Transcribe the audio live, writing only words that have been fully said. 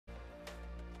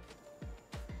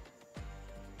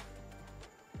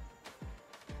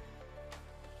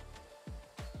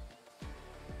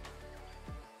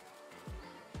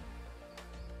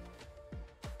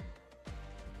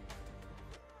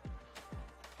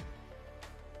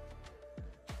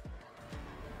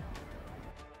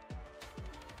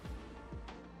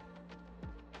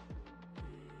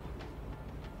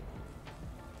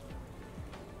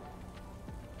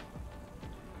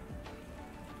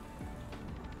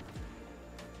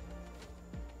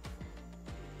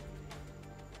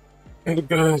Hey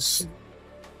guys,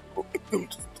 welcome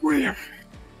to 3.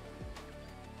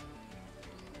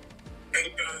 Hey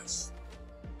guys.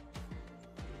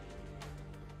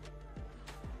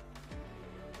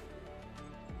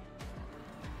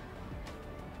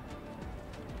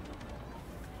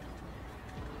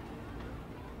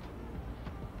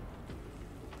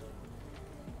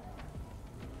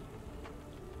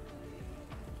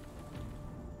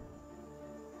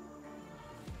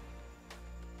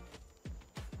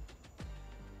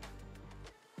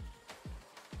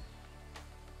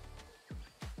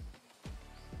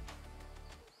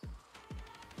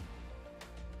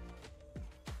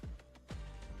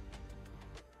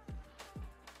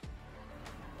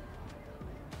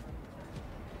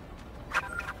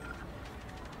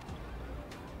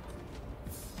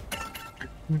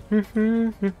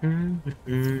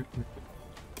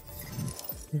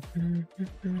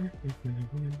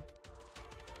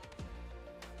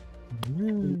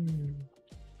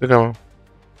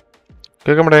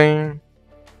 കേൾക്കമ്മടേ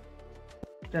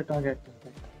കേക്കാം.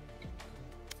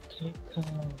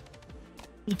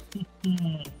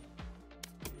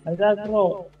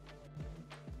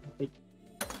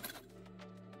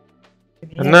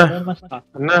 എന്നാ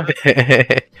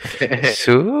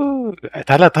ശൂ,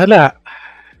 തല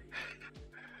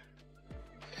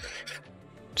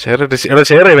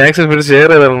ഷെയർ മാക്സിമം പിടിച്ച് ഷെയർ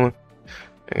ചെയ്തായിരുന്നു.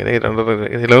 എങ്ങനെ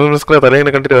തല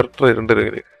ഇങ്ങനെ കണ്ടിട്ട്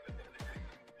രണ്ടുപേരും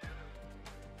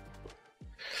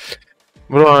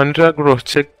bro. Anurag bro,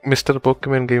 check Mr.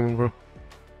 Pokemon Gaming bro.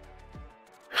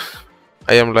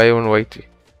 I am live on YT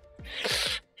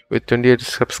with 28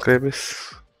 subscribers.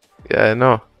 Yeah, I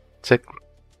know. Check.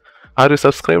 Are you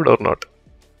subscribed or not?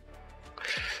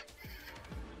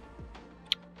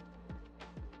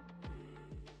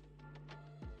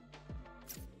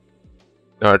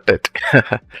 Not yet.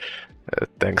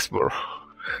 Thanks bro.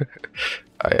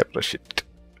 I appreciate it.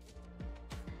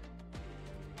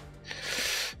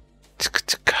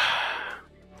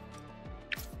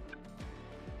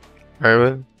 I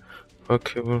will.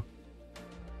 Okay bro.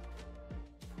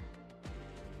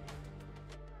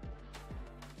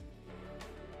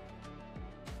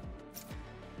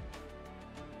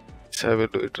 I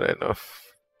will do it right now.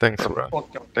 Thanks bro.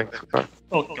 Thanks bro.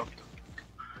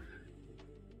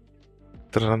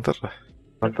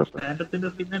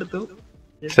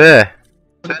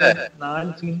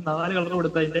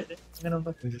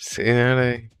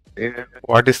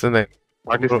 What is the name?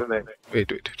 Wait.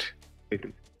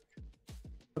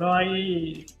 Bro, I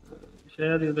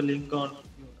share you the link on.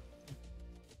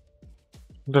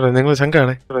 നിങ്ങൾ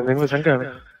ശങ്കാണ്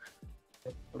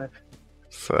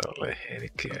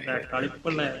എനിക്ക്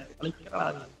കളിപ്പുള്ള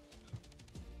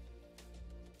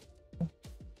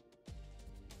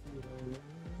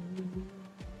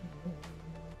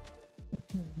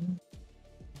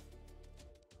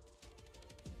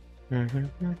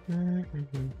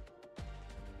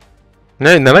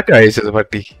ഞാൻ നിനക്ക് അയച്ചത്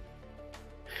പട്ടി.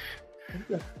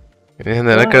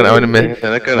 നിനക്കാണ് അവന്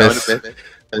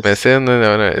message ഒന്നും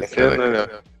അവന്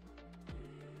അയച്ചത്.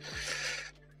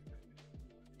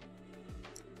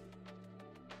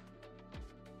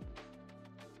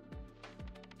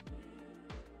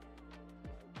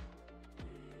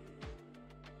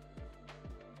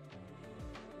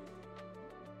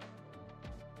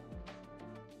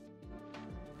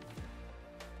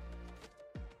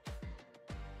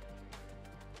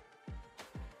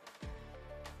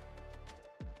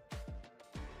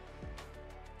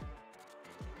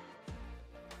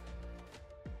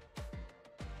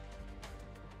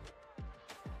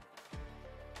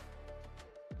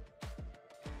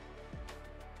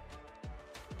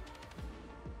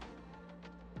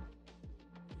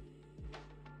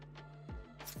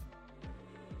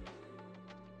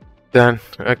 Done.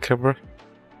 Okay, bro.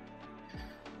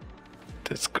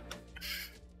 That's good.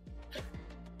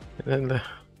 And then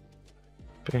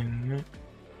pen.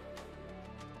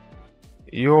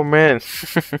 Yo, man.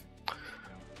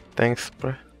 Thanks,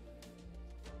 bro.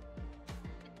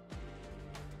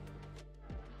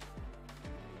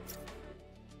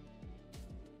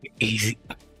 Easy.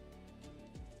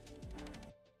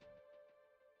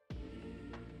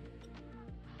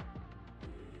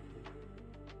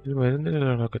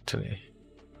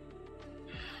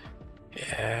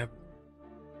 Yeah,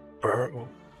 bro.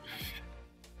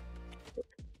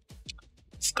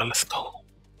 Let's go.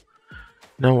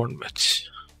 No one match.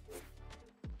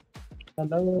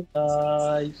 Hello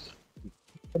guys.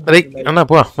 Hey, Anna,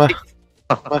 va.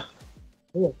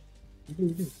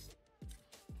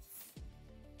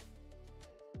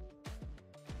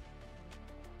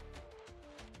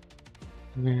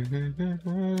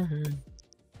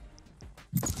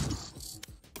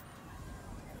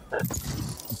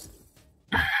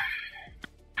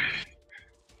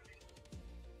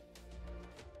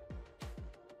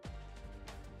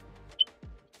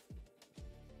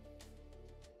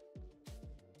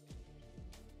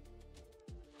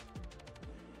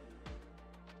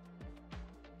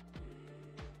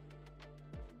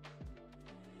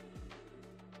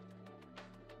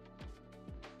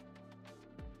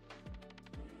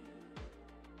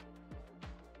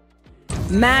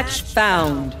 Match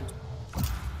found.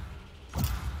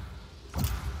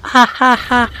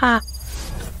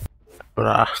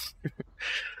 Bruh.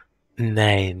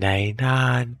 Nej, nej,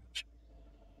 nej.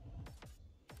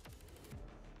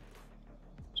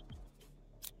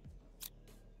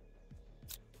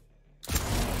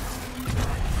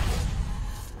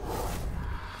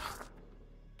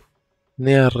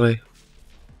 Nere.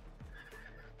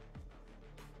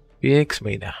 tHENKS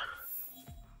mina.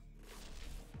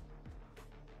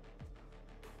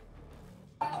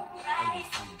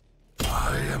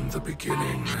 I am the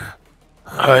beginning.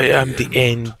 I am the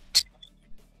end.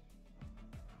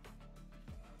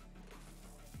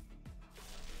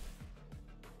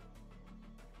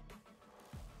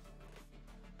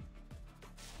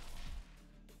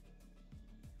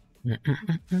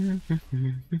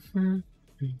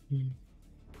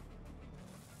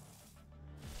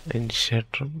 And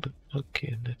shattered.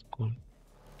 Okay, that's cool.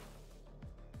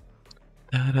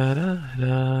 Da da da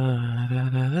da da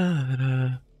da da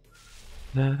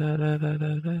da da da da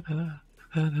da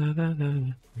da da da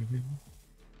da.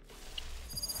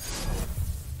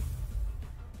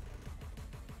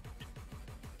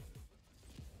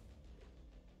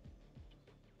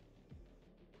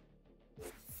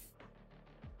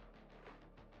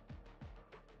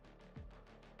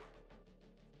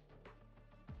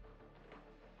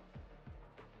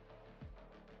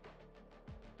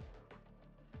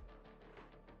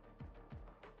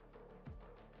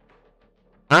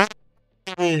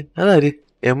 Athar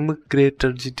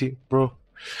greater ജിറ്റി bro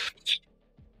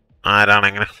ആരാണ്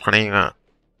എങ്ങനെ പണിയുക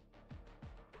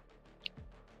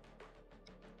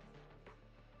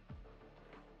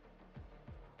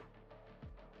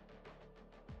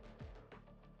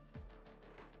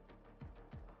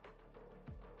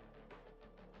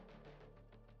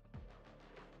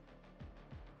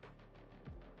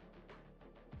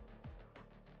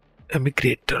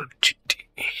greater ജിറ്റി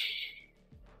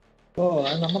ഓ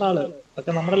അത് നമ്മുടെ ആള്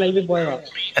ഒക്കെ നമ്മുടെ ലൈവിൽ പോയതാ.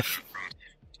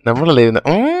 നമ്മളെ ലൈവ്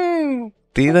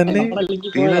തീ തന്നെ നമ്മുടെ ലൈവിൽ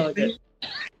തീ പോയതാ തന്നെ അതൊക്കെ.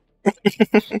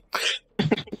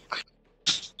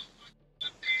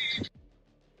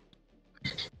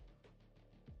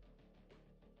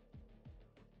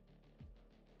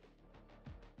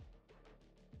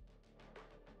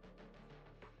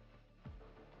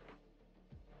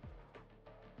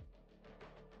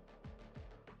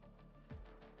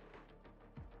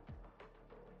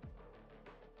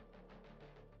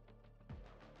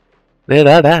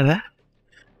 അതെ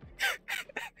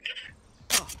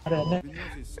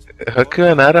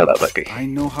എന്നെ ആരാടാ അതൊക്കെ I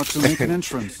know how to make an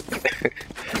entrance.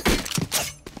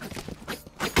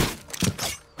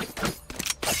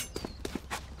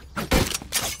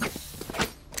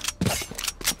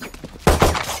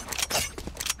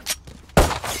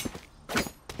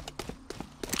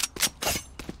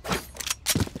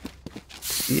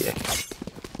 Yeah.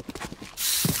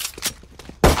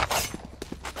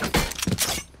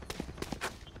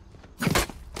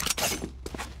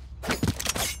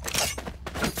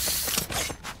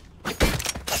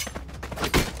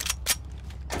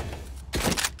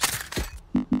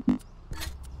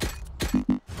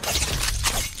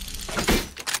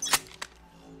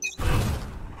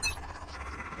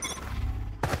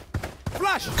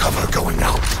 Cover going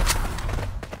out.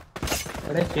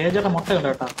 ഇവിടെ കേജയുടെ മുട്ട ഉണ്ട്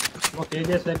കേട്ടാ. അപ്പൊ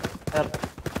cage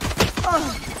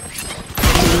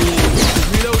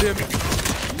Reload him.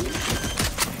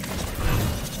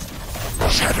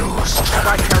 Shadows.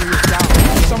 Spike carrier down.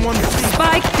 Someone.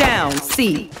 Spike down. C.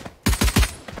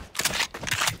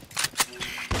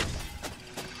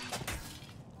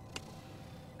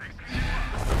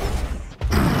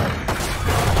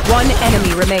 One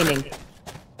enemy remaining.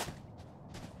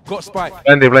 Got spike.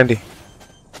 Plenty.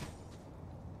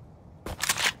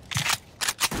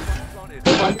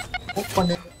 For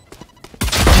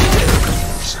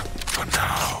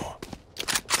now.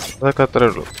 അതൊക്കെ അത്രേ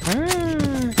ഉള്ളൂ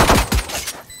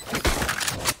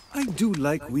I do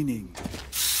like winning.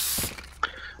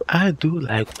 I do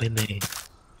like winning.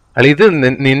 അല്ല ഇത്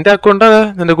നിന്റെ അക്കൗണ്ടാ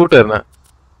നിന്റെ കൂട്ടുകാരനാ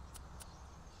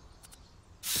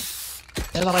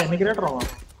എമിഗ്രേറ്റർ ആണോ?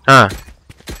 ആ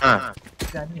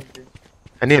ഇത് അനിയുണ്ട്.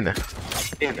 അനിയനാ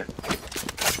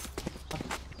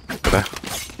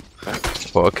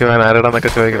ഓക്കെ ഞാൻ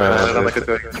ആരാടാന്നൊക്കെ ചോദിക്കണം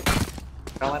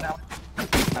അവനാ-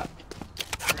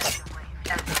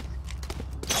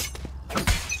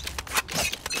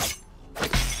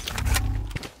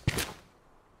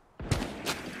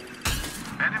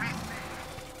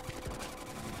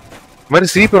 മതി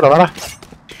സീപ്പോടാ വാടാ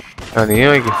ആ നീ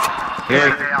നോക്കി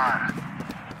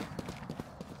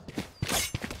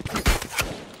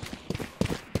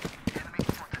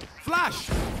Flash.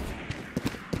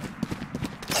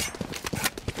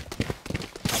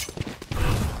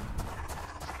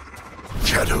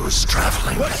 Shadows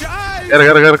traveling. Watch your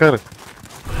eyes. Car.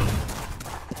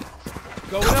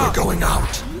 Cover going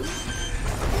out.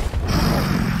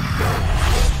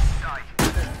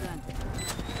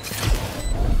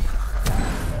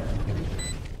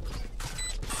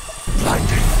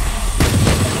 Blinding.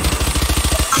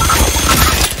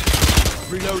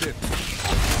 Reloaded.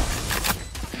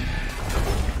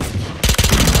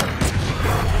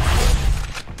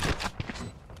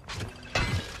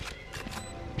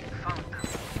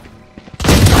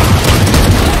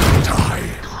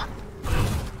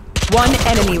 One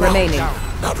enemy remaining.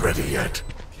 Not ready yet.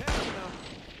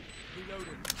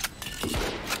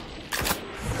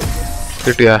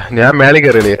 കിട്ടിയാ ഞാൻ മേലെ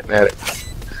കയറിയില്ലേ നേരെ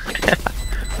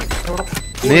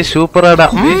നീ സൂപ്പറാടാ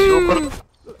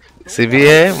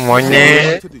സിബിയെ മോനെ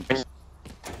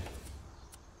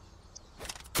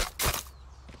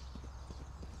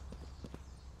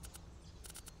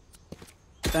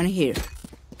Gun here.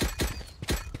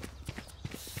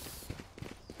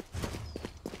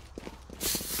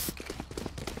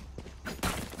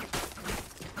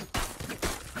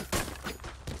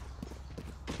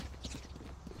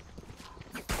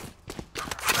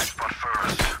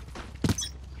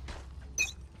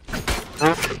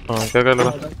 കേക്കാലോ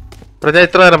ഞാൻ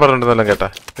ഇത്ര നേരം പറഞ്ഞിട്ടുണ്ടല്ലോ കേട്ടാ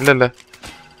ഇല്ലല്ലേ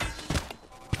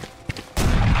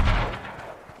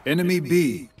Enemy B.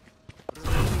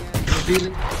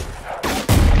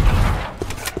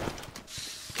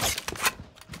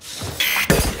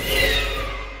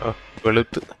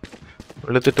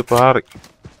 വെളുത്തിട്ട് പാറി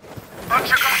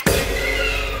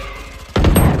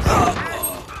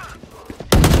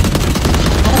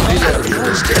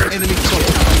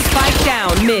Spike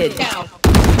down mid.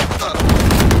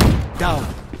 Down.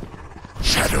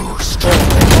 Shadows.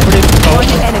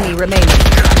 One enemy remaining.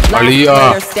 Last Aliya.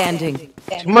 player standing.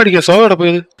 ചുമ്മാ അടിക്കാ സോ എവിടെ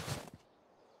പോയത്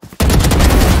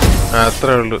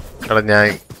അത്രേ ഉള്ളു എടാ ഞാൻ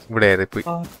ഇവിടെ പോയി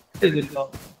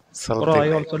Bro,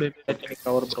 I also did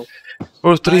cover, bro.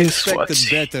 Expect the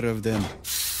better of them.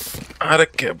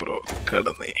 ആരൊക്കെ bro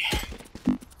കിടന്നേ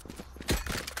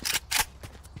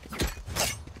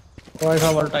Oh, I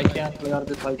have ult. I can't clear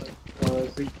this side.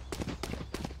 C.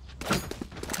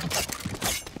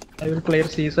 I will clear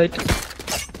C side.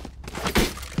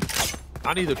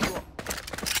 I need a drop.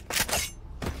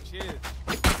 Cheers.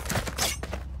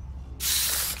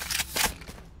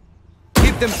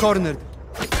 Keep them cornered.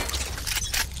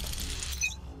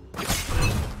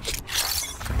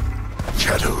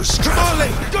 Shadows Come on,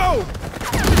 traveling. let's go.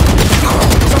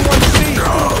 Someone see.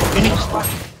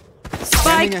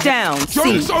 Spike down C.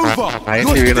 Joke's over.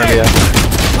 Light വീണടിയാ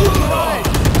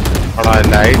അടാ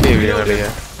light വീണടിയാ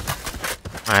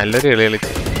നല്ലൊരു കളി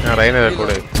കളിച്ച് റൈന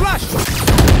കൂടെ Flash.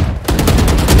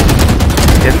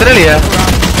 എത്ര കളിയാ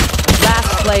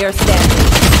Last player standing.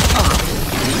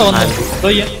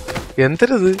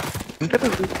 എന്തരത്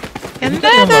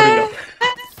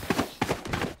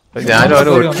ഞാനും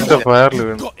അവന് ഒറ്റ ഫയറിൽ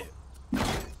വീണു Got it.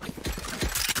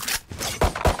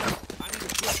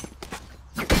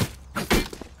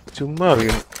 ചുമ്മാ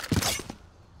വീണു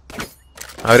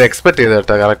അവര് എക്സ്പെക്ട് ചെയ്ത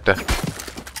കേട്ടോ correct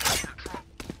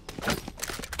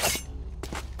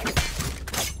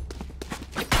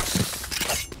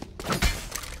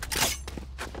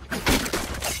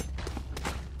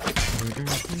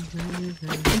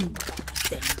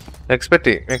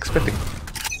expect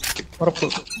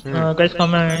Guys,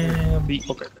 come B.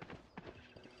 Okay.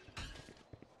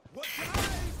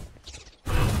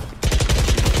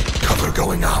 Cover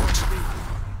going out.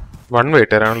 One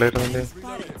wait തരാനുള്ള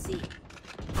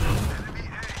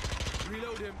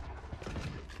Reload him.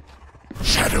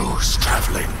 Shadows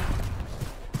traveling.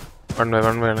 One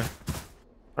വേണം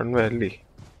വൺ വേ അല്ലേ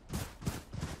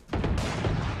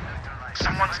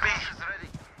Someone's B.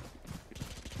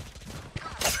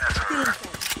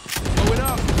 Going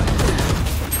up.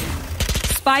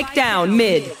 Spike down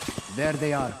mid. There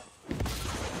they are.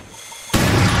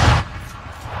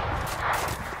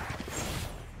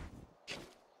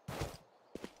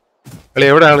 അല്ലേ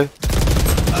എവിടെ ആള്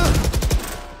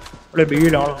Play B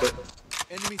down.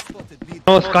 Enemy spotted. B.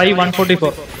 No, Sky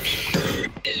 144.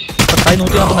 Sky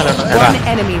 144. One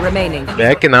enemy remaining.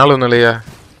 ബാക്കി നാളൊന്നുള്ളിയാ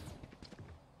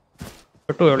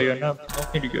Pettu earlier. No,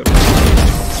 നോക്കിയിരിക്കുക.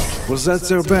 Was that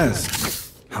their best?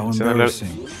 How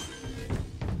embarrassing.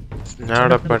 ഞാൻ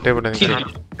അവിടെ പട്ടേപ്പെട്ട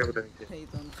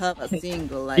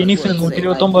ഫിനിക്സിന്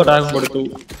 129 ടാഗും കൊടുത്തു.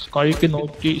 സ്കൈക്ക്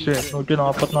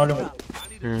 144 മതി.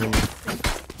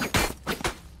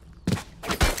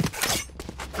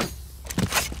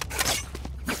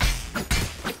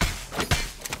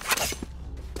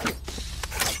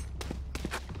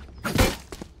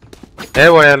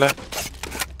 പോയാലോ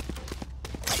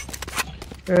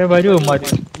വരൂ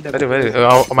മാറ്റി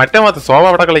മറ്റേ മാത്രം സോവ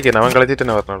അവിടെ കളിക്കാൻ അവൻ കളിച്ചിട്ട്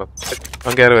തന്നെ പറഞ്ഞോളൂ.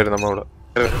 അവൻ കയറി വരും നമ്മളിവിടെ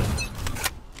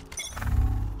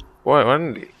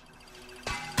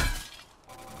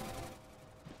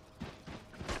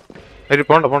വണ്ടി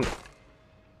പോണ്ട പോണ്ട.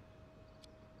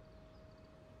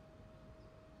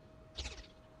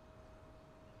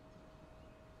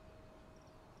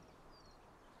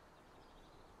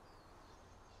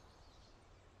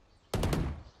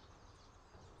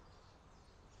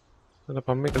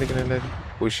 പമ്മി കളിക്കണ എല്ലാരും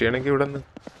പുഷ് ചെയ്യണമെങ്കിൽ ഇവിടെ നിന്ന്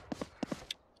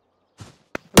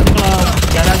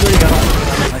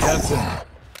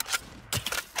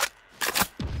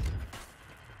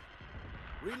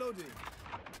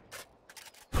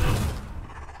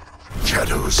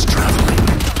Shadows traveling.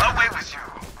 Away with you.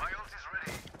 My ult is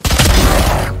ready.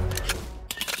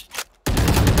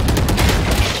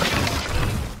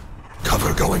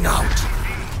 Cover going out.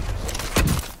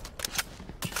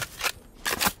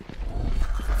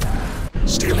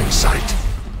 Stealing sight.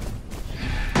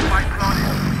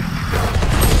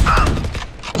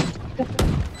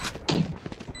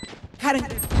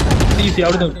 Easy,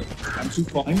 out of the.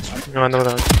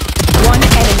 One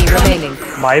enemy remaining.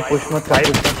 Bye, push mot.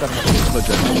 But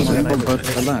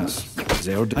alas,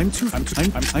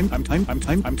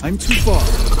 I'm too far.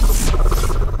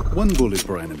 One bullet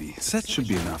per enemy. That should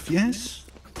be enough, yes?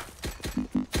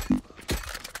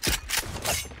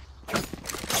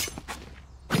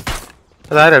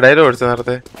 അതാരാ dialogue അടിച്ചത്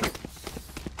നേരത്തെ?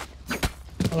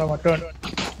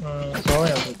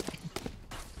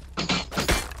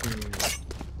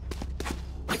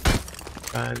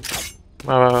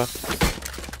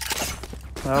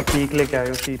 Peak लेके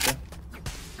आयो सी पे.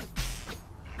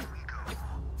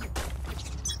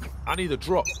 I need a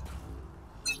drop.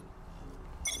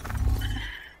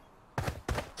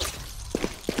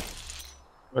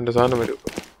 എന്റെ സാധനം വരും.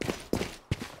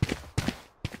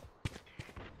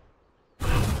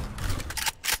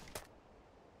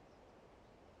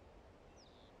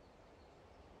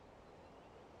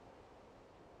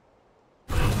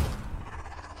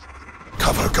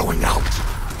 Cover going out.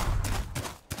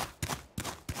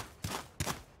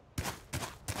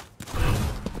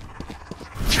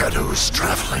 Shadows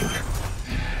traveling.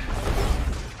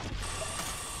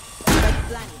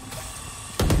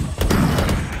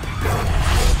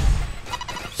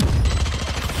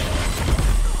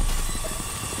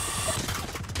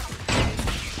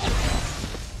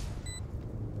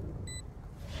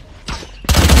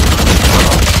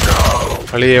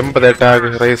 കളി 80 tag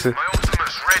rice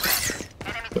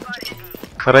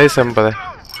rice 80.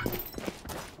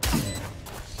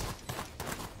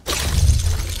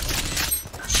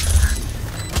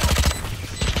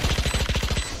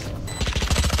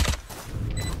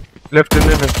 Left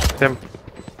term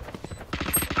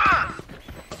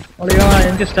ഒളിയാ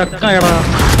എനിക്ക് സ്റ്റക്ക് ആയടാ.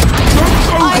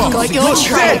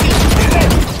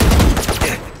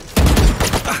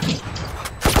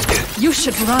 You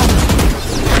should run.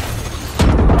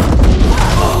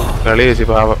 കളി വെച്ച്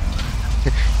പാവം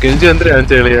കിഞ്ചു എന്തിനാണ്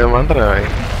ചെളിയാ മന്ത്രമായി.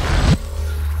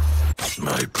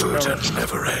 My burden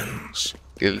never ends.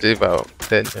 Khilji പാവം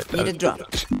Need a drop.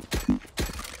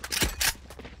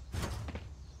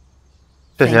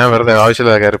 ഞാൻ വെറുതെ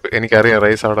ആവശ്യമില്ല കയറി. എനിക്കറിയാം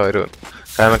റൈസ് അവിടെ വരുമെന്ന്.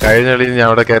 കാരണം കഴിഞ്ഞ കളിയിൽ ഞാൻ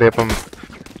അവിടെ കയറിയപ്പം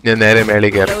ഞാൻ നേരെ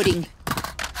മേളിൽ കയറി. Loading.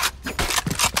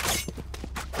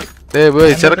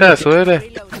 പോയി ചെറുക്കാ സുഖല്ലേ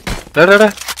ഡാടാ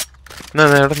എന്നാ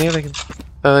അവിടെ നീ കളിക്കുന്നു.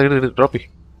 ഡ്രോപ്പി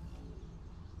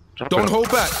Don't hold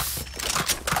back.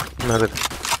 അതെ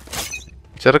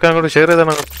ചെറുക്ക അങ്ങോട്ട് ഷെയർ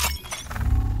ചെയ്താണ്.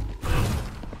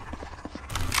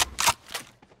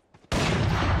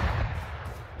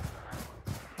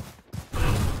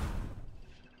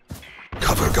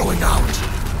 Cover going out.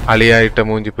 അളിയായിട്ട്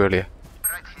മൂഞ്ചിപ്പോ അളിയ.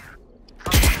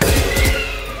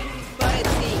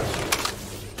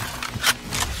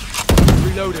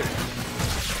 Reloading.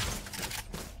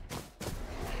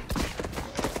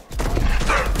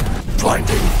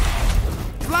 Blinding.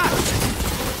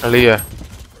 അളിയ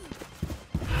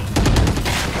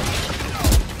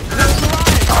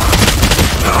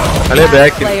അളിയ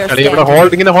ബാക്കിൽ അളിയ ഇവിടെ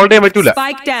ഹോൾഡ് ഇങ്ങനെ ഹോൾഡ് ചെയ്യാൻ പറ്റൂല.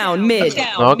 Spike down mid.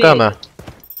 നോക്കാന്നാ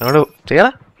അങ്ങോട്ട്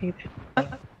ചെയ്യടാ.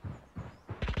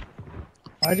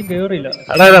 ആരും കേറിയില്ല.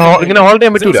 അതായത് ഇങ്ങനെ ഹോൾഡ്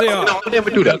ചെയ്യാൻ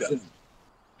പറ്റൂല.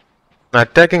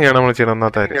 അറ്റാക്കിങ് ആണ് നമ്മൾ ചെയ്യണം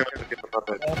ഒന്നാമത്തെ കാര്യം.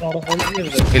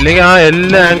 ഇല്ലെങ്കിൽ ആ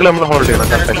എല്ലാ ആംഗിളും നമ്മൾ ഹോൾഡ് ചെയ്യണം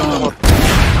കറക്റ്റ്.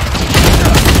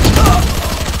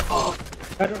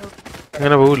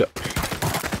 അങ്ങനെ പോവില്ല.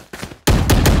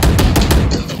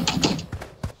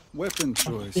 Weapon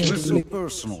choice. It's so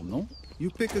personal, no? You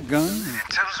pick a gun. It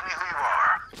tells me who you are.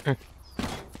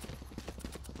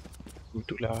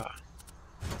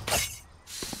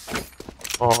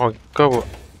 Oh, go.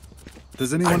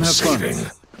 Does anyone I'm have saving.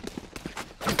 guns?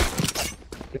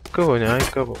 Eco ഞാൻ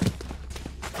ഇക്കോ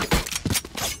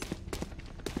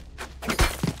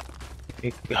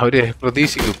അവര്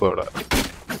പ്രതീക്ഷിക്കും ഇപ്പൊ അവിടെ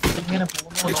ഇങ്ങനെ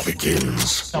It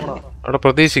begins. അവിടെ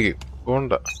പ്രതീക്ഷിക്കും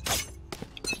പോണ്ട.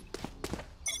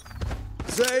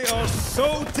 They are so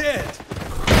dead.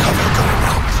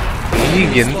 ഈ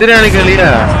എന്തിനാണ് കളിയാ?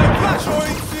 Flash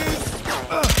oranges.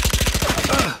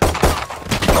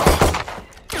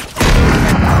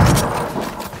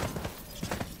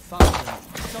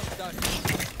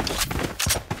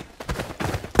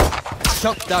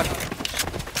 Shock dart.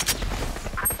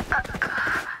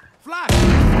 Flash.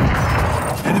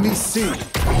 Enemy C.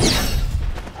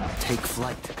 Take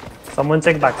flight. someone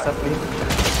check backside please.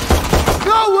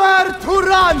 Nowhere to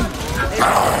run.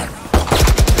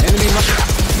 Enemy.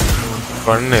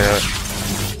 പണ്ണ്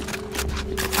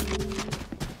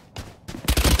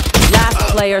Last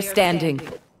player standing.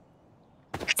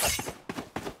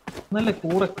 നല്ല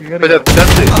കൂടെ കേറി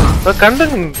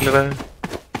കണ്ടില്ലടാ.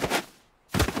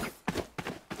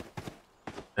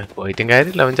 പോയിട്ടും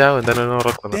കാര്യമില്ല, അവൻ ചാവും. എന്തായാലും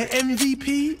ഉറക്കുന്നു. The MVP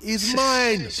is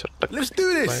mine. Let's do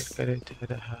this.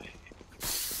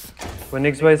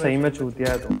 Phoenix भाई सही में चूतिया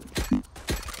है तो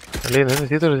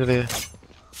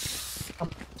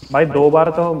भाई 2 बार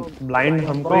तो ब्लाइंड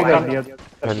हमको ही कर दिया.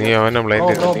 നീ അവനെ ബ്ലൈൻഡ്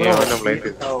ചെയ്തു.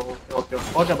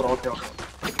 ओके ब्रो ओके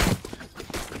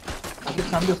अभी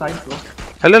सामने साइड ब्रो.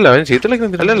 അല്ലല്ല അവൻ ശീതളൊക്കെ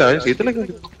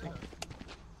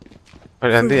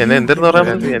എന്നെ എന്തെന്ന്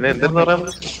പറയാൻ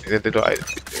ഇവിടെ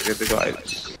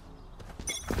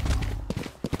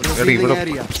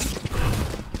area.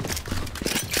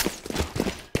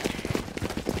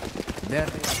 There.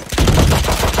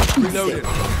 Reloaded.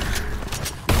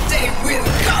 They will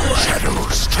cover.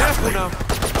 Shadows traveling.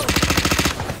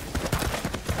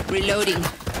 Reloading.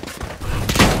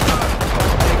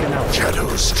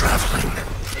 Shadows traveling.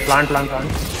 Plant.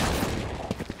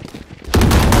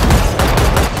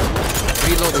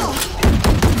 Reloading.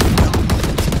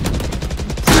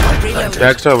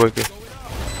 Back stop okay.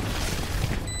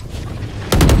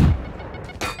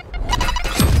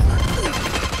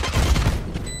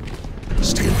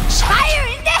 Stealing sight. Fire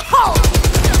in the hole.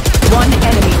 One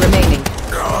enemy remaining.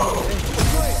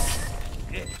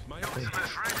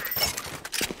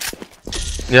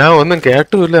 ഞാൻ ഒന്നും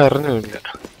കേട്ടുമില്ല അറിഞ്ഞുമില്ല.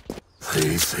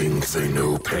 They think they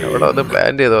know pain. അവിടെ ഒന്ന്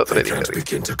പ്ലാൻ ചെയ്തോ അത്ര They can't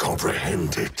begin to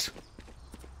comprehend it.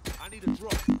 I need a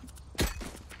drop.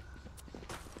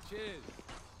 Cheers.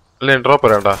 അല്ലേ drop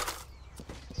വരാണ്ടാ.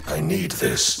 I need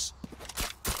this.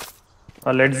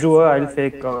 let's do I'll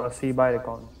fake C by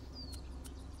recon.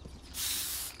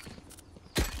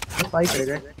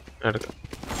 എടുക്കാം.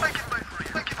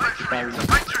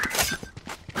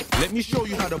 Let me show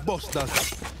you how the boss does it.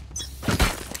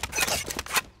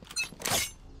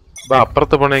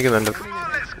 അപ്പുറത്ത് പോണേക്ക് നല്ലത്.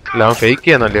 അല്ല അവൻ fake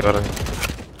ചെയ്യാന്നല്ലേ പറഞ്ഞു.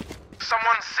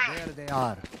 There they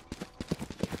are.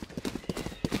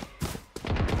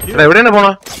 എടാ എവിടെയാണ് പോണ?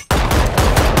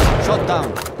 Shot down.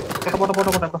 പോട്ടെ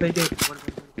fake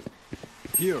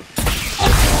Here.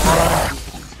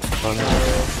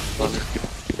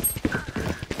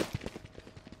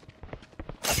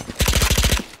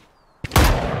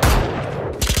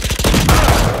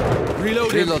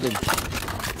 Reloading.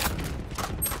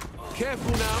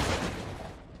 Careful now.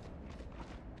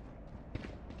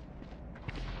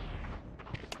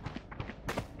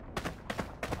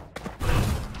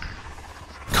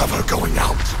 Cover going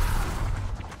out.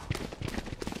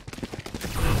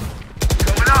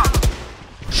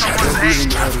 Shadows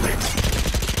traveling.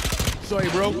 Sorry,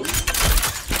 bro.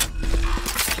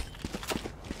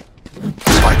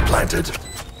 Spike planted.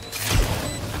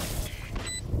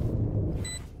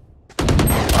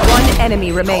 One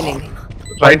enemy remaining.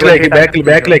 റൈറ്റിലേക്ക്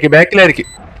ബാക്കിലായിരിക്കും.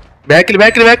 ബാക്കിൽ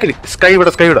സ്കൈ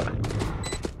ഇവിടെ.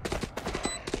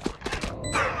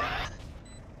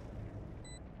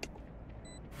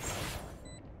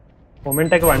 Moment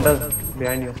take wonder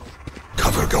behind you.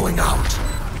 Cover going out.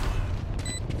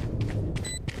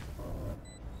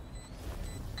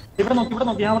 ഇവിടെ നോക്കി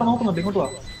ഞാൻ അവിടെ നോക്കുന്നുണ്ട്. ഇങ്ങോട്ട് വാ.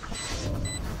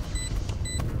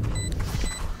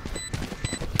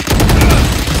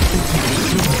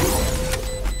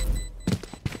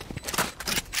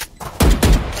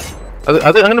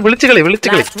 അത് അങ്ങനെ വിളിച്ചു കളി.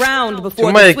 Last round before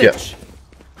ചുമ്മാ the ഇരിക്കുക. switch.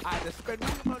 I had to spend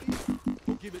all the money.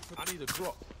 We'll give it to. I need a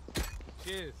drop.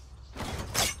 Cheers.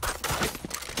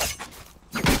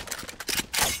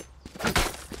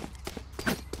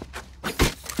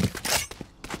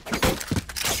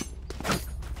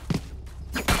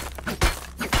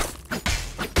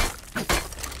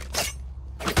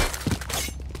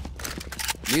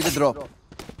 Need a drop.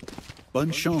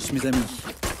 Bonne chance, mes amis.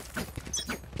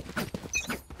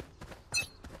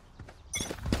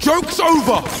 Joke's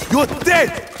over! You're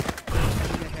dead!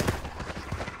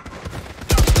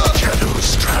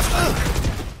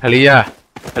 Aliyah.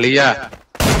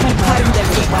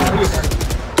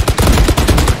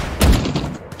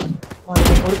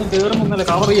 ഒരുത്തൻ കേറുന്നല്ലേ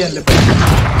cover ചെയ്യാനല്ലേ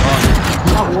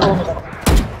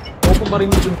open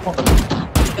പറയുന്നത്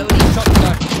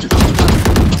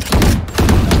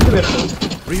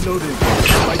Reloading.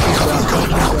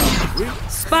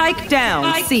 Spike down.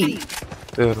 C.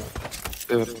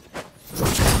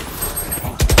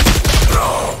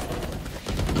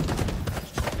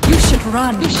 You should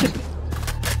run.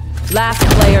 Last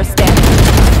player standing.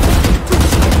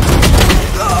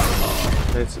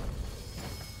 Nice.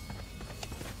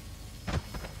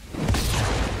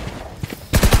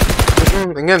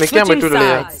 ഇങ്ങനെ നിക്കാൻ പറ്റൂലേ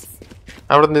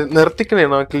അവിടെ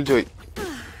നിർത്തിക്കണേണോ kill Joy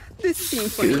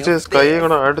കൈ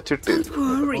കൂടെ അടച്ചിട്ട്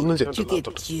ഒന്നും ചെയ്യണ്ട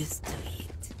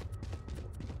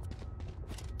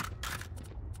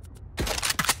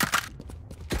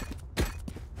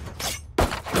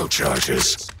No charges.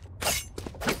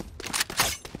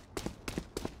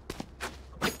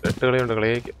 രണ്ട് കളിയുണ്ട്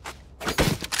കളിയായിരിക്കും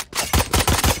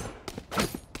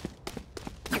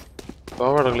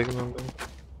സോവാട കളിക്കുന്നുണ്ട്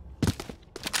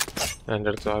എൻ്റെ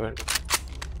അടുത്ത് സോവേണ്ട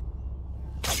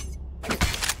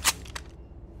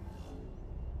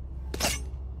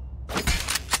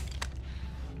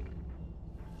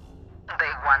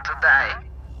They want to die.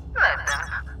 Let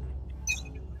them.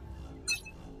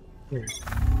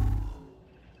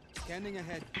 Scanning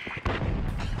ahead.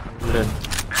 ഇവിടെ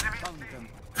Found them.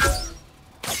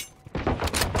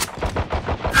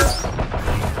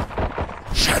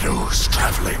 Shadows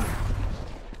traveling.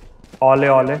 Ole,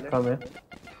 come in.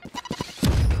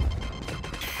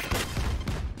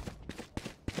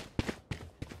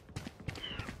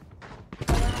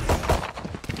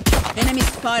 Enemy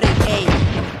spotted A.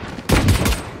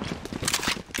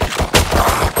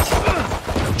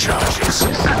 No charges.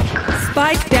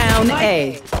 Spike down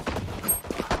A.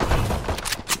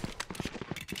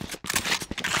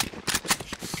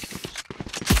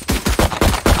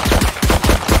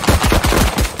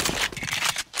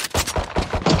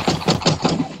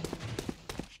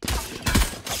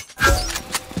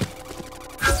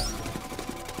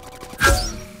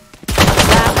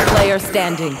 Last player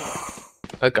standing.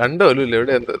 അത് കണ്ടോലും ഇല്ല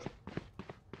എവിടെ എന്താ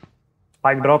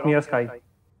Spike drop near sky.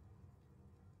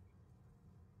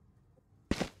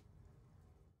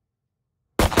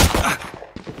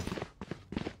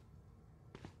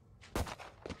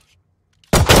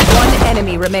 One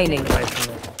enemy remaining.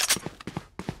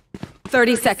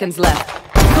 30 seconds left.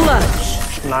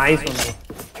 Clutch. Nice one.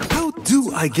 How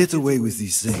do I get away with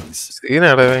these things?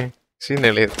 സീനാടേ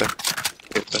സീനളിയെത്ത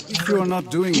If you are not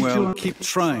doing well, keep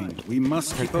trying. We must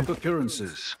keep up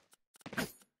appearances.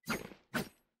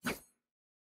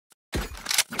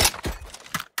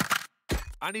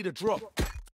 I need a drop.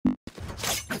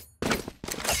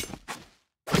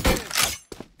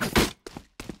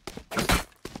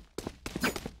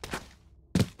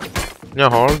 ഞാൻ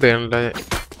hold ചെയ്യണില്ല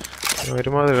ഞാൻ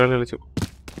ഒരുമാതിരി കളി കളിച്ചു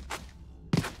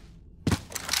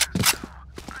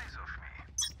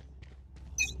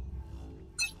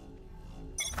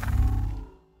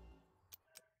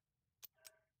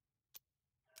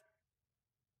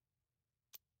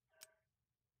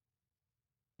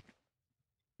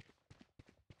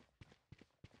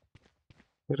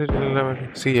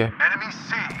സിയാ Enemy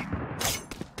C.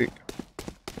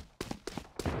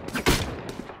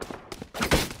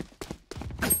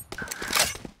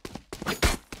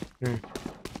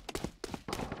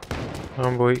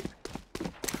 അവൻ പോയി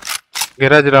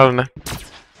ഗരാജിലാളെ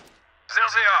There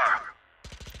they are.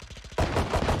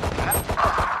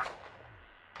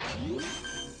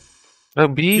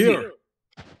 B Here.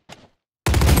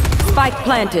 Spike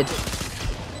planted.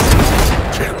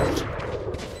 Killed.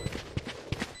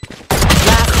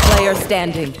 Last player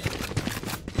standing.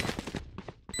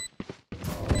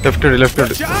 Left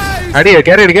ഉണ്ട് അടിയ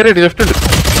കയറി ലെഫ്റ്റ് ഉണ്ട്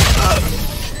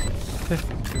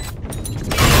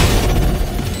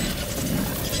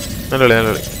നല്ല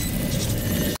കളി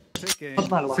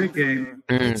Trick game.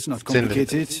 It's not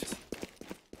complicated.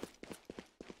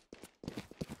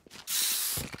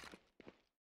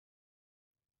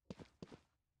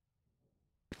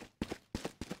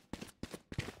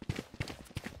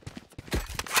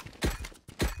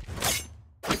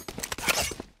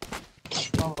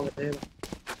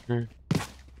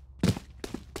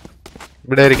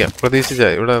 ഇവിടെ ആയിരിക്കാം പ്രതീക്ഷിച്ച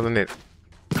ഇവിടെ തന്നെ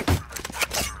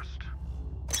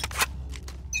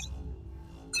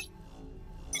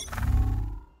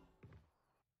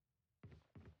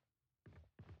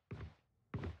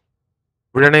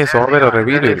ഇവിടെയാണെ സോവേര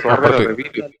റിവീൽ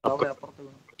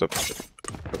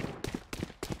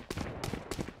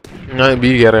ഞാൻ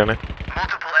B കയറിയാണേ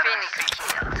Multiple enemies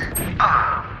killed.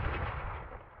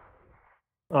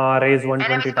 Raise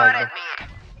 120 tag.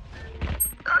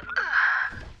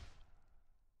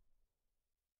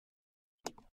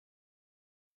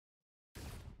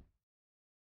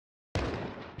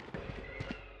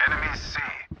 Enemy C.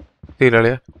 See,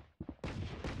 Lalia.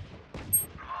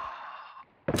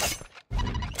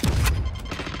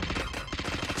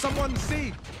 Someone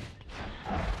see.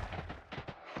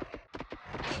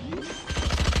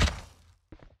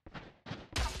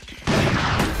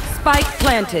 Spike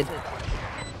planted.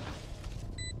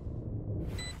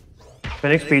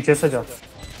 Phoenix पीछे से जा.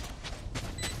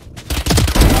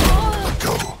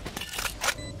 Go.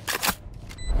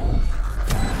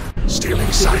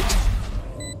 Stealing sight.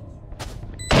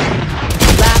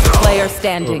 Last player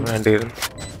standing. And here.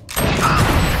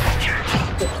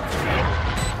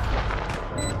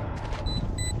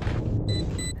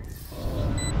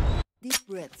 Deep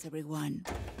breaths, everyone.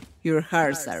 Your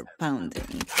hearts are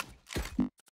pounding.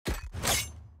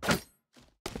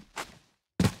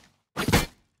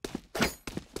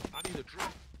 I need a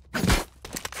drop.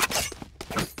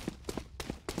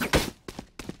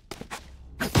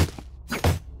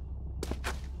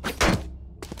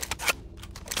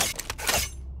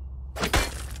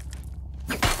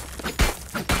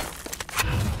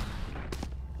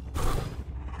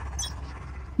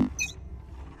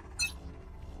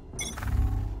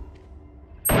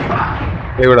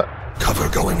 Cover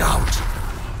going out.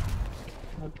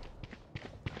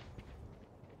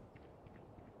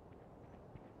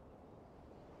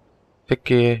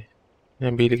 Okay.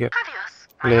 I'm beating it. Adios.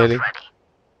 My ult's ready.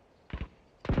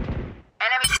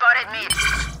 Enemy spotted me.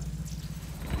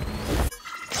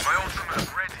 My ultimate is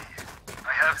ready.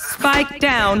 I have this. Spike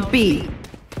down B.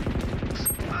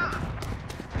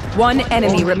 One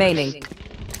enemy remaining.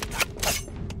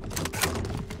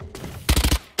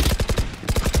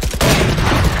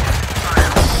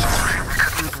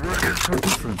 Our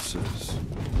differences.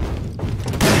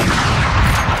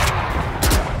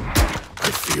 I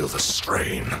feel the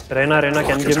strain. Reyna,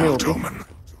 can you give me OP? Omen.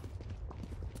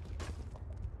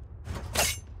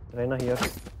 Reyna here.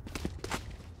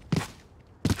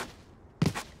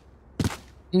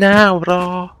 Now,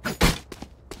 bro.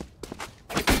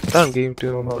 Don't game to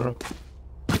him, bro.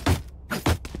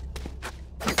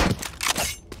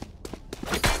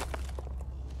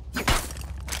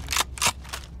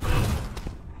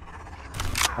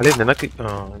 I didn't know.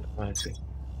 Oh, I see.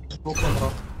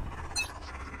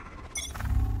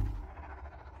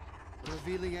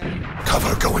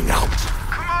 Cover going out.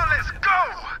 Come on, let's go.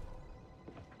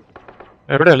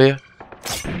 എവിടെ അളിയാ?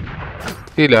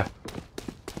 ഇല്ല.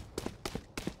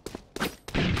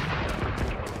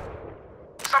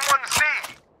 Someone see.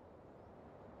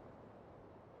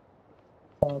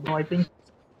 No, I think.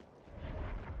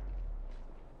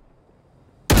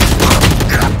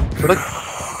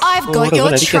 I've got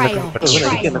your trail.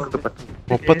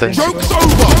 Joke's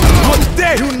over. I'm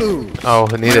dead. You lose. ഓ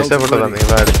നീ രക്ഷപ്പെട്ടതാ നീ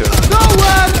അടിച്ചു.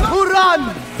 Nowhere to run.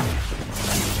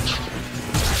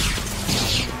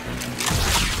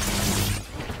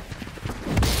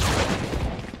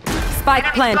 Spike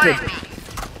planted.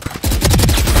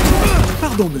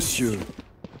 Pardon, monsieur.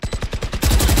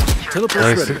 Teleport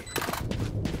Nice. ready.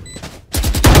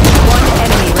 One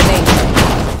enemy remaining.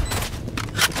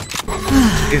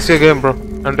 It's your game, bro.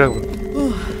 Under.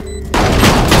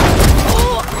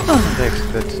 Next,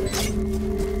 that's it.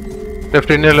 Left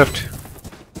in your left.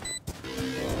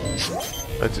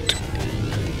 That's it.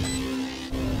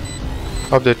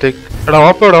 Up there, take.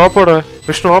 Open.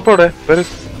 Vishnu, open. Where is?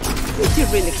 Did you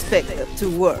really expect that to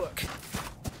work?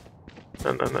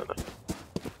 No.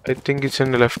 I think it's in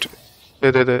the left.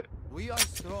 There. We are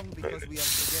strong because we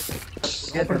are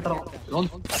together.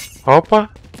 Opa?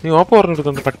 You open or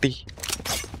not? Patti.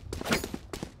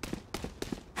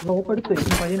 Open it.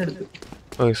 Fine it.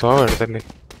 Oh, you saw it then.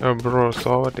 Oh, bro,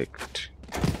 saw it.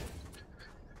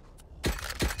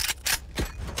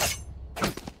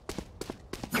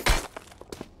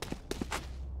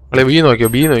 അല്ലെ B നോക്കിയോ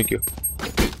B നിനക്ക്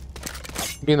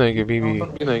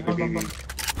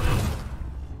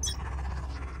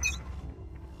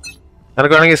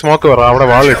വേണമെങ്കിൽ smoke പറ അവിടെ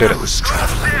വാളിട്ട് വരാം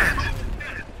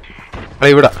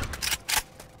അല്ലെ ഇവിടെ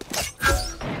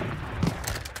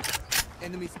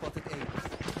Enemy spotted A.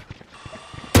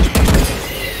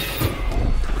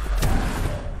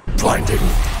 Blinding.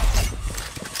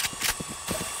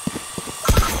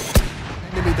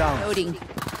 Enemy down. Loading.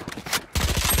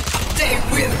 They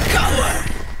will cover.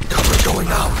 Cover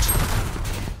going out.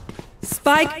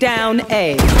 Spike down A.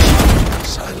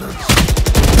 Silence.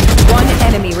 One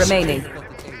enemy remaining.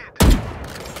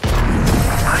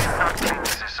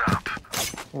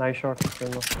 Nice shot.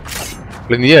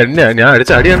 നീ ഞാൻ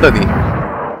അടിച്ച അടി കണ്ടോ നീ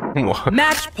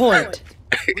Match point.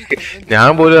 ഞാൻ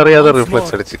പോലും അറിയാതെ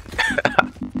റിഫ്ലക്സ് അടിച്ച്.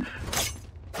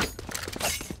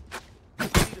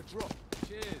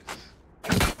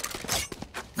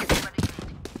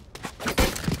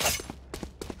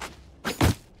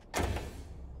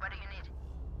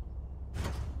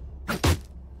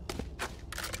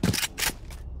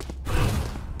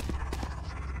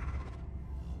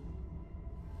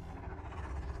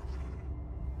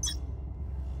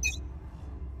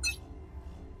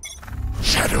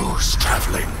 Shadows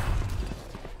traveling.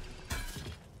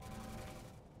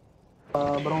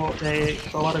 Bro,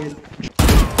 cover will.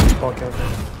 Okay.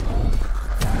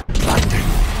 Blinding.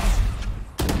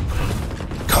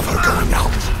 Cover going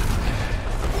out.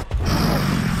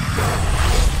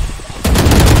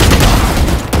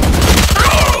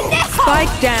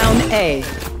 Spike down A.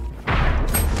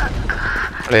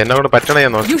 എന്നെ കൊണ്ട് പറ്റണ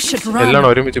ഞാൻ നോക്കി. You should run. എല്ലാം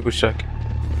ഒരുമിച്ച് പുഷാക്കി.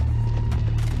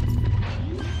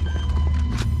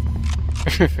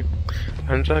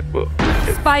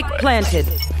 Spike planted.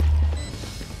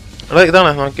 എടാ ഇതാണ്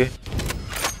നോക്കി.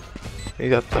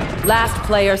 Last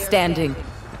player standing.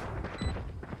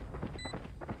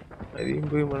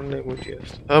 പോയി മണ്ണെ മുറ്റിയ.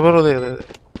 അതെ അതെ അതെ.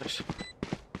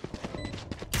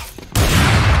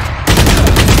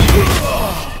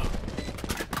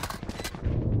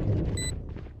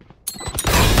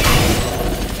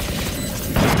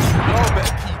 Y'all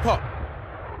better keep up.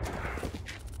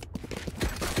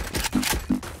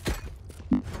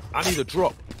 I need a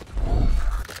drop.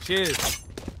 Cheers.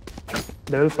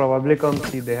 They will probably come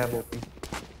see they have OP.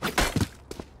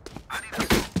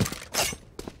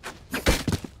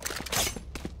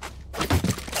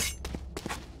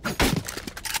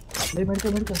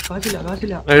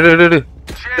 കാശില്ല.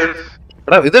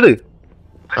 എടാ ഇതെട്.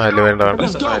 അല്ല വേണ്ട വേണ്ട.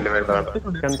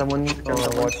 Can someone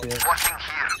watch here? Watching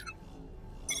here.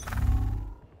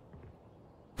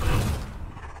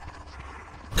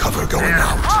 Cover going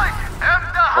out.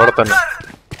 അവിടെ തന്നെ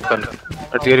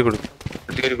അടിക്കേരി കൊടുക്കും.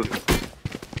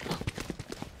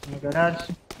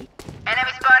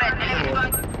 Enemy spotted.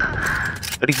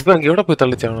 എടി ഇപ്പൊ എവിടെ പോയി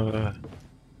തള്ളിച്ചാണ്.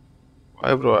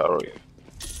 Bro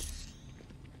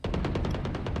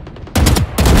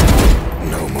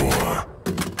No more.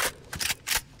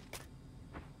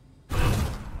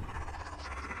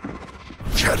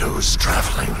 Shadows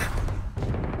traveling.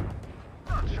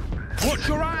 Watch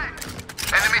your eyes.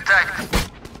 Enemy tagged.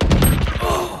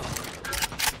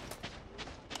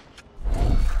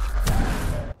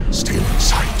 Still in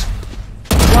sight.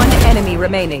 One enemy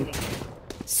remaining.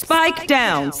 Spike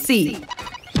down C.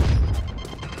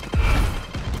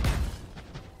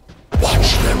 Watch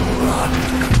them run.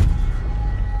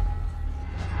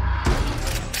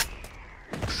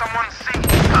 Someone see.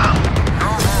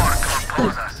 No more to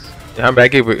oppose us. ഞാൻ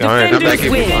ബാക്കിൽ പോയി.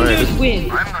 Defenders win.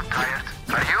 I'm not tired.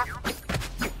 Are you?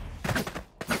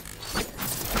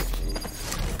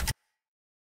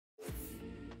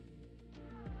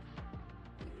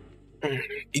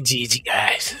 GG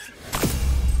guys.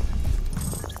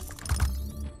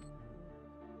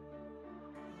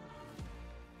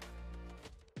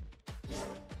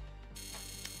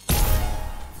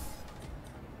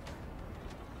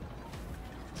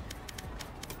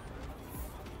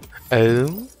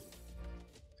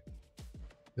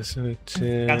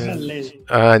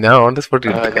 ഞാൻ on the spot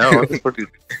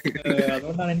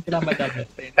അതുകൊണ്ടാണ് എനിക്കിടാൻ പറ്റാത്തത്.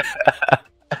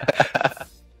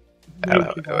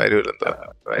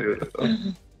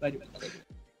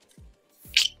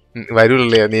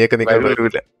 വരൂലേ നീയൊക്കെ നിൽക്കാൻ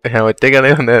വരൂല. ഞാൻ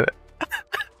ഒറ്റയ്ക്കാണെ വന്നത്.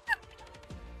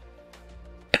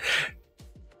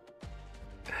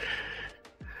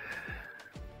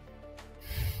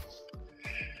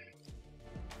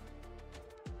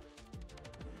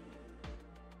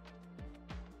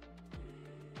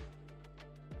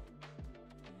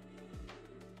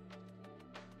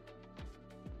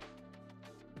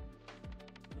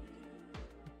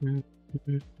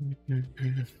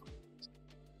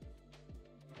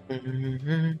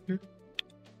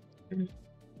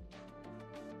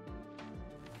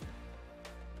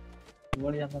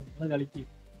 അതുപോലെ ഞാൻ നമ്മൾ കളിക്കും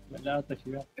വല്ലാത്ത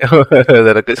ക്ഷീണം.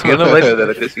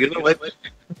 നിനക്ക് ക്ഷീണം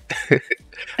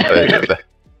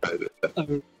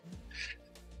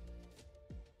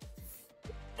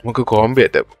നമുക്ക് കോംബി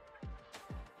ആയിട്ട്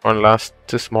on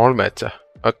last small മാച്ചാ.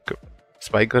 Okay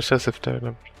spike Rasha Swift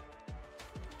ആയിരുന്നു.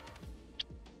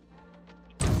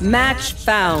 Match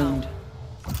found.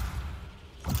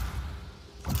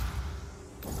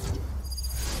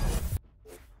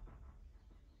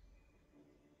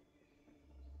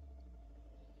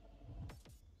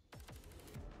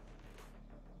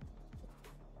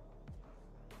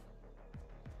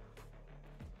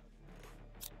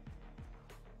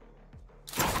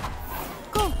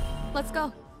 Cool. Let's go.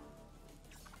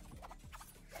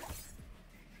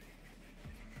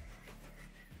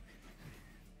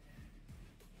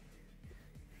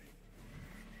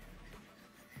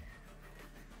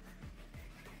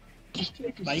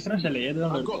 Bike crash അല്ലേ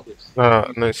ഏതാണ്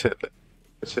എന്നാ ശരി.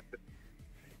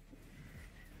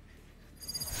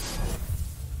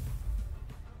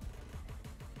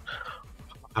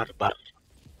 Barbar.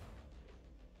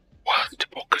 What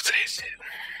democracy is it?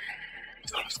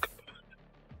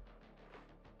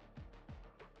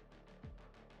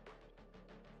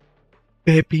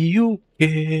 Baby, you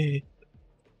gay.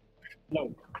 Hello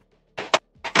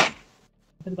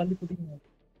തല്ലി പൊട്ടിക്കുന്നു.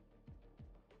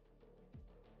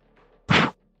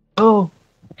 ഓ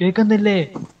കേക്കുന്നില്ലേ?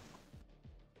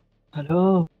 ഹലോ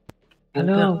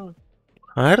ഹലോ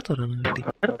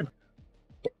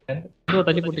എന്തോ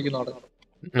തല്ലി പൊട്ടിക്കുന്നു അവിടെ.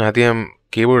 ആദ്യം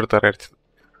കീബോർഡ് എടുത്ത് അടിച്ചത്.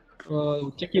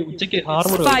 ഉച്ചക്ക്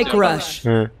harbour Spike rush.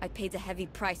 I paid a heavy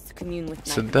price to commune with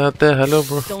night. Siddhartha, hello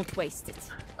bro. Don't waste it.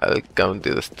 I'll come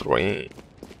to the stream.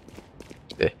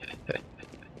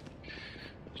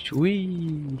 Shui.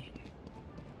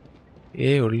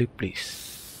 Only please.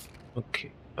 Okay.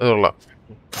 അതുകൊള്ളാം.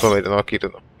 ഇപ്പോൾ വരും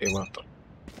നോക്കിയിരുന്നു ഈ മാത്രം.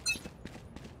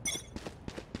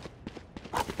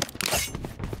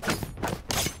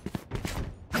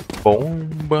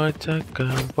 Bomba chaka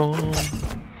bomb.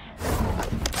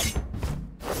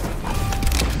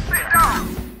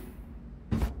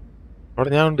 അവിടെ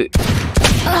ഞാനുണ്ട്.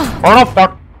 ഓണോ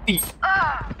പട്ടി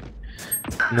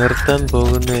നിർത്താൻ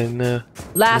പോകുന്ന എന്നെ.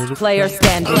 Last player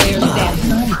standing.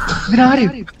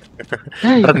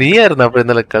 നീയായിരുന്നു അപ്പൊ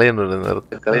ഇന്നലെ കളിയുണ്ട്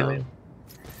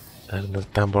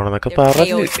നിർത്താൻ പോണെന്നൊക്കെ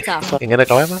പറഞ്ഞു. എങ്ങനെ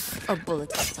കളയണ A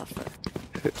bullet is tougher.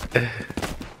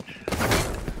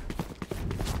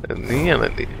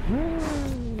 നീയാണല്ലേ.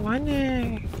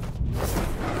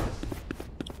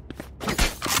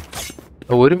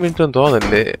 ഒരു മിനിറ്റും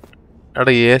തോന്നല്ലേ.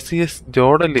 അവിടെ ACS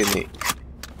ജോഡല്ലേ നീ?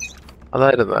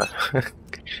 അതായിരുന്നാ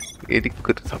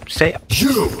എനിക്കൊരു സംശയം.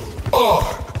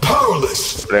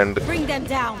 രണ്ട് Bring them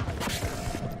down.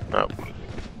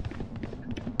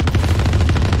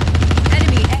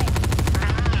 Enemy A.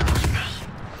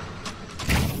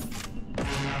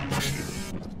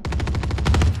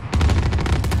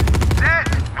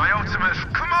 My ultimate.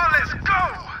 Come on, let's go.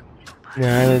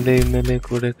 ഞാനല്ലേ ഇന്നലെ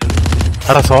കൂടെ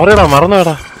എടാ സോറിടാ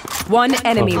മറന്നുടാ. One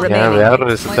enemy ഞാൻ remaining.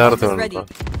 വേറൊരു സിദ്ധാർത്ഥ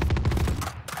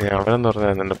അവനെന്ന്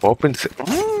പറഞ്ഞാൽ എന്റെ പോപ്പിൻസ്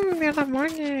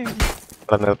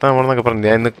നിർത്താൻ പോണെന്നൊക്കെ പറഞ്ഞു.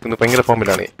 ഞാൻ ഇന്ന് ഭയങ്കര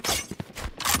ഫോമിലാണ്.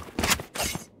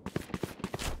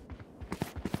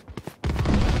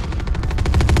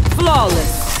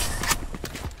 Flawless.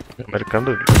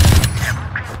 കണ്ടു.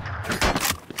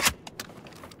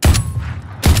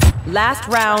 Last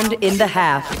round in the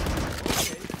half.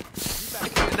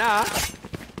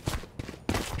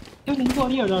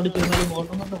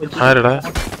 ആരടാ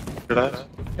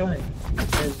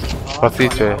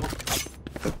പത്തിച്ചേ.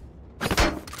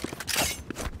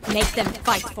 Make them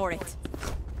fight for it.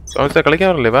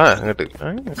 കളിക്കാറില്ലേ? വാ അങ്ങോട്ട്.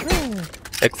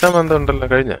 എക്സാം എന്താ ഉണ്ടല്ലോ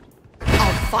കഴിഞ്ഞ.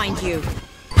 I'll find you.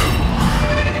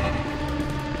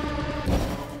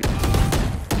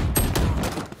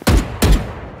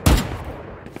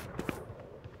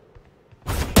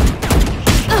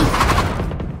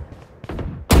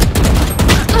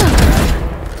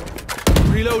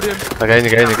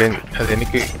 കഴിഞ്ഞു അത്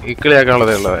എനിക്ക്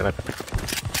ഇക്കിളിയാക്കാനുള്ളതേ ഉള്ളത്. അതിനൊക്കെ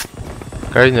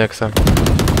കഴിഞ്ഞ exam.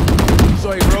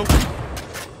 Sorry, bro.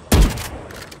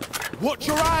 Watch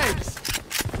your eyes.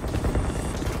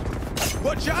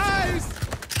 Watch your eyes.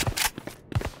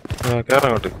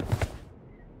 കേറങ്ങോട്ട്.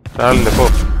 ആളില്ല പോ.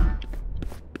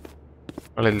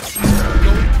 ആളില്ല.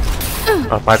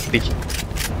 പട്ടി.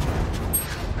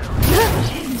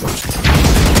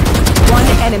 One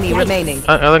enemy remaining.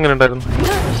 അതെങ്ങനെ ഉണ്ടായിരുന്നു?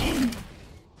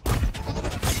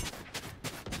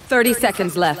 30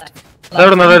 seconds left.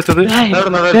 എവിടെ നടച്ചത്?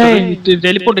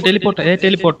 Teleport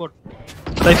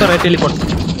cipher teleport.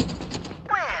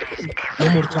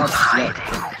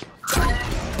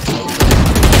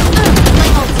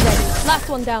 Last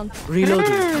one down.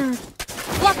 Reloading.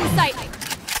 Blocking sight.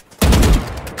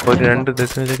 ഒരു 2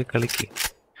 ദശമിലേക്ക് കളിക്ക്.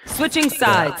 Switching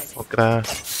sides. ഓക്കെടാ.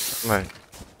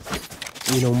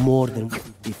 We know more than we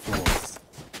did before.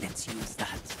 Let's use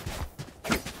that.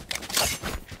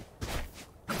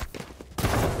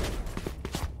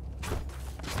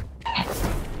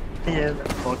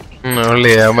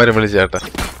 അവന്മാരെ വിളിച്ചാട്ടാ.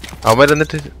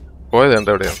 അവന്മാരെന്നിട്ട് പോയത്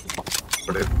കണ്ടോ? എവിടെയാണ്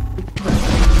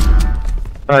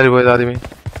ആര് പോയത് ആദ്യമേ?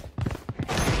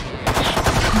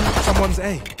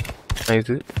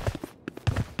 ഇത്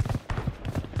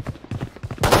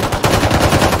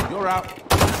You're out.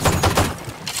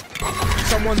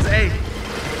 Someone's A.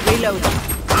 Reload.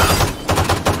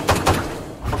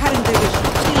 Current division.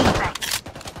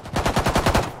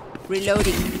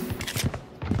 Reloading.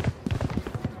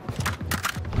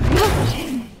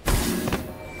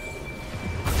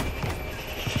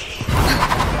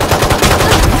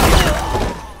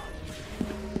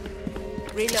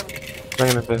 Blocking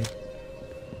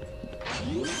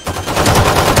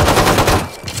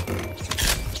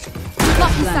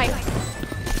sight.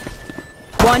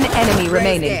 One enemy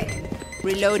remaining.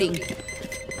 Reloading.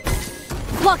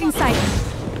 Blocking sight.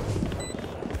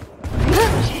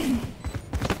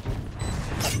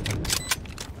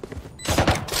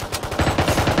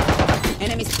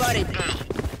 Enemy spotted.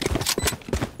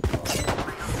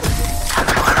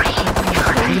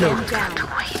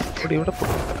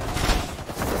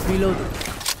 Reloading.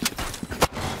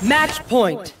 Match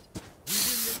point.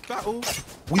 Battle.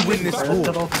 We win this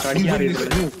war. We win this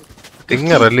war.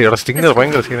 Stinger അല്ലേ ഇവിടെ Stinger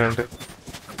ഭയങ്കര സീനുണ്ട്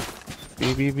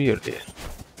BBB അല്ലേ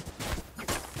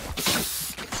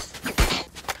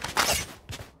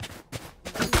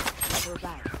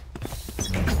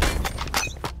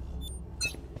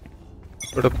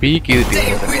ഇവിടെ peak ചെയ്തിട്ട്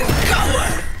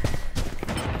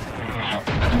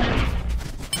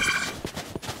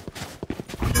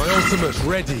My ultimate's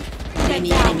ready.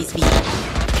 Many enemies B.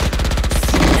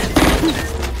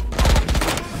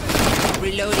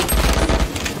 Reloading.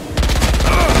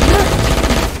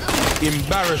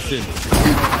 Embarrassing.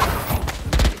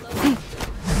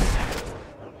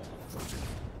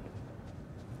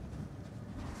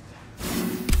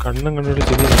 കണ്ണും കണ്ടോട്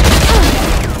ചെയ്തു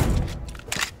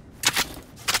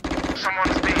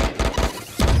Someone's B.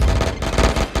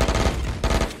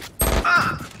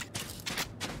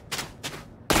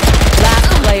 Last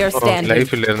player standing.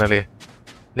 Life ഇല്ലായിരുന്നല്ലേ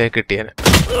ലേ കിട്ടിയാന്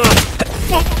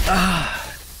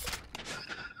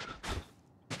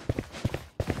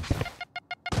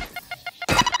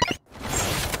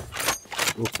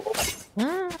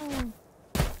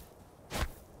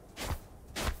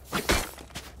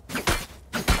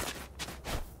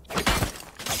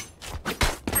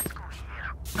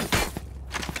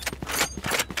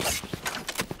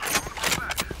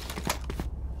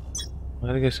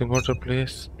ഇങ്ങോട്ട്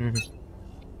പ്ലേസ്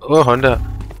ഓ ഹോണ്ട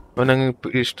അവനങ്ങ്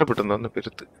ഇഷ്ടപ്പെട്ടെന്ന് ഒന്ന്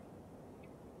പെരുത്ത്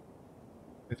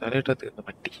തലയിട്ടാ തീർന്ന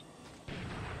പറ്റി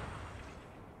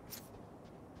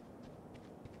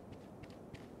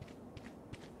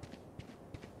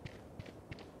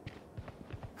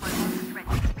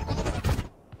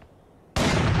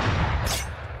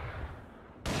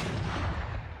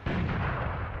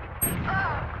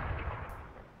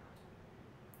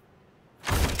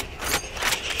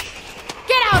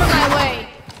Get out of my way.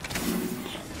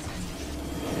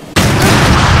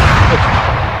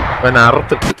 അവൻ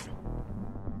അറുത്തിട്ട്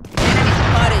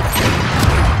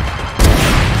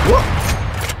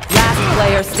Last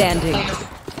player standing.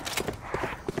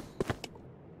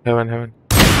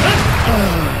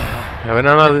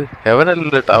 ഹെവനാണോ അത്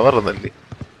ഹെവനല്ലേ ടവർ എന്നല്ലേ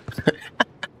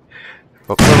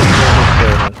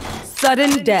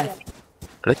Sudden death.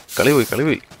 കളി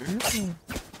പോയി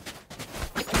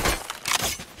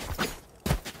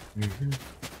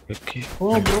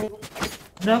Oh bro.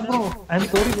 No bro. I'm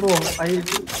sorry bro.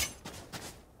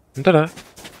 എന്താടാ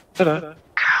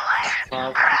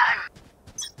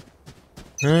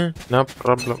നോ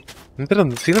പ്രോബ്ലം എന്താ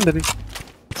സീനം തരി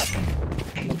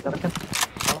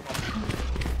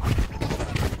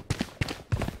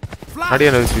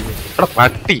അടിയാനോ എടാ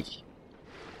പട്ടി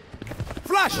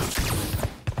Flash.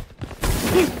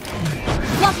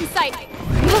 Blocking sight.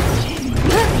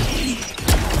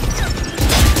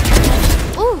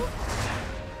 Ooh.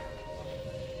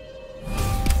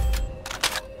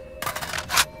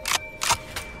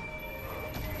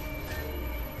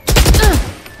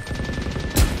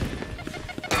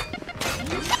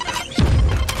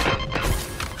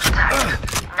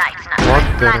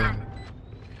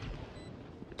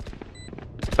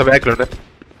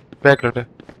 ബാക്കിലോട്ട്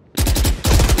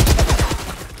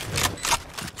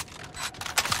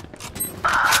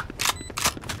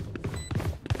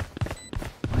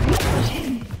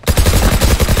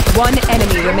One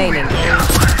enemy remaining.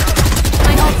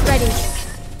 My ult's ready.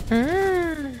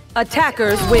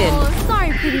 Attackers win. Oh,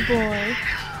 sorry, pretty boy.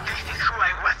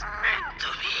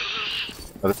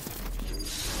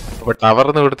 അപ്പൊ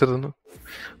ടവർന്ന് കൊടുത്തിരുന്നു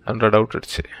അവൻ്റെ ഡൗട്ട്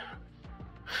അടിച്ച്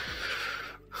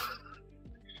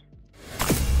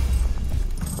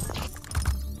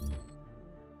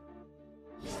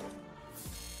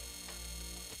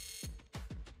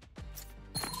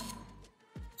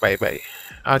bye bye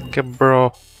okay bro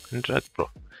bro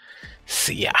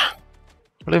സിയാ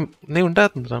നീ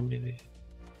ഉണ്ടാകുന്നു തമ്മിൽ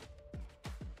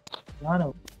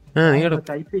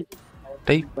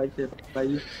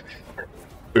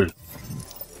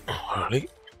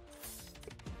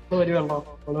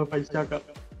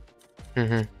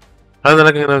അത്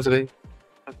നിനക്ക് എങ്ങനെ മനസ്സിലായി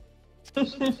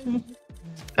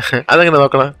അതെങ്ങനെ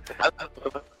നോക്കണ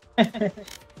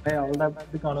അവളുടെ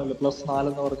ഇത് കാണുമല്ലോ +4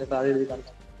 എന്ന് പറഞ്ഞിട്ട് ആദ്യം എഴുതി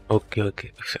കാണിച്ചു ഓക്കെ ഓക്കെ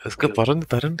അതൊക്കെ പറഞ്ഞു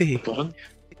തരണ്ടേ.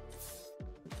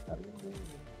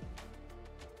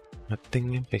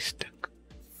 Nothing mistake.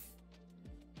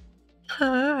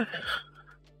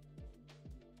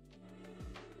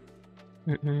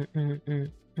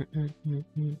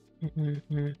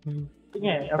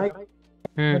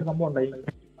 സംഭവം ഉണ്ടായി.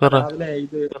 രാവിലെ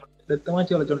ഇത്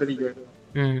രക്തമാച്ച് കളിച്ചോണ്ടിരിക്കുവായിരുന്നു.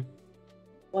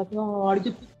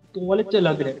 അടിച്ച്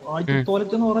തോലച്ചല്ലാത്തിന് അടിച്ച്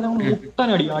തോലച്ചെന്ന് പറഞ്ഞാൽ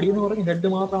മുട്ടനടി അടിയെന്ന് പറഞ്ഞ് ഹെഡ്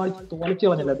മാത്രം അടിച്ച് തോലച്ച്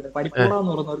കളഞ്ഞല്ലാത്തിന്.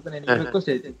 പരിപ്പോടാന്ന് പറഞ്ഞ ഒരുത്തന്നെ എനിക്ക്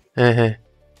റിക്വസ്റ്റ് അയച്ചു.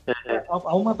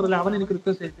 അവൻ മാത്രല്ല അവൻ എനിക്ക്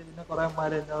റിക്വസ്റ്റ് അയച്ചു. പിന്നെ കുറെ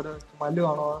അമ്മമാരെ എന്നോട് മല്ലു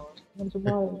ആണോ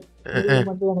ചുമ്മാ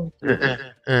മല്ലു ആണോ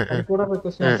പരിപ്പോടാൻ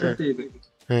റിക്വസ്റ്റ് അക്സെപ്റ്റ് ചെയ്ത്.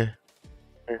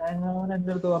 അവൻ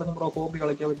എന്റെ അടുത്ത് പറഞ്ഞു ബ്രോ കോപ്പി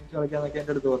കളിക്കാൻ കളിക്കാന്നൊക്കെ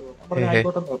എന്റെ അടുത്ത് പറഞ്ഞു. ഞാൻ പറഞ്ഞു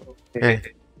ആയിക്കോട്ടെന്ന് പറഞ്ഞു.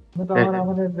 എന്നിട്ട്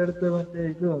അവൻ എന്റെ അടുത്ത് മറ്റേ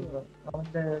ഇത് വന്നു.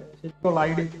 അവന്റെ ശരിക്കുള്ള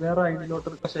ഐഡി വേറെ ഐഡിയിലോട്ട്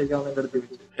റിക്വസ്റ്റ് അയക്കാമെന്ന് എന്റെ അടുത്ത്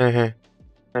ചോദിച്ചു.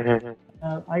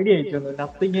 ഐഡിയ അയച്ചു തന്നു.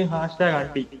 നത്തിങ് ഹാഷ്ടാഗ്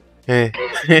അണ്ടി.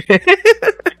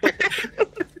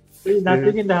 ഈ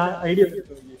നത്തിങ്ങിന്റെ ഐഡിയ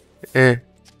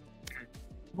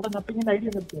നമ്മുടെ നത്തിങ്ങിന്റെ ഐഡിയ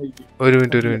നോക്കി. ഒരു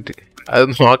മിനിറ്റ് അത്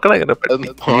നോക്കണം.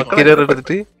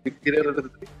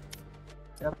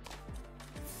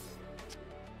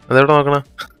 അതെവിടെ നോക്കണം?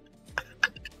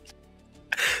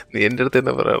 നീ എന്റെ അടുത്ത്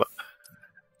തന്നെ പറയണം.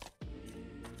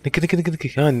 നിക്ക്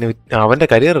അവന്റെ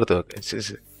കരിയർ എടുത്ത് നോക്ക.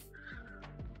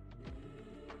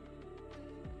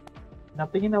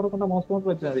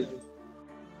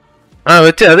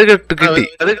 വെച്ച് അത്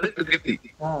കിട്ടി.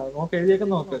 നോക്ക് എഴുതിയേക്ക്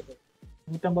നോക്ക്.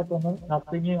 151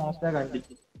 നത്തിങ് ഹാഷ്ടാഗ് അണ്ടി.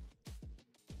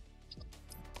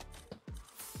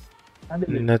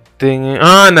 നത്തിങ്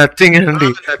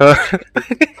അണ്ടി.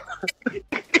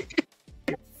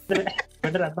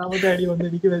 രണ്ടാമത്തെ ഐഡി വന്ന്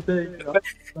എനിക്ക് മെസ്സേജ്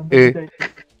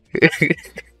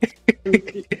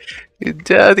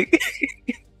ജാതി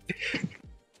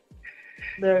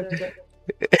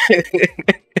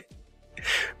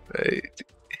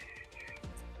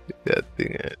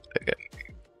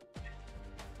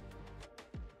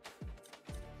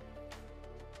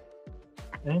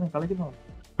കളിക്കുന്നോ?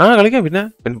 കളിക്കാം. പിന്നെ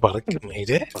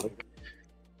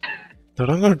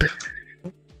തുടങ്ങോട്ട്.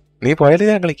 നീ പോയാലും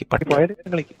ഞാൻ കളിക്കും.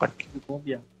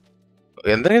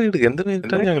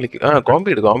 എന്തിനാ ഞാൻ കളിക്കും. കോമ്പി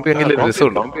ഇട്. കോമ്പി എങ്ങനെ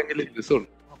രസമുള്ളൂ.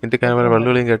 എന്റെ ക്യാമറ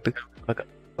വെള്ളുകളിയും കേട്ട്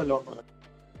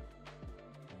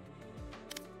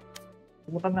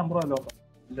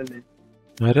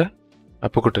ആരാ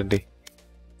അപ്പുക്കുട്ടൻ്റെ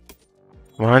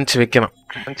വാങ്ങിച്ചു വെക്കണം.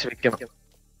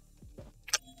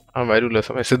 വരൂല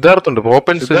സമയം. സിദ്ധാർത്ഥുണ്ട്.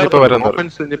 ഓപ്പൻസ് ഇപ്പൊ വരാൻ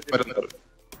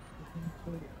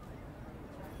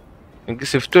എനിക്ക്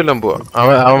സ്വിഫ്റ്റ് എല്ലാം പോവാ.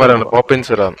 അവൻ വരാണ്. ഓപ്പൻസ്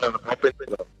വരാൻ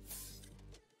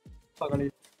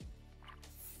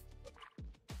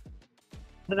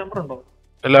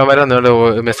എല്ലാം വരാൻ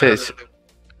മെസ്സേജ്.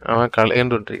 അവൻ കളി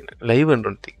കണ്ടോണ്ടിരിക്കുന്നു. ലൈവ്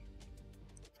കണ്ടോണ്ടിരിക്കും.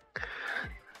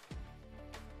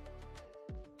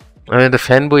 അവന്റെ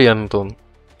ഫാൻ ബോയ് ആണെന്ന് തോന്നുന്നു.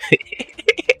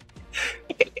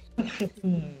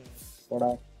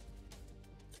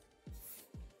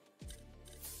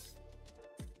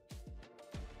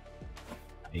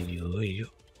 അയ്യോ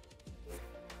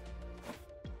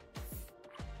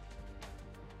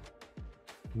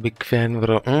ബിഗ് ഫാൻ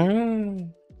ബ്രോ.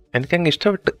 എനിക്കങ്ങ്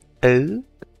ഇഷ്ടപ്പെട്ടു.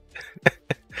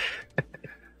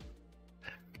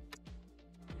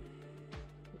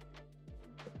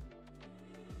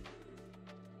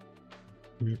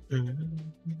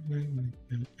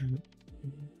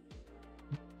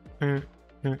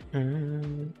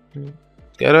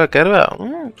 കേറുക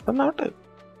വന്നോട്ടെ.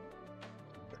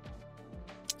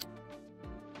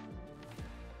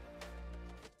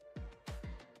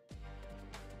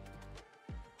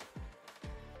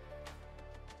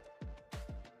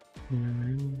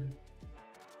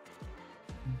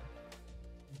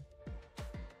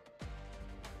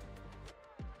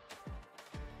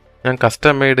 ഞാൻ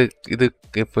കസ്റ്റം മെയ്ഡ് ഇത്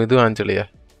ഇപ്പൊ ഇത് വാങ്ങിച്ചളിയാ.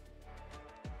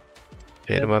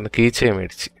 പേര് വന്ന് കീച്ചയെ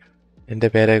മേടിച്ച് എന്റെ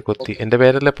പേരെ കൊത്തി. എന്റെ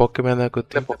പേരല്ലേ പോക്കിമാനെ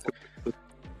കൊത്തി.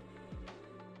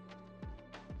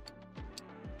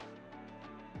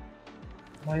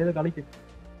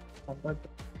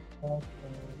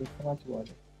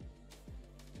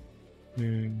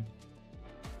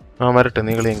 വരട്ടെ.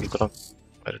 നീ കളിയെങ്കിൽ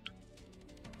വരട്ടെ.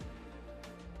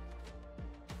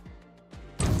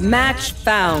 Match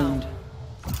found.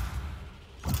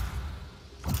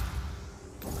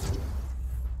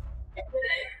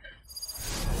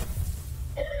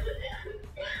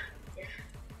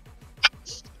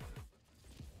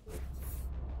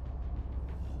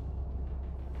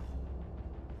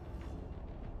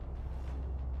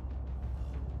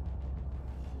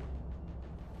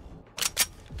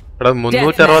 എടാ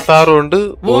 366 ഉണ്ട്,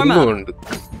 1 ഉണ്ട്.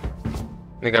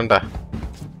 നീ കണ്ട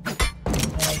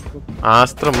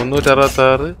ആസ്ത്ര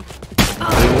 366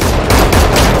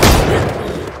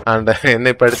 ആണ്ട്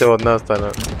എന്നെ പഠിച്ച 1-ാം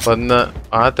സ്ഥാനം 1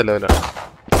 ആദ്യത്തെ ലെവലാണ്.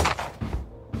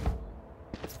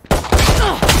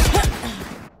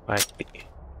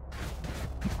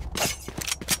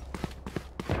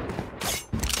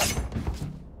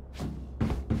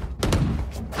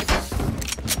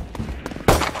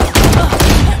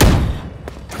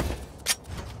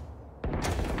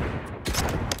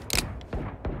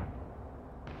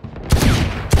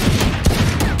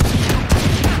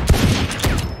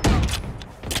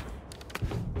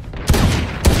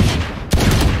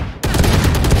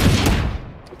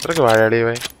 ഇത്രക്ക് വാഴാടി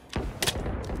പോയി.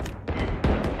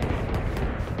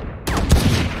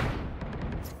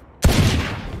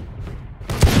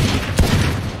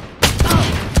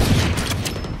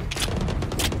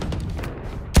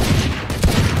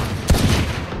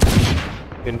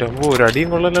 എന്റെ അമ്മ ഒരടിയും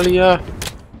കൊള്ളലളിയാ.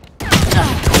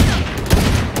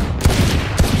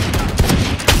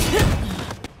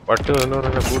 പട്ട് എന്ന്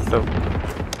പറഞ്ഞ കൂട്ടം.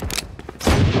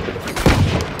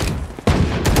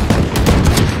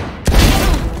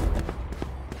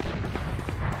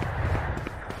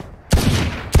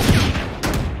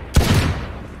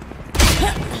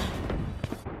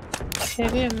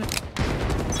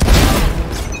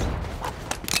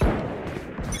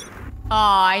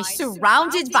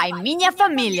 Surrounded by minha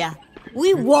família. We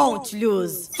won't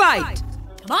lose. Fight!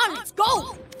 Come on, let's go!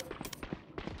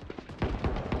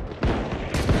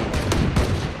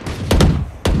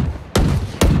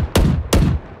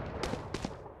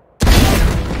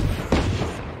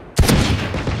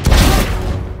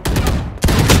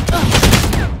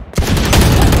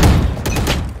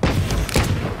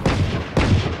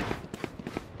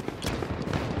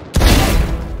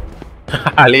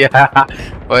 അളിയ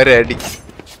ഒരടി.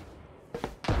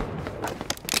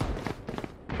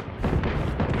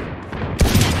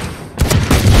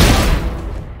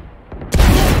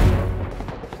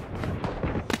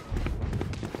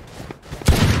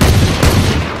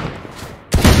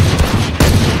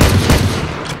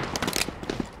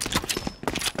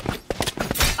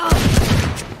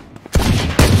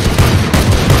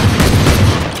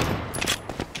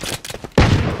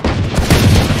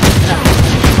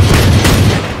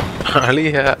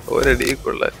 അളിയ ഒരടി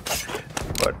കൊള്ളാൻ.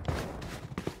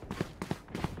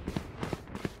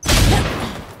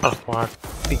 പാട്ടി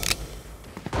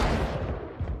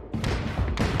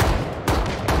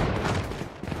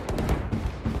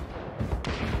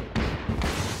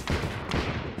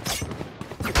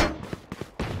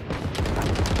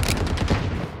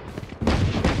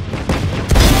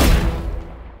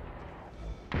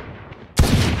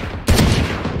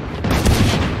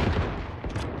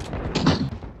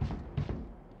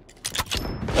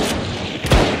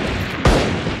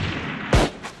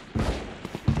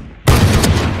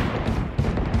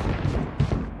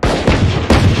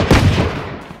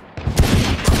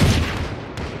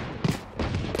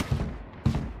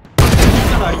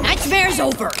Nightmare's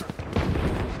over.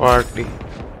 പാട്ടി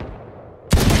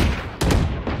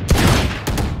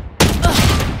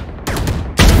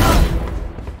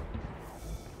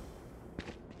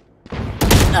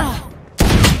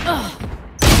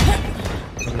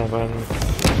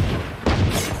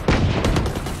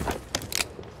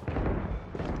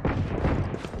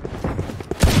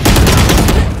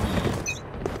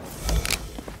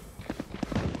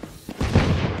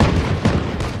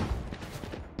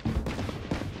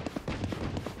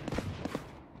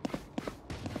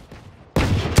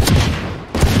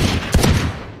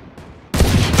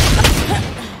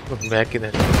ബാക്കി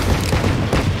തന്നെ.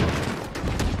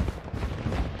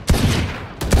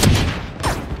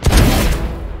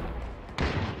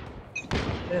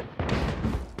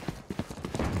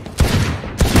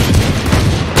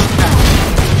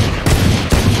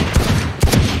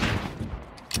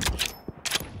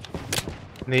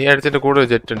 നീ അടിച്ചിട്ട് കൂടുതൽ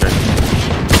ജെറ്റ് ഉണ്ട്.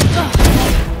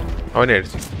 അവനെ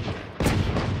അടിച്ചു.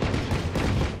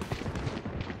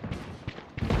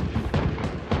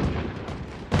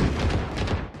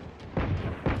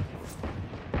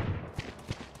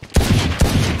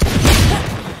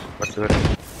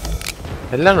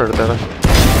 എല്ലാം എടുത്തടാ.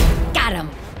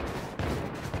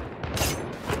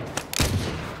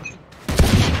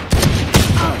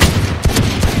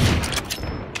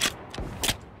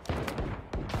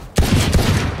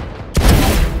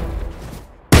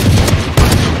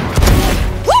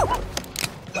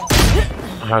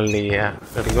 അളിയ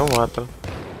അടിക്കോ മാത്രം.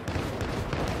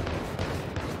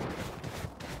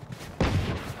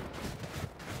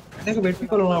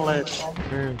 വെട്ടിക്കൊള്ളണം അവളെ.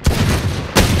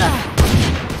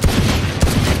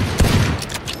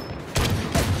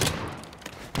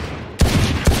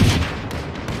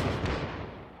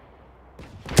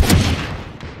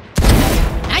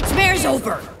 Nightmare's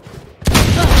over.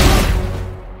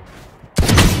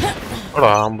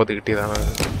 50 കിട്ടിയതാണ്.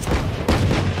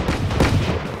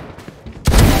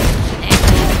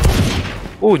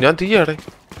 ഓ ഞാൻ തീയാടെ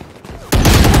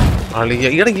അളിയ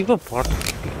ഇട ഇവ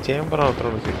ചേമ്പർ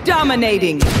മാത്രമാണ്.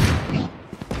 Dominating.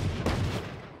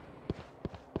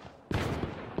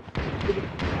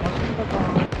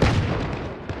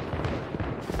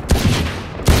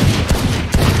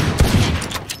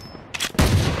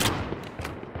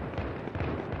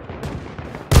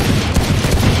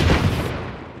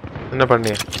 என்ன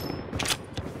பண்ணிய?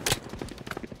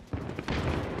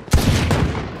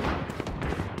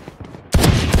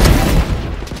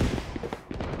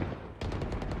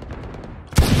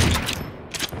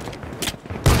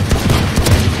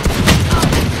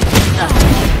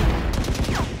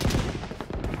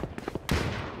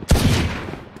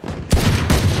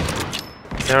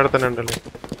 ഞാൻ അവിടെ തന്നെ ഉണ്ടല്ലോ.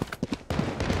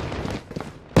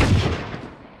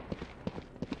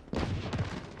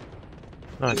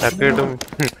 ആ ചക്കയിട്ടും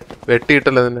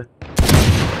വെട്ടിയിട്ടല്ലോ അതിനെ.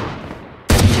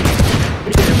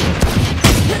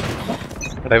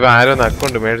 എടാ ഇവ ആരോന്ന്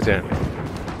അക്കൗണ്ട് മേടിച്ചാണ്.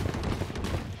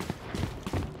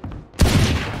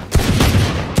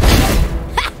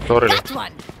 സോറി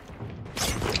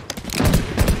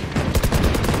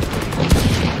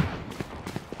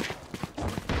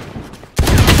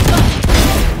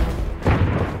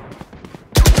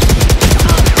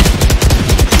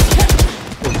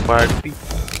പാട്ടി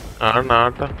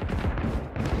ആട്ടാ.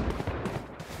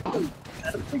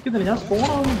 ഞാൻ സ്പോൺ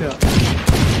ആവുന്നില്ല.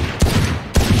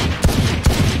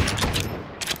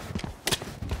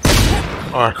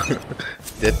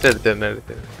 ജെറ്റ് അടിച്ചെന്നെ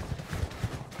അടിച്ച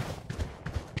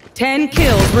 10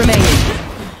 kills remaining.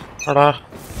 അടാ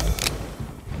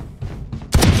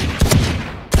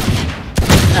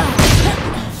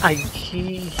അയ്യേ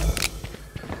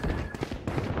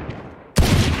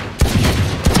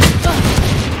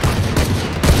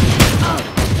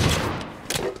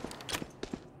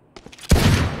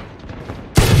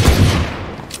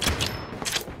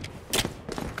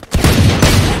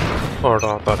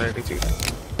ഓടാ തലയടിച്ച്.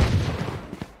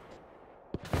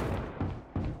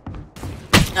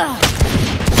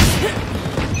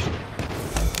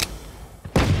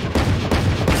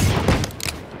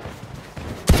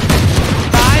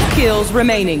 Kills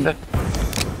remaining.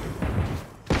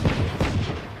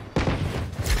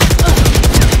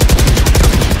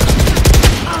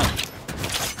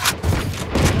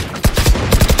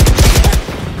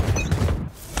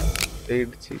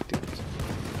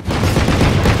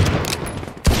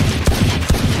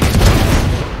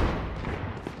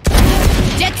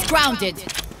 Jets grounded.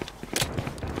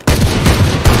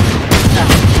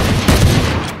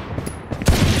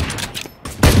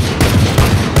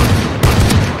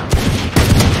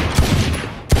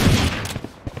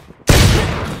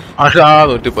 അതാ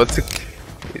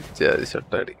 110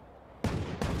 ഷട്ടാടി.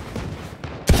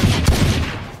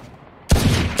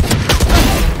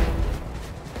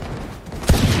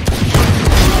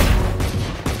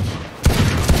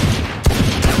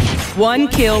 One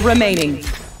kill remaining.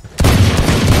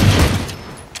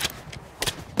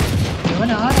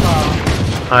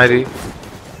 ആര്?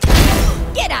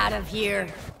 Get out of here.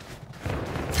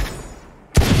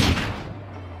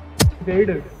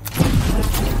 Guide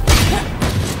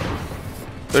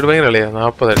ഭയങ്കര കളിയാ.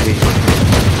 40 അടി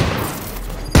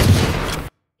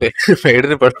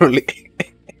ഫെയ്ഡിന് പടുള്ളി.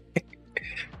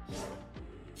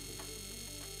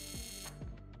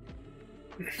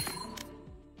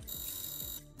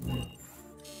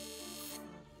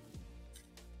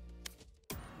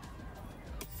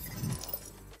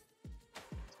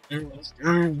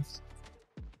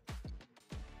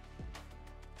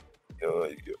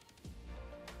 അയ്യോ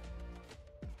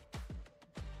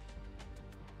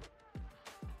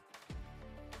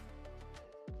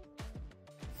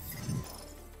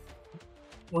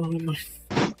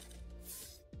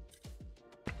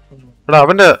എടാ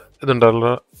അവന്റെ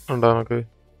ഇതുണ്ടല്ലോ ഉണ്ടോ നമുക്ക്?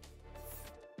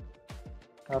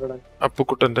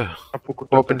 അപ്പുക്കുട്ടന്റെ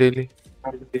പോപ്പിന്റെ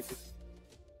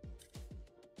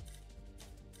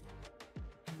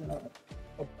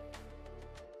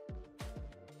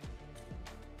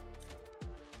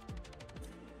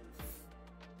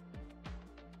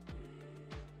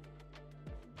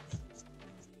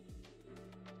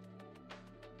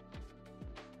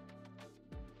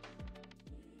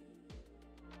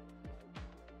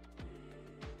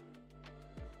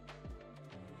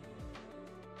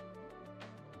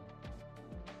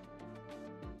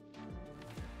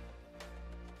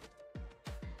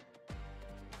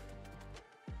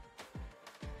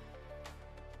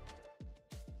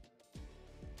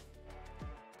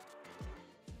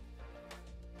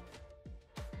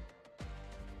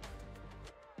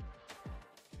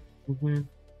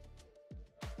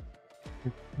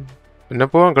പിന്നെ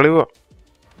പോവാം, കളി പോവാം.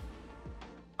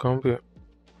 കോമ്പ്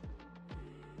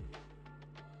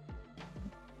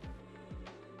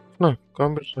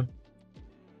കോമ്പറ്റീഷൻ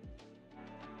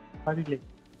ആരില്ലേ?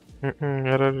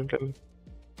 ആരാരില്ലല്ലോ.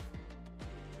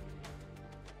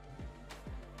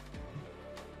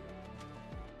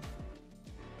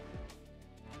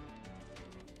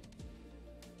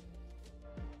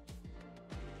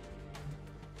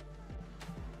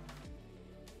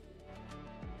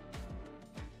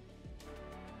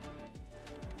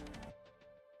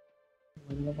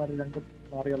 മരുന്നന്മാര് രണ്ടും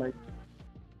നാറികളായി.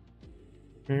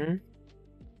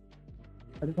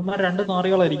 മരുന്നന്മാർ രണ്ട്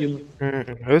നാറികളായിരിക്കുന്നു.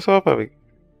 അത് സ്വാഭാവികം.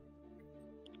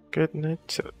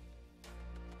 നേച്ചർ.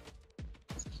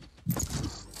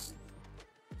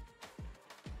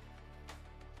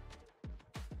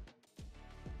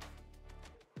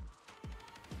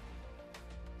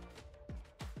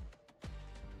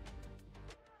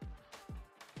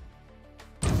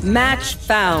 Match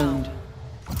found.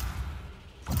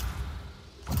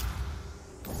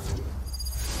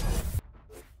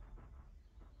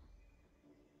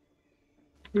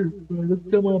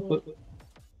 മാപ്പ്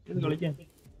ഇത് കളിക്കാൻ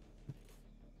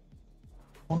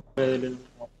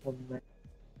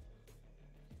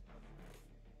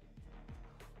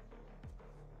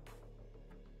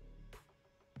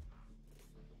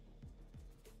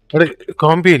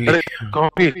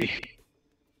കോമ്പി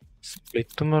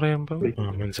സ്പ്ലിറ്റ് എന്ന് പറയുമ്പോ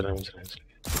മനസ്സിലായി.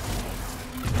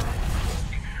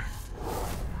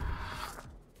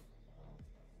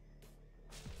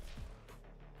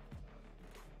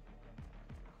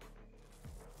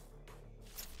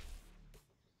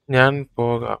 ഞാൻ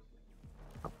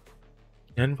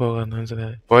പോകാം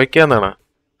മനസ്സിലായി. പോയിക്കാന്നാണോ?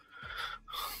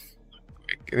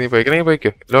 നീ പോയിക്കണെങ്കിൽ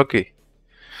പോയിക്കോ. Lockie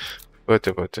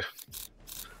പോച്ചു.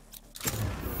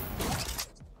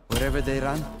 Wherever they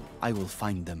run, I will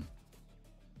find them.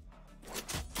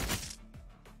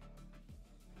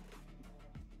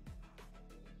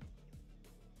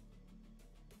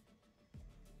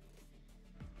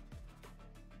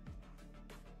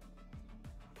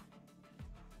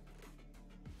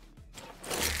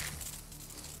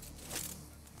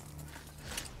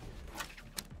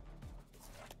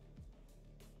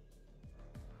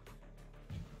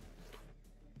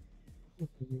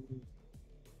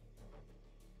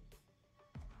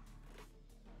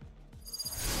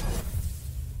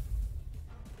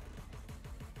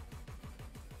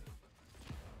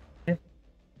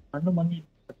 കണ്ണു മങ്ങി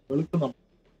വെളുക്കുന്നു.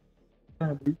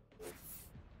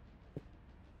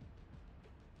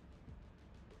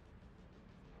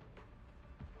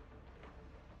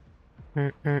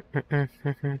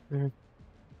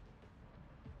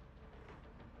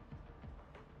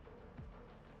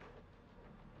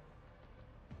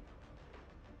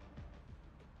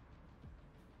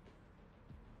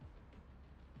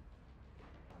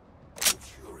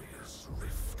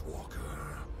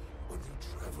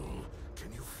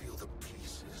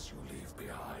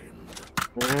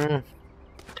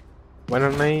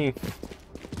 Annei.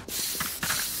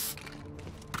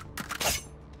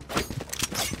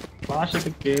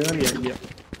 ഭാഷക്ക് കേറിയല്ല.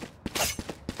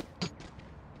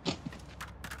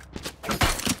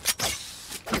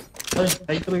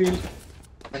 സൈറ്റ് റിവീൽ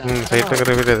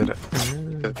ചെയ്തില്ല.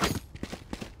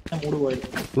 മൂട് പോയത്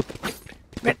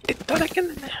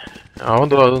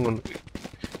അവന്തോ അതും കൊണ്ട്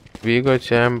വീഗോ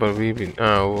chamber വീപിൻ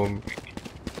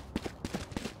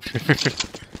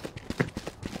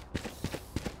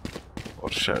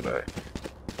Shadow.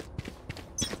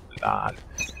 Lol.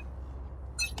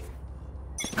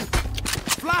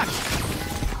 Flash.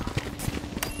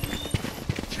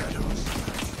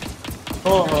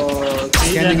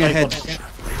 Scanning ahead.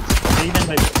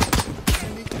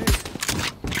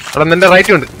 Adam, then the right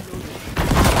ഉണ്ട്.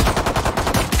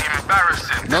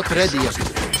 Not ready yet.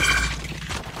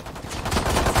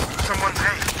 Someone's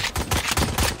A.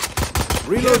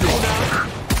 Reloading.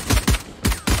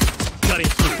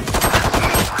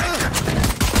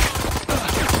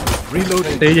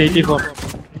 Reloading. Stage 84.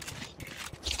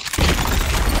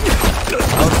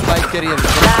 Our spike carrier.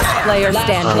 Last player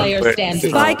standing.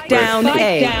 Spike down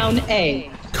A.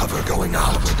 Cover going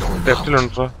out.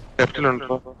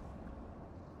 Left-ലുണ്ടോ?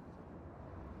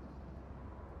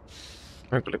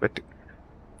 മക്കളെ പറ്റി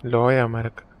ലോയാ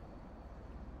മരക്ക്.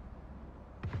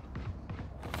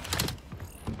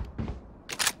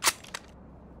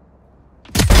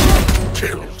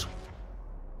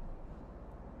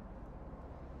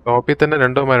 ടോപ്പിൽ തന്നെ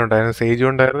രണ്ടുമാരുണ്ടായിരുന്നു. സേജും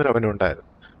ഉണ്ടായിരുന്നു, അവനും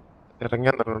ഉണ്ടായിരുന്നു.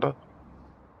 ഇറങ്ങിയാൻ തന്നുണ്ടോ?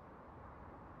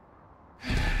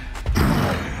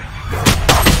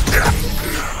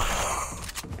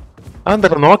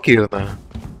 അതെന്താ നോക്കിയിരുന്ന?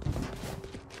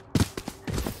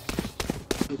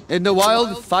 In the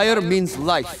wild, fire means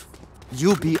life.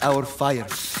 You be our fire,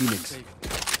 Phoenix.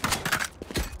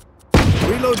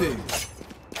 Reloading.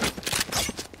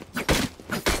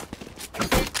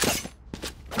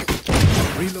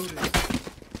 Reloading.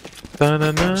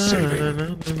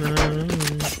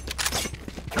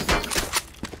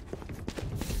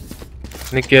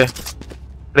 നിക്ക്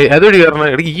അതൊരു കാരണം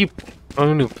ഇടയ്ക്ക് ഈ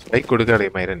അവന് ബൈക്ക് കൊടുക്കാടേ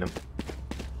മൈരനും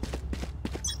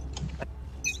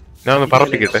ഞാൻ ഒന്ന്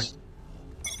പറപ്പിക്കട്ടെ.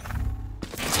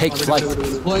 Take flight.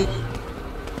 Boy.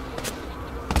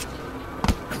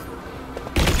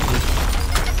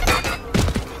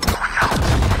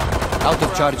 Out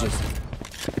of charges.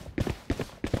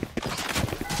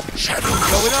 Shadow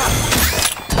going up.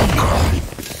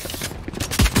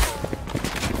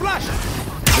 Flash.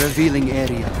 Revealing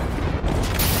area.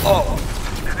 Oh.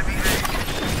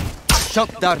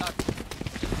 Shock dart.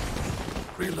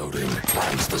 Reloading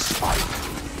plans the spike.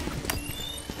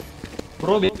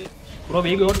 Bro,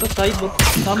 we got the side, bro.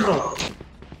 Come, bro.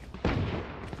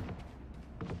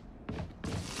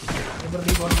 Remember,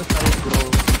 we got the side, bro.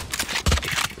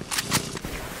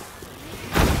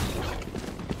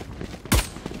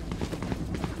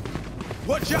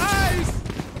 Watch your eyes.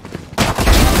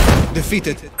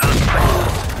 Defeated.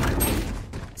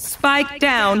 Spike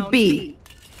down B.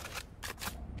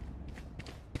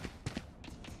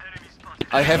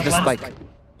 I have the spike.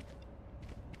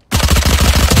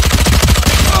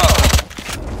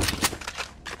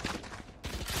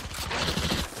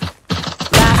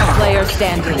 Last player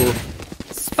standing.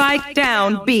 Spike down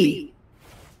B.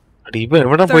 30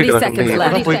 seconds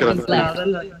left.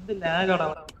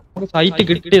 Site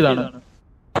കിട്ടിയതാണ്.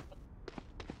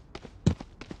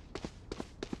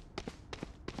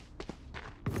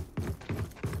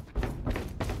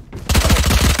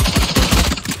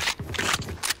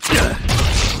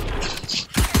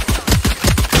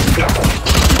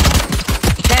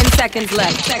 Seconds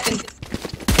left.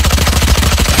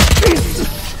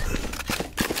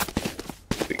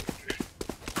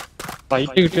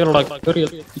 Site കിട്ടിയാലോടാ.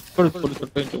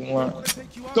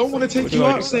 Don't want to take you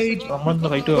out, Sage.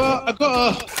 I gotta.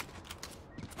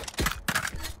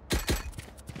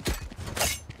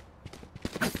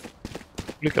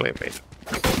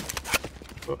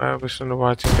 I was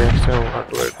watching the show.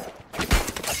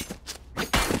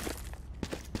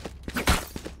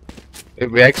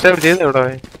 Back stab ചെയ്ത് എവിടെ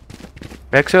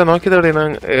back stab നോക്കിയത് എവിടെയാണ്?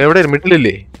 എവിടെ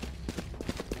മിഡിലില്ലേ?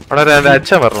 അവിടെ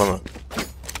അച്ഛൻ പറഞ്ഞു.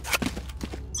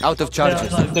 Out of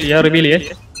charges. Yeah, reveal it.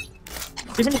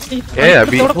 Yeah,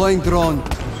 be deploying drone.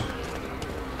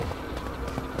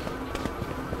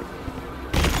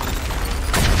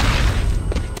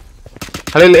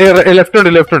 Hello, left ഉണ്ട്.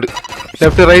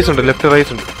 Left right ഉണ്ട്.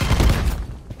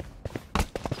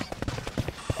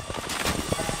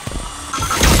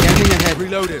 Scanning ahead.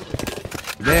 Reloaded.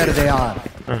 There they are.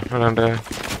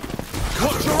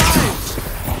 Watch your eyes.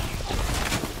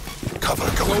 Cover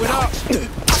going up.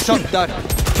 Shot dart.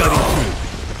 Cutting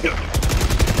through.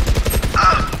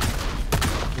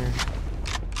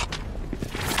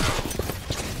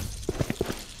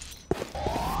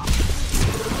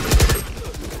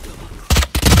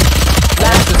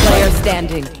 Last player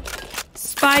standing.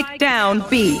 Spike down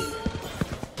B.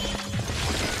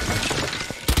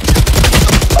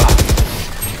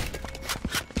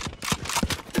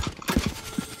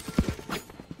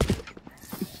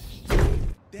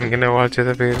 ഇങ്ങനെ watch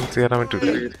ചെയ്ത parents കയറാൻ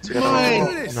പറ്റൂല.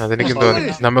 അതെനിക്കും തോന്നി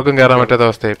നമുക്കും കയറാൻ പറ്റാത്ത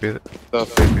അവസ്ഥയായി.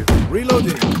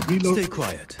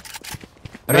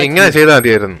 ഇങ്ങനെ ചെയ്താൽ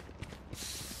മതിയായിരുന്നു,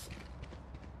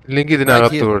 ഇല്ലെങ്കിൽ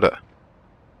ഇതിനകത്തുകൂടെ.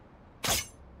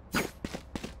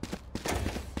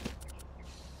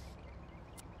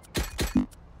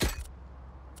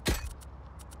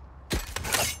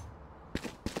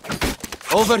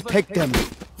 Overtake them.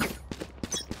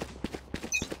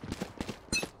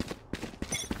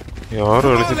 யாரோ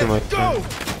அடிச்சிட்டு மாட்டேன்.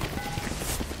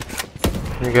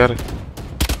 நீ care.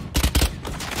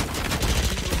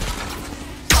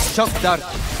 Shock dart.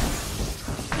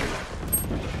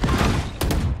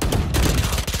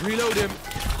 Reload him.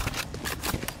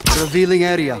 Revealing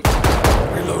area.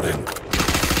 Reloading.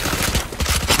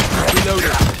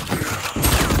 Reloading.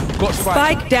 Got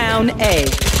spike down A.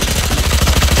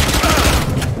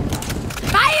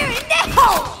 Fire in the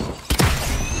hole!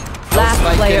 Last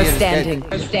player standing.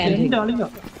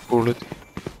 Pull it.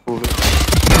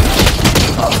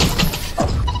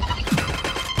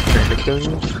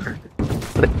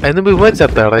 അതിന് വിവാദം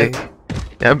ചത്താടേ.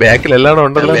 ഞാൻ ബാക്കിൽ എല്ലാവരും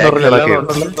ഉണ്ടല്ലോ എന്ന് പറഞ്ഞ്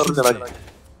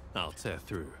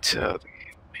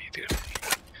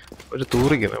ഒരു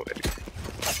തൂറിക്കുന്ന മാതിരി.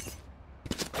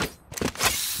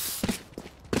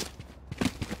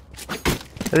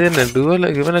 അത് തന്നെ ഡുവൽ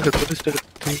ഇവനൊക്കെ ടൂറിസ്റ്റ്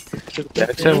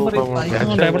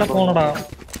എവിടെ പോണടാ?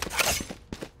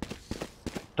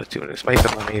 Spike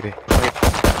करना नहीं रे.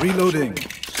 Reloading.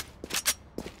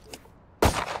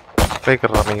 Spike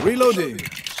करना नहीं. Reloading.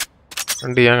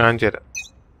 अंडी यहाँ आंचे रहा.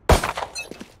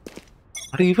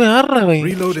 अरे ये यार रहा भाई.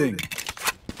 Reloading.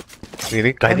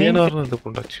 ये करियर और ना तो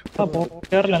पुंडा च. अब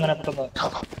क्या लगना पड़ता है.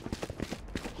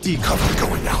 Decover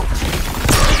going out.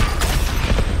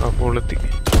 अब बोलती.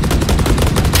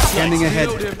 Scanning ahead.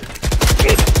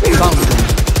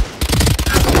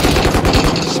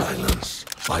 Silence.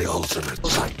 My ultimate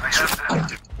sight.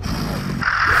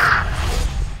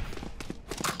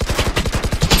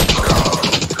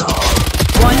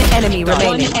 One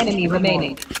enemy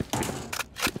remaining.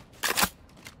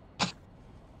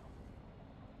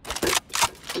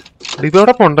 इधर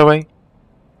पुंडा भाई.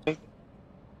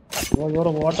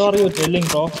 What are you telling,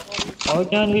 bro? How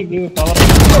can we give cover?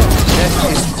 Death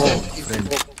is cold, friend.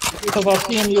 It's the first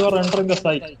time you are entering the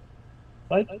site,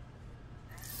 right?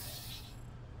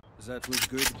 That was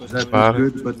good,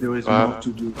 but there is more to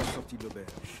do.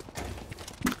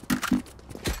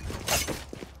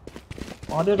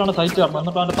 ആദ്യമായിട്ടാണ് site ചേർന്നത്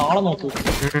എന്നിട്ട് അതിന്റെ താളം നോക്കൂ.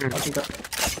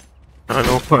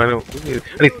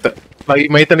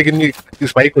 മൈത്തണിക്ക്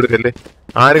spike കൊടുക്കല്ലേ.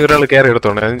 ആരും ഒരാൾ കയറി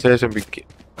എടുത്തോണ്ട് അതിന് ശേഷം പിക്ക്.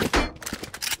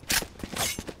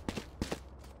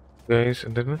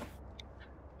 എന്താണ്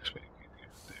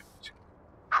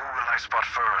Who will I spot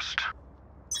first?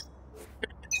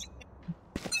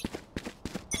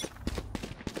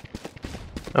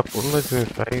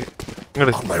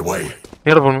 On my way.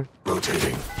 എവിടെ പോണു?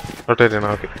 Rotating. റൊട്ടേറ്റ് ചെയ്യണം.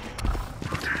 ഓക്കെ.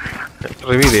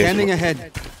 റിവീൽ ചെയ്യാം. Scanning ahead.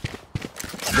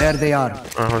 There they are.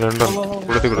 ആ അവിടെ ഉണ്ടോ?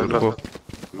 കൊടുത്തി കൊടുക്കോ.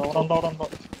 ഉണ്ടോ.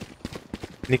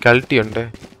 നീ കൾട്ടി ഉണ്ടേ.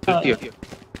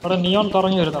 അവിടെ നിയോൺ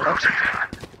കറങ്ങി വരുന്നുണ്ട്.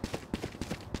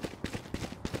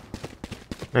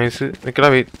 നൈസ്. നിക്കടാ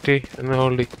വെയിറ്റ് എന്ന്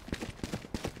ഹോൾഡ്.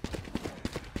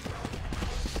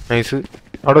 നൈസ്.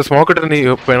 അവിടെ സ്മോക്ക് ഇട്ട് നീ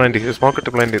പ്ലാന്റ് ചെയ്തു. സ്മോക്ക്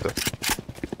ഇട്ട് പ്ലാന്റ് ചെയ്തോ.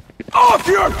 Off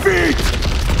your feet!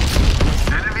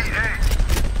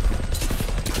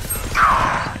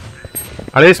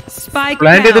 അതെ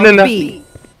പ്ലാന്റ് ചെയ്തില്ലല്ലോ.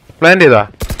 പ്ലാന്റ് ചെയ്താ?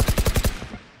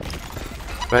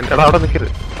 എടാ അവിടെ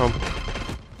നിക്കരുത്.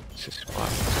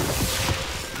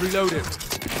 Reloading.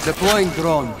 Deploying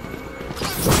drone.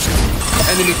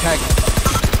 Enemy tag.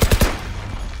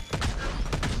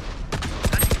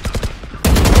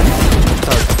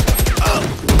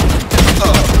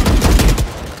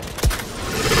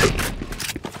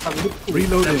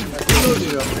 Reloading.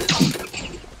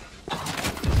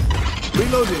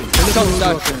 Reloading.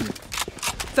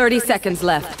 30 seconds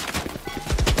left.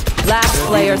 Last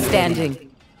player standing.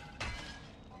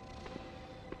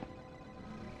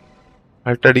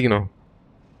 അട്ടടിക്കണോ?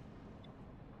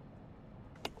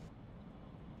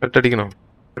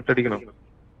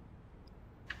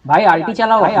 भाई आल्टी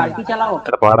चलाओ.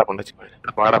 പാടാ പണ്ട.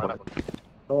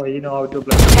 So he know how to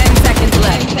play. 10 seconds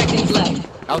left.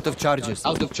 Out of charges.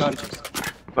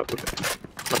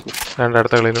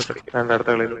 രണ്ടടുത്ത കളിയിലോട്ട് അടിക്കും.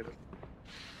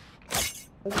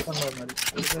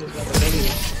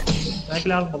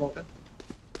 ബാക്കിലാളുണ്ടോ നോക്ക്.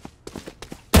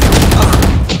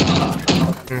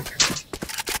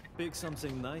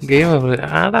 ഗെയിം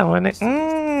ആടാ മോനെ.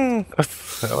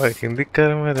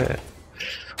 ഹിന്ദിക്കാരന്മാരെ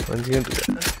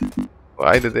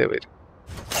വായിലതേ വരും.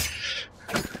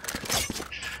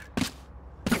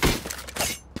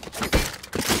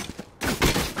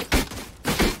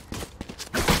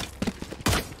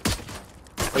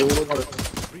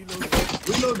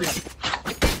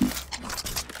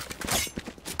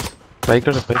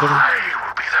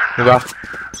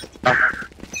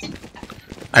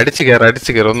 അടിച്ചു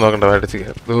കയറി ഒന്നും നോക്കണ്ട. അടിച്ചു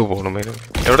കയറി ഇത് പോണു.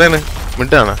 എവിടെയാണ്?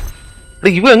 മിഡാണ്.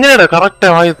 ഇവ എങ്ങനെയാടാ കറക്റ്റ്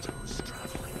ആയത്?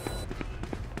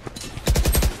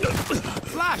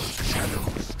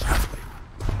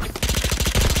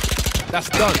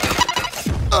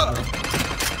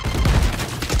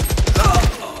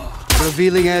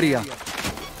 Revealing area.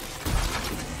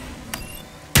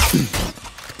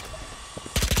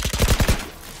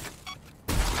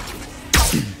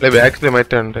 ബാക്കില്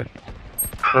മറ്റുണ്ട്.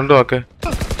 രണ്ടും ഓക്കെ.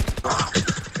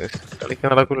 കളിക്കാൻ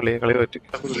നടക്കൂലേ? കളി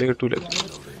പറ്റില്ല. കിട്ടൂല.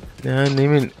 ഞാൻ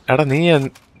നീമിൻ എടാ നീ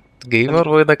ഗെയിമർ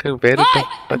പോയതൊക്കെ പേരിട്ട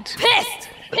touch.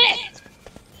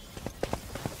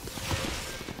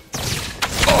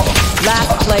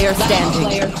 Last player standing.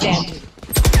 Their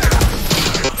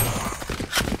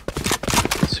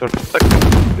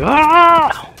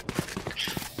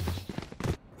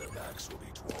backs will be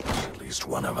towards at least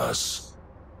one of us.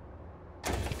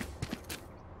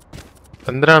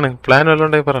 എന്തിനാണ് പ്ലാൻ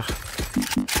വല്ലോണ്ടേ പറ.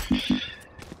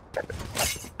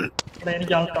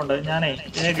 എനിക്ക് ആവശ്യമുണ്ട്. ഞാനേ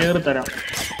കേറി തരാം.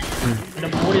 എന്റെ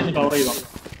ബോഡി ഒന്ന് കവർ ചെയ്തോ.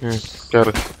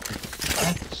 കേറ്.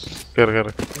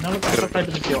 നിങ്ങൾ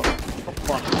കറക്റ്റായിട്ട് നിൽക്കോ?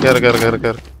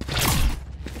 കേറ്.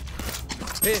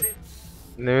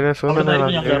 Nevine Sona.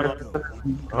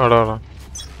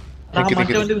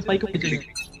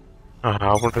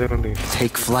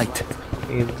 Take flight.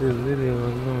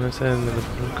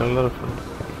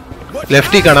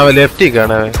 Lefty kanave, lefty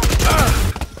kanave.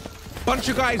 Bunch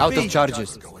of guys Out of charges.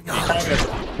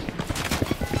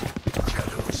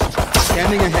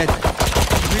 Scanning ahead.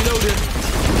 Reloaded.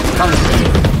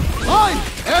 I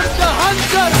am the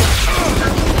hunter!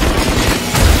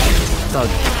 Thug.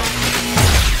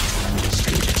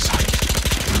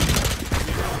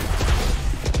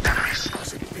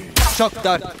 Shock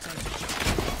dart.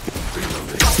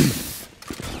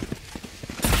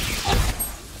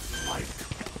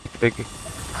 Take it.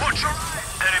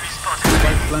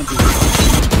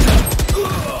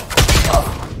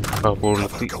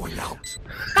 Going out.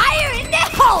 Fire in the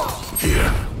hole!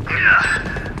 Here.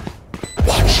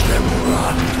 Watch them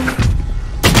run.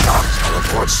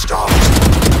 Teleport stopped.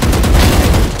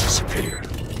 Disappear.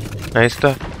 Nice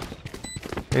stuff.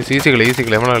 It's easy,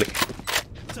 lemon.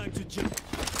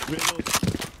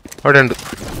 What end?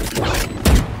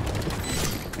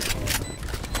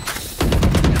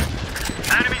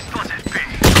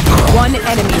 One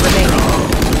enemy remaining.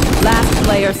 Last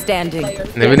player standing.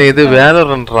 Nevine, this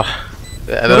Valorant.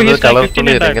 Valorant colorful.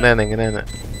 Eങ്ങനെയാണ്?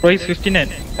 Price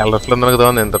 59. Colorful എന്നൊക്കെ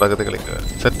തോന്നുന്നു തുടക്കത്തിൽ കളിക്കുക.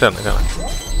 Set ആണ് കാണാൻ.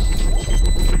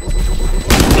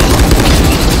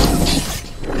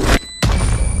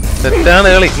 സെറ്റാണ്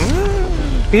കളി.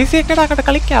 PC ഒക്കെ ഇടാക്കട്ടെ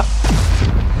കളിക്കാം.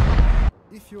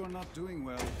 If you are not doing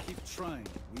well, keep trying.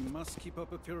 We must keep up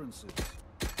appearances.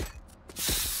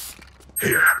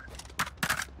 Here.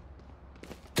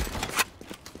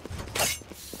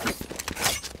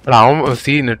 അവൻ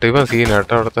സീനിട്ട് ഇവൻ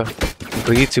സീനാട്ടോ അവിടുത്തെ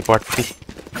റീച്ച് പട്ടി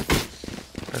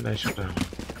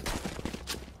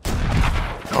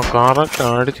കറക്റ്റ്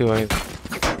അടിച്ചു പോയത്.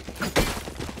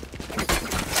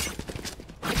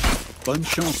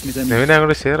 നെവിനെ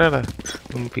അങ്ങോട്ട് ഷെയർ ചെയ്യടാ.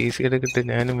 PC എടുക്കിട്ട്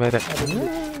ഞാനും വരാം.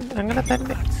 അങ്ങനെ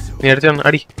തന്നെ നീ അടിച്ചാണ്.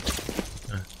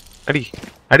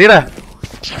 അടിയടാ.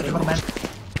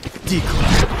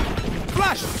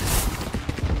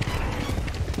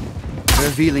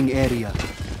 Revealing area.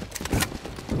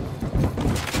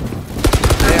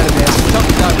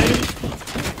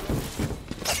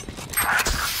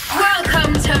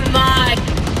 Welcome to my...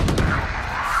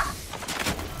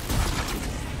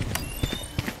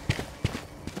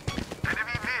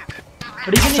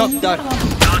 Shock dart.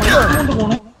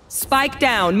 Spike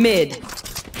down mid.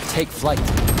 Take flight.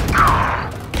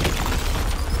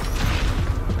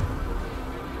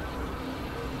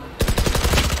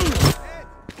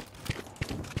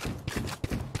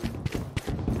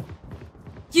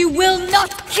 You will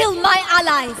not kill my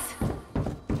allies!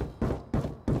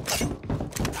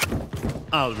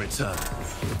 I'll return.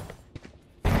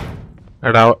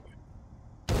 എടാ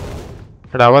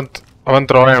അവൻ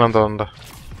ത്രോ ചെയ്യണം തോന്നണ്ട.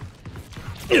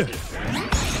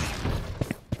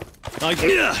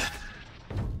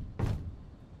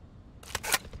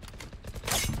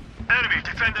 Enemy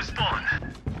defender spawn.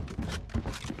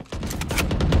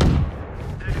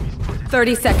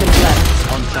 30 seconds left.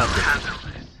 On target.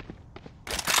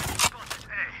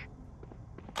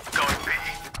 Going B.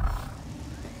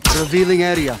 Revealing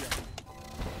area.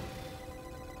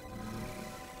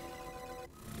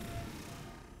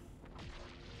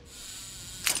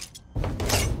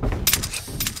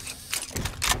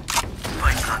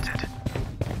 Light hunted.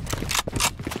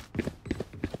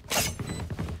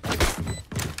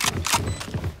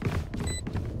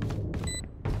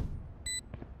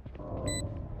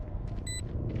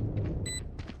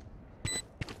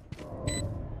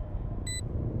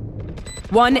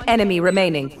 One enemy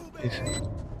remaining.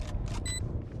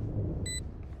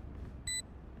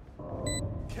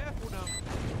 Careful now.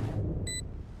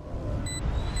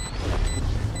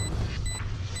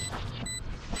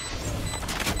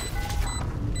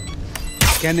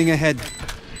 Scanning ahead.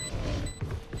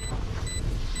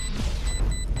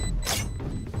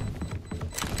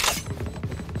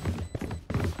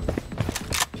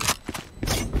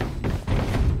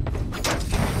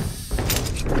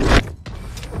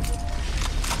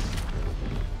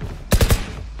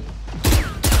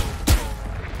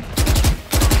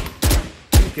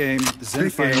 Game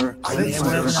Zenfire.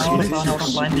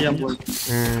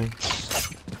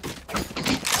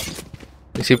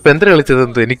 ഇപ്പൊ എന്തിനാ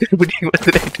കളിച്ചതെന്തോ എനിക്ക് പിടിക്കാൻ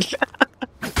മനസ്സിലായിട്ടില്ല.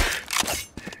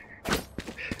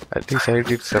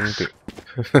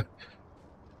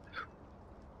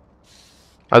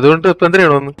 അതുകൊണ്ട് ഇപ്പൊ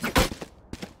എന്തിനാണോ ഒന്ന്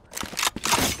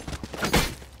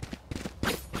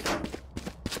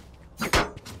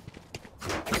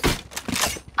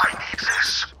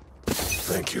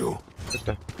Thank you.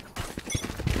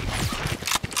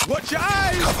 Watch your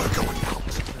eyes! Cover going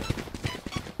out.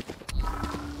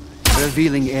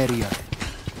 Revealing area.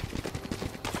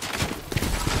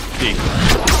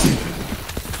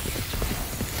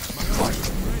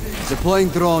 Deploying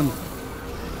drone.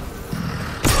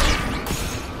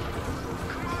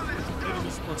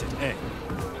 Enemy spotted A.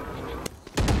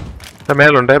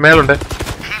 മേലുണ്ട് മേലുണ്ട്.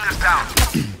 Healers down.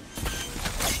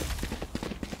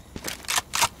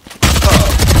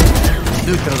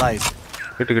 Neutralized.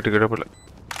 കിട്ടി കിട്ടി കിട്ടപ്പില്ല.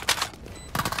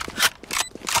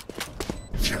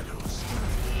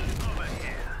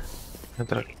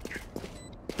 എത്ര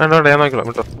വേണ്ട ഞാൻ നോക്കിക്കോളാം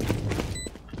കേട്ടോ.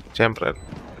 ചേമ്പർ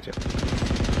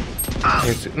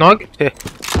നോക്കി.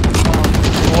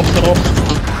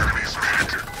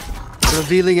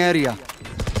 Revealing area.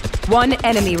 One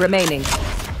enemy remaining.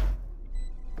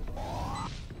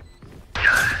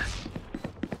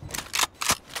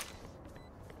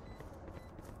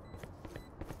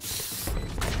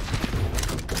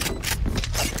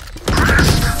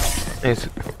 Nice.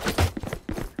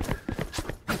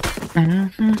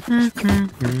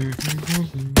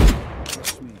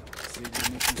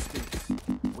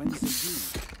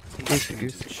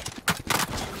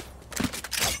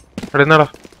 അവിടെ എന്നാടാ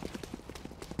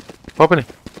ഓപ്പന്.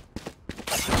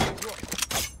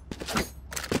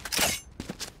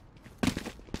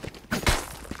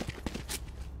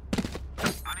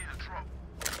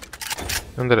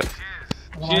 എന്തര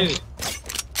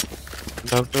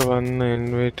ഡോക്ടർ വന്ന്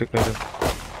ഇൻവൈറ്റ് കയറും.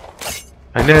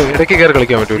 അതിന്റെ ഇടയ്ക്ക് കയറി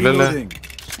കളിക്കാൻ പറ്റൂലല്ലേ?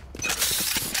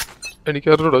 എനിക്ക്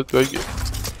അറിഞ്ഞൂടാ ചോദിക്കും.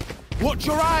 Watch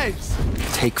your eyes.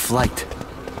 Take flight.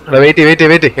 Wait wait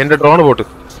wait എന്റെ ഡ്രോണ് പോട്ട്.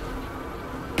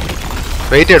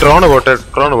 വെയിറ്റ് ഡ്രോണ് പോട്ടെ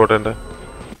എന്റെ.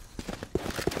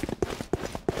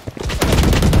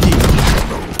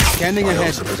 Scanning ahead.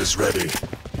 Ultimate is ready.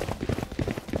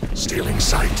 Stealing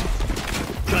sight.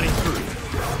 Cutting through.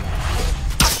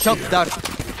 Shock dart.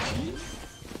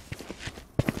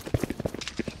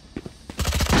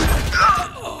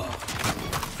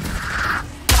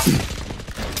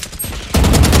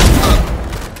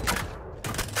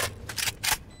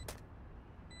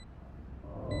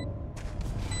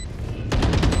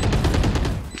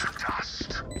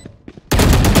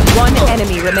 One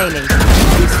enemy remaining.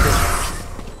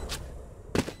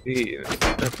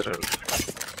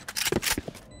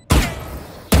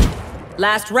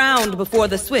 Last round before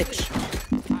the switch.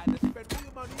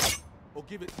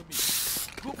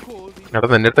 എടാ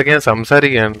നിന്റെ അടുത്തൊക്കെ ഞാൻ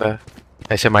സംസാരിക്കണ്ട.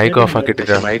 പക്ഷെ mic off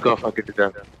ആക്കിയിട്ടിട്ടാണ്.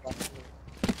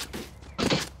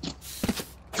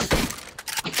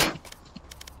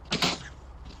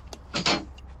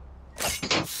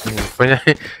 ഇപ്പൊ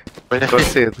ഞാൻ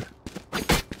ക്ലോസ് ചെയ്തു.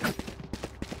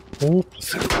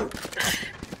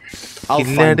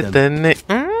 ഇല്ലാടി തന്നെ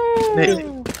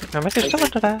നമുക്ക്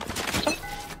ഇഷ്ടപ്പെട്ടടാ.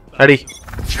 അടി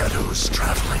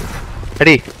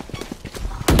അടി.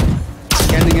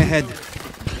 Scanning ahead.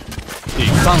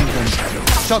 Found them.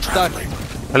 Shock dart.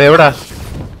 അളി എവിടാ?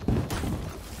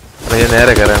 ഞാൻ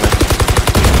നേരെ കയറാണ്.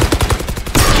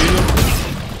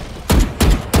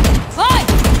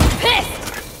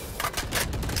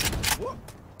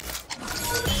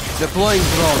 Deploying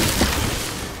drone.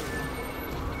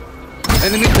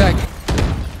 Enemy tag.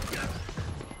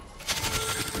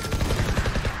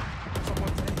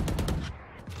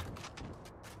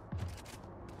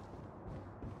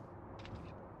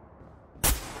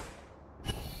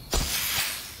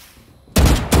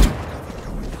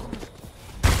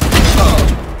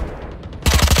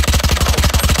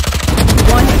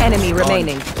 One enemy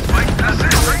remaining.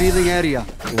 Revealing area.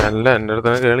 നല്ല എന്റെ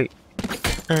അടുത്താണ് കളി.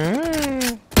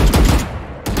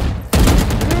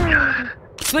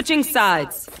 Switching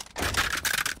sides.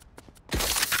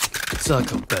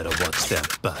 Psycho better watch their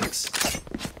backs.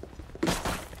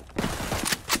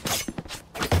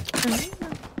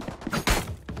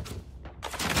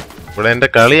 ഇവിടെ എന്റെ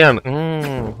കളിയാണ്.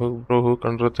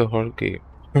 Control the whole game.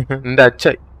 എന്റെ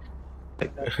അച്ചായി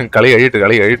കളി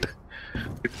കഴിയിട്ട്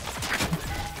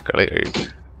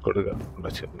കൊടുക്കുക.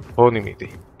 പോന്നി മീതി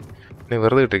നീ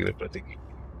വെറുതെ കിട്ടിക്കില്ല ഇപ്പോഴത്തേക്ക്.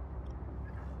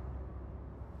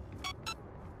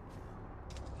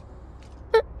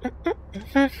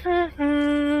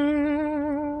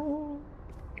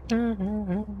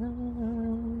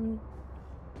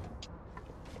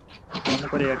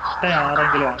 നമുക്കൊരു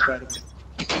 8-6 ആൾക്കാരുണ്ട്.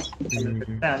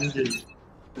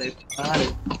 8-5 4.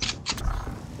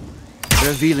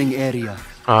 Revealing area.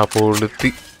 ആ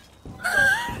പൊളുത്തി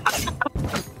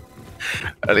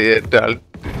അളിയേറ്റ ആൾ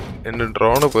എന്റെ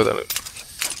ഡ്രോണ് പോയതാണ്.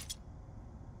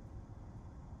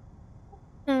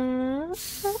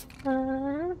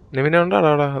 നിവിനെ ഉണ്ടാടാ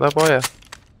അവിടെ? അതാ പോയാ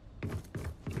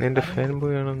നിന്റെ ഫാൻ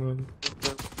ബോയ് ആണെന്ന് തോന്നുന്നു.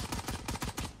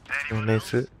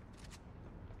 Nice.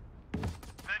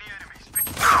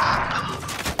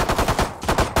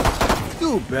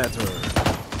 better.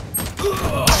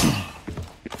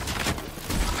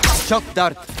 Shock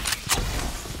dart.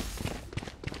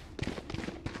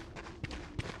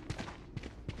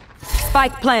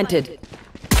 Spike planted.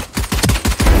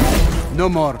 No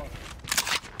more.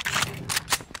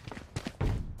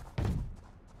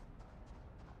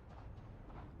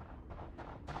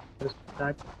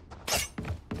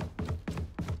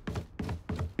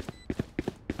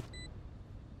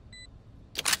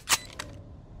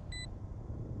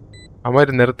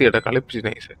 അവര് നിർത്തിയിട്ട കളിപ്പിച്ച്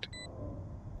നൈസായിട്ട്.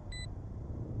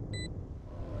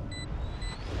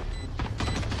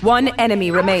 One enemy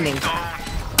remaining.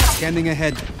 Scanning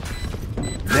ahead.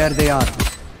 There they are.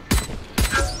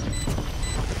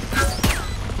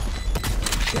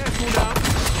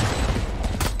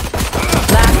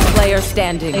 Last player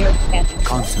standing.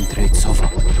 Concentrate, Sova.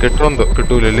 കിട്ടുമെന്തോ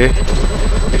കിട്ടൂലല്ലേ?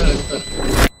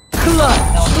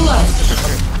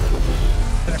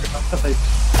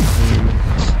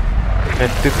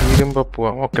 Net തീരുമ്പോ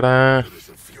പോവാം. ഓക്കെടാ.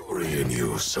 Fury in you,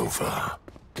 Sofa.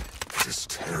 It is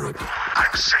terrible.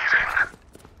 I'm saving.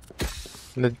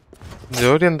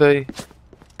 ജോലി എന്തായി?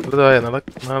 ചെറുതായ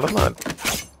നടന്നാൽ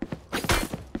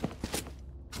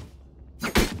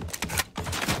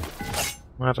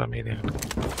മാറാ മീതിയാണ്.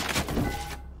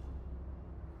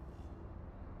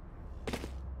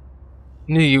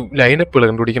 ഇനി ഈ ലൈനപ്പുകൾ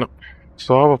കണ്ടുപിടിക്കണം.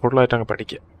 സോവ ഫുള്ളായിട്ട് അങ്ങ്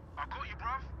പഠിക്കാം.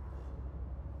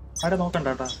 അവരെ നോക്കണ്ട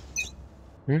കേട്ടാ.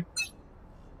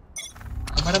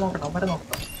 അവരെ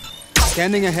നോക്കണ്ട.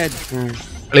 Scanning ahead.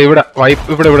 ഇവിടെ വൈപ്പ്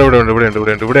ഇവിടെ ഉണ്ട്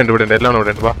എല്ലാം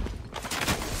ഇവിടെ ഉണ്ട്. വാ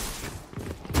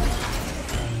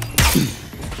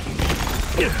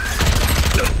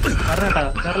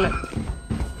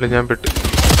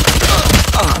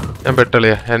ഞാൻ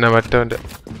പെട്ടളിയാ എന്നെ മറ്റവന്റെ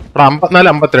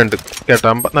 54-52 കേട്ടോ.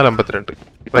 54-52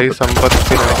 പ്രൈസ് 52.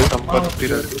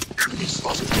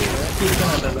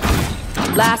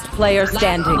 Last player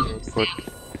standing.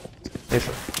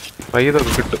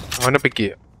 പ്രൈസൊക്കെ കിട്ടും. അവനെ പിക്ക്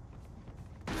ചെയ്യാം.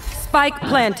 Spike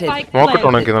planted.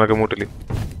 നോക്കട്ടോണെങ്കി നിനക്ക് മൂട്ടില്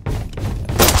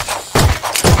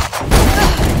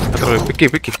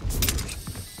പിക്ക്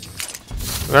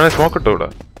വേണേ സ്മോക്ക് ഇട്ടോ. ഇവിടെ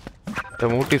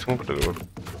മൂട്ടി സ്മോക്ക് ഇട്ടോ. വന്നു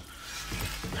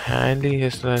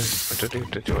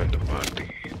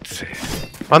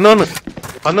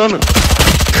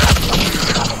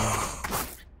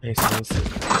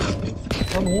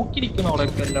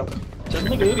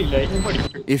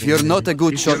If you're not a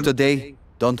good shot today,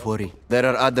 don't worry. There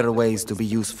are other ways to be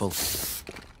useful.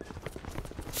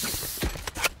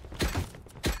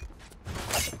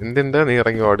 എന്തെന്താ നീ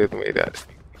ഇറങ്ങി ഓടിയത് മേലാൽ?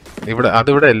 ഇവിടെ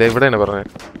അതിവിടെ അല്ലേ? ഇവിടെയാണ്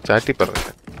പറഞ്ഞത്. ചാറ്റി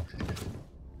പറഞ്ഞത്.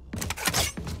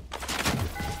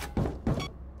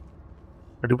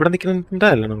 ഇവിടെ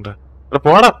നിൽക്കുന്നുണ്ടല്ലോ നിങ്ങളുടെ. ഇവിടെ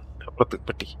പോടാ അപ്പുറത്ത്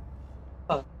പറ്റി.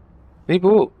 നീ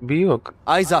പോ ബി നോക്ക്.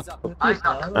 ആ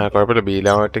കുഴപ്പമില്ല.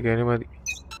 ബിയിലാവട്ടേക്ക് അതിന് മതി.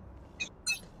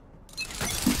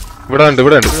 ഇവിടെ ഉണ്ട്.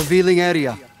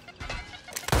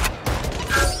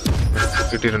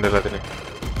 കിട്ടിയിട്ടുണ്ടല്ലോ അതിന്.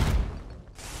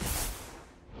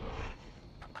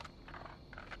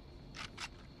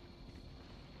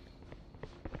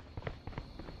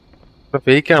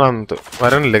 ഫേക്ക് ആണെന്ന്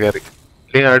വരണില്ല കയറി.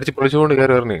 അല്ലെങ്കിൽ അടിച്ച് പൊളിച്ചുകൊണ്ട്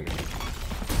കയറി വരണേ.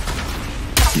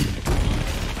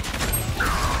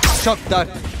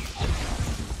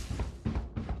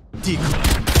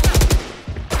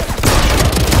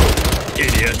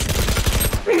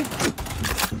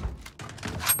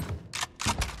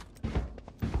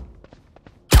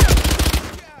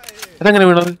 അതെങ്ങനെ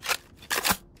വീണത്?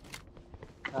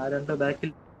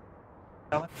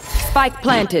 Spike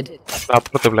planted.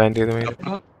 അപ്പുറത്ത് പ്ലാൻ ചെയ്ത് മേലെ.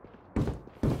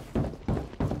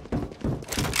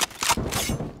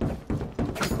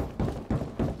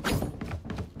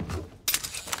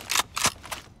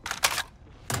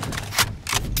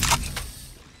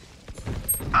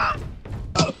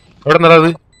 എവിടെ നിന്നത്?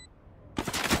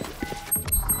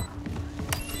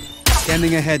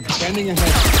 Scanning ahead.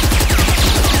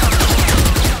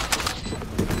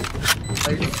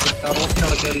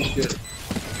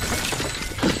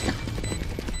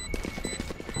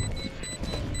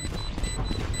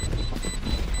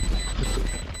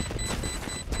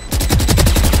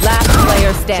 Last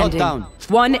player standing.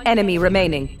 One enemy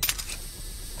remaining.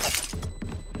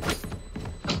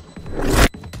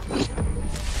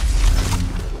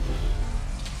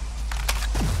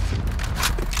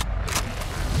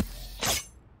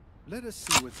 Let us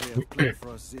see what they have planned for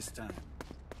us this time.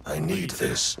 I need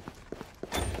this.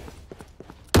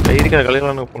 കയ്യിരിക്കുന്ന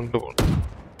കളികളാണ് കൊണ്ടുപോകുന്നത്.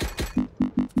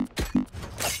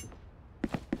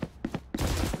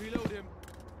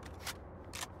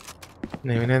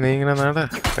 നീ ഇങ്ങനെ നാടാ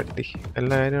പട്ടി.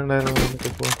 എല്ലാ കാര്യം ഉണ്ടായിരുന്നു.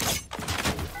 നമുക്കിപ്പോ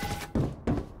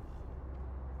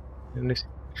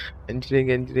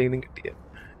എഞ്ചിനീയറിംഗ് കിട്ടിയ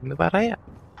എന്ന് പറയാം.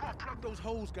 those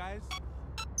holes, guys.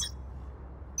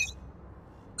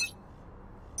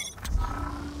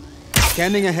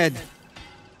 Scanning ahead.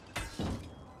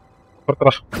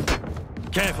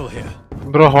 Careful here.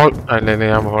 Bro, hold.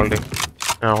 I'm holding.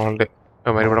 I'm holding.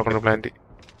 I'm going to plant it.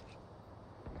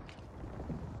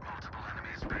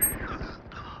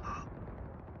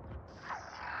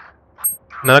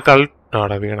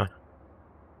 Veena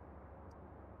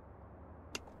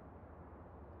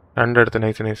രണ്ടടുത്ത്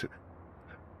nice nice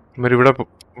ഇവിടെ ഇവിടെ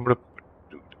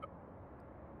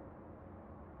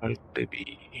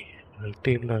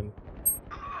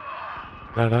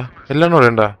എല്ലാം കൂടെ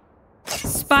ഉണ്ടാ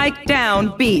Spike down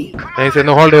B. നൈസ്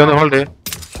ഒന്ന് hold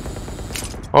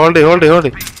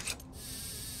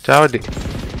ചാവട്ടി.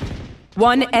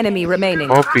 One enemy remaining.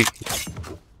 OP.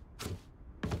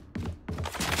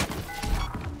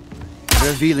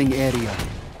 Revealing area.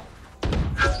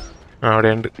 അവിടെ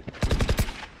ഉണ്ട്.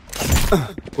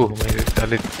 Oh my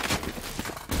God.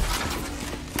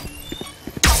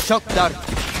 Shock dart.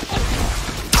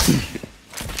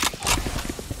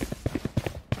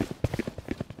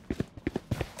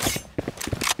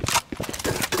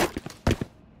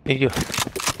 അയ്യോ.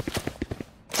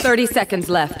 30 seconds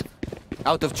left.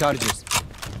 Out of charges.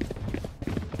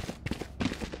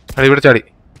 ഇവിടെ ചാടി.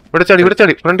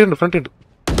 ഫ്രണ്ട് ഉണ്ട്.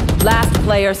 Last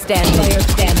player standing.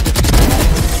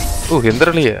 ഓ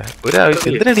എന്തരളിയാ ഒരാവശ്യം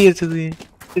എന്തിനടി വെച്ചത്?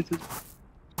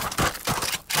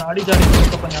 ചാടി ഞാൻ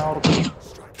ഓർത്തു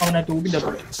അവനെ ട്യൂബിന്റെ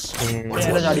ചാടി.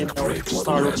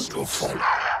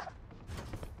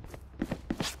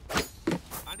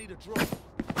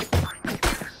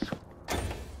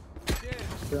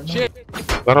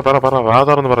 പറ വാ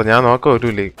തുറന്ന് പറ, ഞാൻ നോക്കാം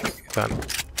ഒരുല്ലേ സാധനം.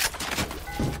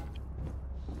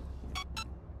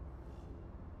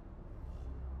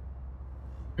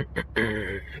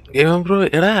 ബ്രോ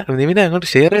എടാ നിവിനെ അങ്ങോട്ട്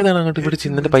ഷെയർ ചെയ്താണ് അങ്ങോട്ട് പിടിച്ച്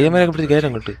ഇന്നത്തെ പയ്യന്മാരൊക്കെ പിടിച്ച് കയറി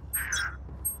അങ്ങോട്ട്.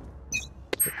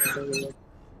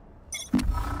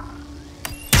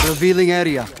 Revealing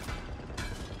area.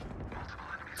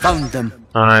 Found them.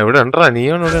 ഇവിടെ ഉണ്ടാ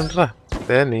നീയാണ് ഇവിടെ ഉണ്ടാ.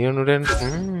 നീയാണ് ഇവിടെ ഉണ്ട്.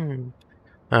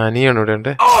 നീയാണ് ഇവിടെ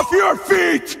ഉണ്ട്.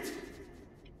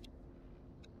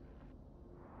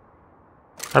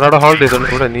 അവിടെ ഹോൾഡ് ചെയ്തോണ്ട്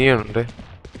ഇവിടെ നീയാണുണ്ട്.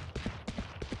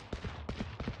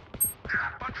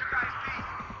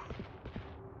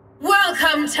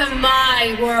 Welcome to my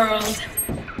world.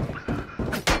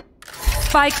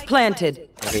 Spike planted.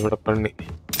 ഇവിടെ പണി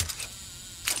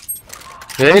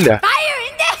ഏയില്ല. Fire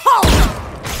in the hole.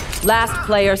 Last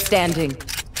player standing.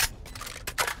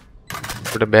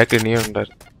 ഇവിടെ ബാക്ക്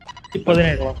നീയുണ്ടായിരുന്നു. ഇപ്പൊ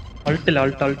അൾട്ട്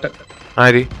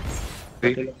ആര്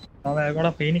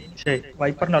ഫീനിക്സ്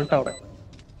വൈപ്പറിന്റെ അൾട്ട് അവിടെ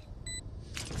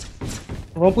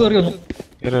റോപ്പ് കയറി വന്നു.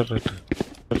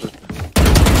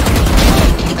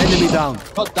 Enemy down.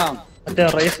 Got down. മറ്റേ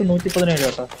റേസ് 117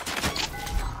 കേട്ടോ.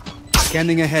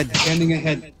 Scanning ahead.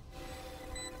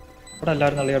 ഇവിടെ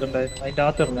എല്ലാവരും നള്ളിയാടുണ്ടായിരുന്നു. അതിന്റെ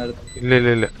അകത്ത് ഇറങ്ങായിരുന്നു.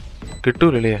 ഇല്ല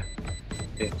കിട്ടൂലേ.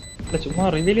 ചുമ്മാ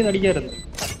റിവീൽ ചെയ്ത് അടിക്കായിരുന്നു.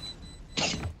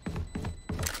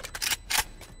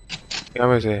 You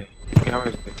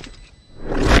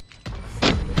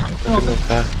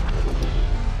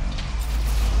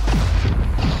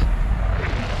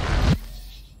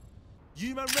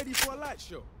man ready for a light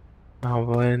show?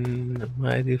 അവൻ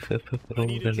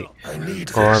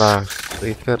ഓടാ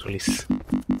റിലീസ്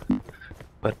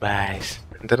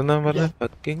എന്തായിരുന്നു പറഞ്ഞ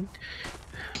fucking.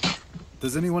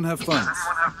 Does anyone have funds?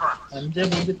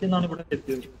 5-0 എന്നാണ് ഇവിടെ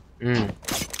എത്തിയത്.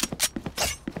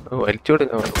 വലിച്ചു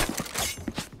കൊടുക്കാം.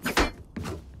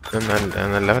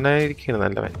 നല്ലവനായിരിക്കും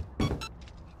നല്ലവൻ.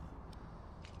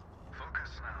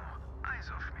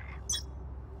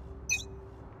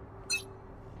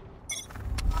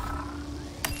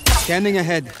 Scanning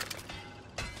ahead.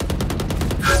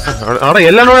 അവിടെ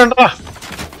എല്ലാം കൂടെ ഉണ്ടാ.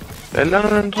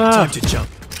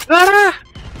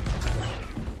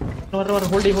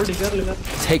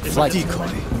 Take flight.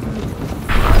 Decoy.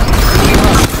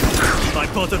 My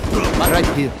bother broke. Right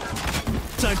here.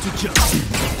 Time to jump.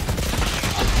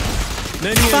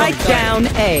 Spike down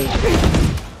A.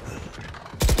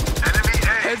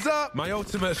 Heads up. My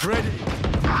ultimate's ready.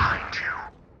 Behind you.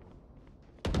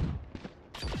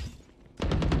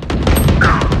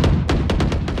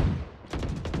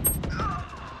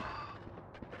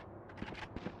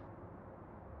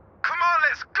 Come on,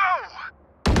 let's go.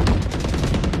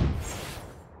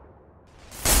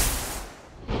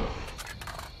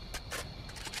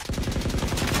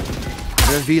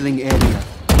 Revealing area.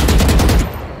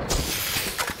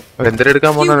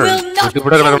 എന്തെടുക്കാൻ You will not kill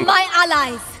my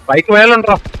allies. Spike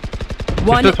മേലുണ്ടോ?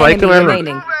 One enemy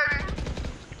remaining.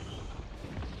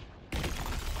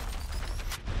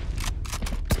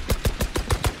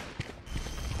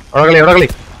 അവിടെ കളി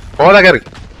പോതാ കയറി.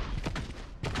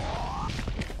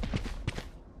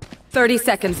 30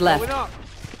 seconds left.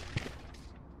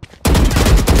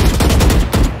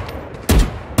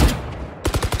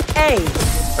 Hey.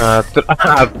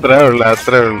 അത്രേ ഉള്ളു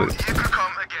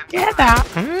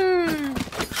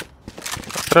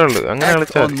അങ്ങനെ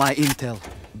കളിച്ചാൽ on my intel.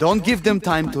 Don't give them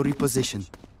time to reposition.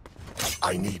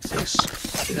 I need this.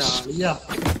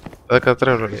 അതൊക്കെ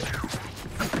അത്രേ ഉള്ളു.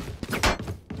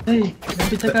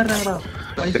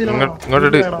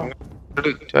 ഇങ്ങോട്ട്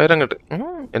ചോരങ്ങട്ട്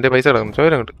എന്റെ പൈസ കിടക്കുന്നു.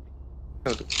 ചോരങ്ങട്ട്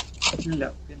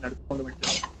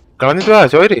കളഞ്ഞിട്ട് വാ.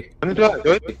 ചോര് കളഞ്ഞിട്ട് വാ.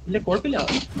 ഇല്ല കുഴപ്പമില്ല,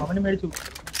 അവന് മേടിച്ചു.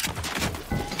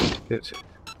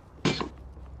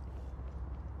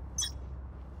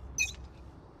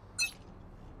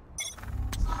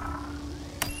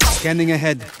 Scanning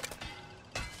ahead.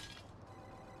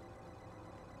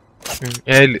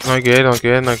 നോക്കി.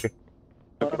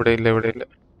 ഇവിടെ ഇല്ല.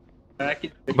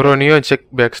 ബ്രോ നീയോ ചെക്ക്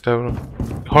ബാക്ക് സ്റ്റാബ്.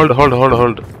 ഹോൾഡ്.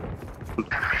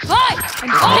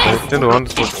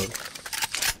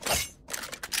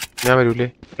 ഞാൻ വരൂലേ?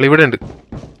 ഇവിടെ ഉണ്ട്.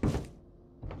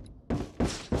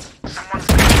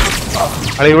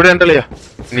 ഇവിടെ ഉണ്ടല്ലയാ.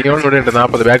 നിയോൺ ഇവിടെ ഉണ്ട്.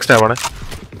 40 ബാക്ക് സ്റ്റാബ് ആണ്.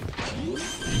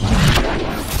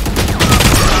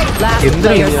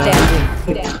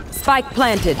 Spike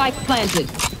planted.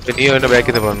 നിയോന്റെ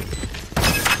ബാക്കിൽ നിന്ന് പറഞ്ഞു.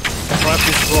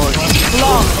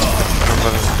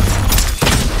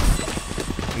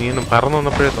 നീയൊന്നും പറന്നു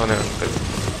വന്നപ്പോഴേ തോന്നിയാണ്.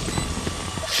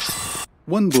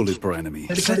 One bullet per enemy.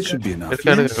 That should be enough.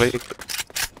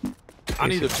 I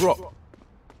need a drop.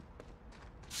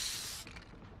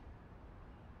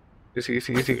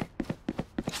 Easy.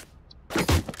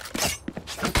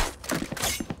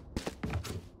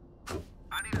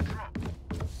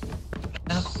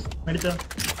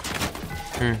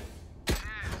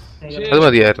 അത്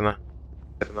മതിയായിരുന്ന.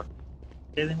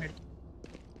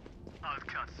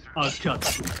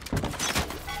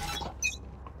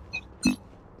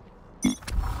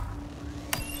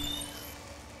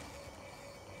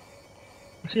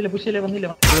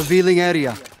 Revealing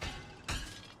area.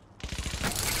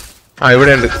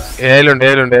 ഇവിടെ ഉണ്ട്. ഏലുണ്ട്.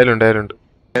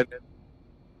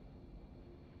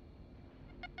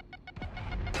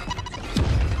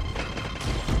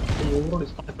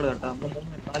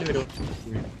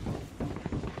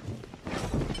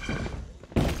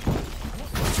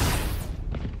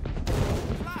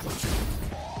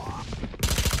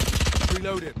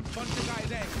 Reloading. Bunch of guys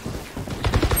there.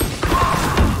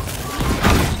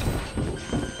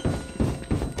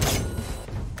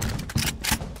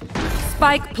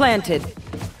 Spike planted.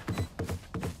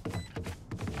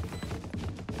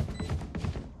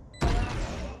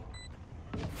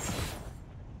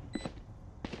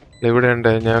 ഇവിടെ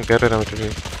ഉണ്ട്. ഞാൻ കയറി വരാൻ പറ്റില്ല.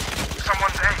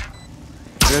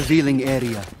 Revealing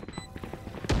area.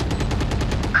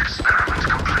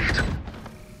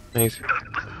 Nice.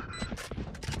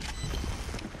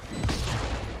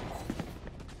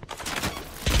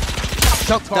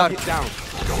 Shock dart down.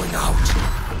 Going out.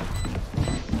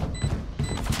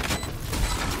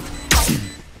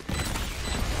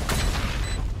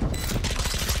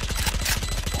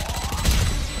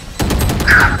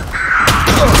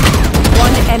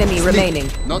 One enemy remaining.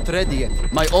 Not ready yet.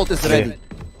 My ult is ready.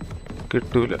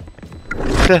 കിട്ടൂല.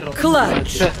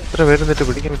 Clutch. എത്ര പേരെന്നിട്ട്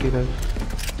പിടിക്കാൻ പറ്റിയില്ല.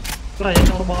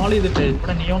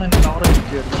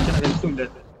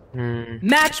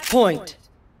 Match point.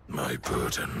 My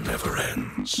burden never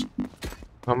ends.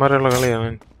 അമ്മാരുള്ള കളിയാണ്.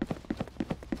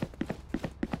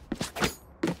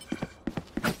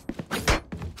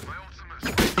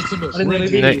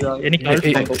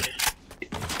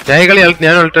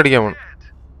 ഞാൻ അൾട്ട് അടിക്കാൻ പോണം.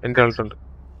 എന്റെ അൾട്ടുണ്ട്.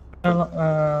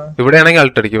 ഇവിടെയാണെങ്കിൽ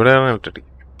അൾട്ട് അടിക്കും.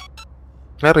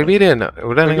 ഞാൻ റിവീൽ ചെയ്യാനാ.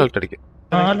 ഇവിടെയാണെങ്കിൽ അൾട്ട് അടിക്കും.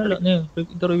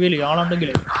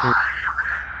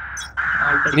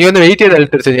 നീ ഒന്ന് വെയിറ്റ് ചെയ്ത്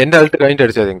അൾട്ട് അടിച്ചാൽ. എന്റെ അൾട്ട് കഴിഞ്ഞിട്ട്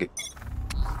അടിച്ചാൽ.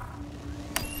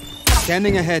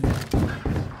 Scanning ahead.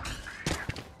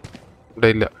 ഇവിടെ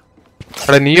ഇല്ല.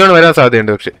 അവിടെ നിയോൺ വരാൻ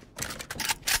സാധ്യതയുണ്ട്. പക്ഷെ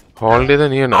ഹോൾഡ് ചെയ്ത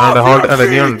നിയോൺ.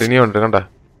 നിയോണ്ട് കണ്ട.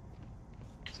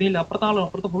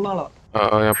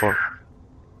 ഞാൻ പോ.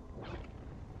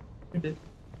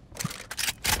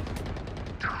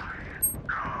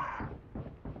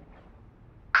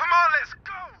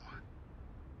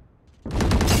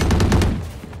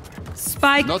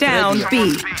 Spike not down B.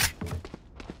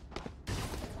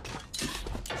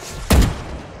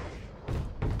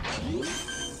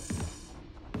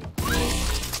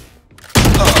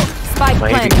 Spike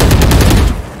planted.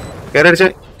 Get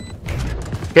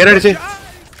it.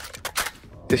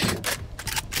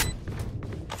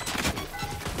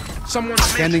 Someone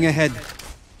scanning ahead.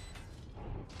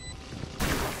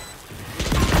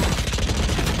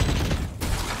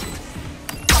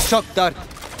 Shock dart.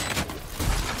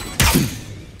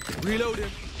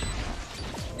 Reloading.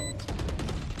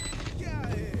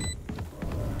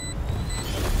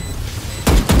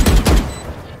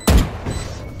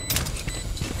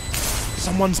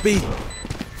 someone's B.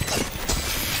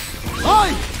 I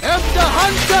am the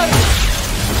hunter!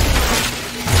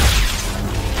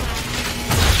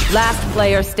 Last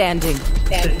player standing.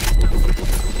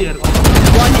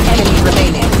 One enemy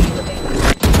remaining.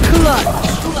 Clutch.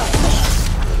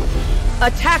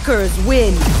 Attackers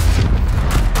win.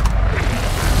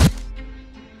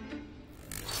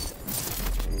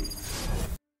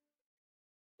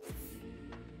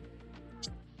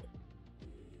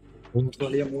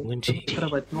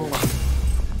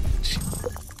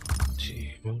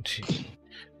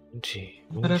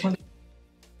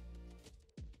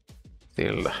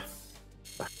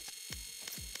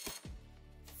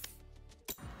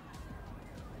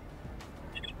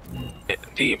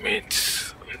 Teammates.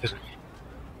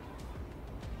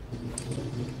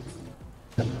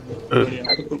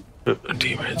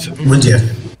 Teammates.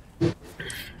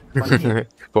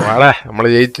 പോടാ നമ്മള്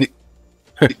ജയിച്ച്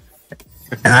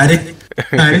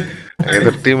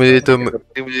എതിർ team ജയിച്ചൊന്ന്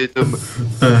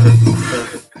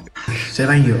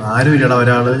ആരുമില്ലടാ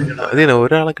ഒരാള് അതിനെ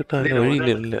ഒരാളെ കിട്ടാൻ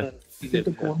വഴിയില്ല.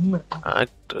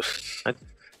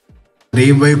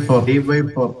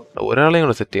 3x4 ഒരാളെയും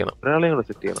കൂടെ സെറ്റ് ചെയ്യണം.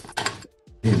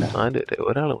 4 പേര്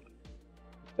ഒരാളെ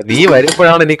നീ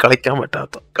വരുമ്പോഴാണ് നീ കളിക്കാൻ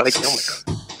പറ്റാത്ത കഴിഞ്ഞ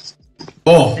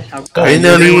 20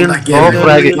 കിലോ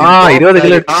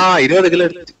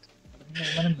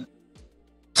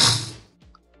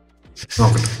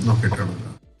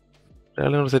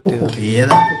ഒരാളെ കൂടെ സെറ്റ് ചെയ്ത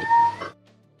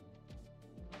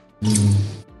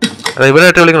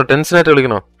ഇവരായിട്ട് വിളിക്കണോ? ടെൻഷനായിട്ട്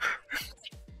വിളിക്കണോ?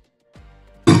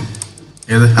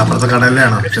 അപ്പുറത്തെ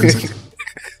കടലിലാണോ?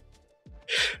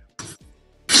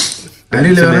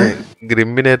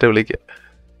 ഗ്രിമ്പിനായിട്ട് വിളിക്ക.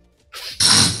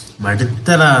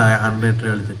 മടുത്തടാ 100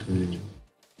 കളിച്ചിട്ട്.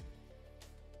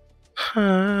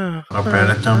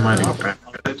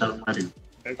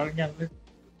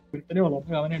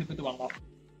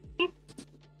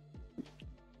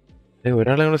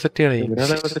 ഒരാളെ കൂടെ സെറ്റ് ചെയ്യണേ.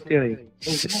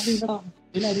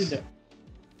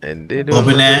 എന്റെ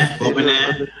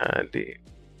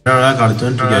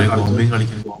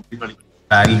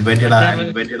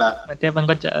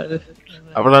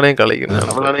അവളാണെ കളിക്കുന്നത്.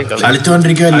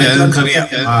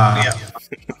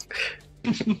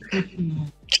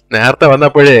 നേരത്തെ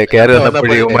വന്നപ്പോഴേ കയറി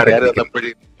വന്നപ്പോഴേ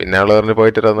പിന്നെ അവള് പറഞ്ഞ്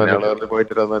പോയിട്ട്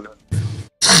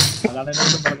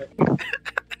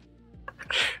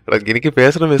എനിക്ക്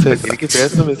പേഴ്സണൽ മെസ്സേജ്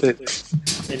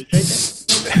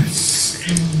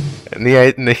നീ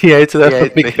അയച്ചതാ.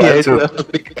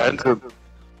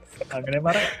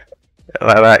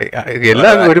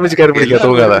 എല്ലാം ഒരുമിച്ച് കയറി പിടിക്കാ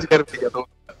തോന്നാതെ.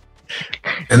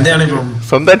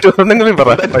 സ്വന്തമായിട്ട് ഒന്നെങ്കിലും പറ.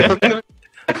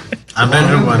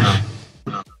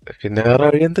 പിന്നെ വേറെ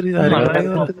അറിയാത്ത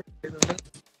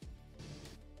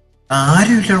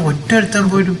ആരുമില്ല. ഒറ്റ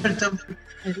പോയിട്ട്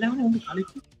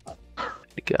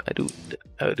എനിക്ക് ആരുമില്ല.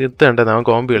 അവരെത്തണ്ട നാം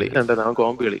കോമ്പി കളി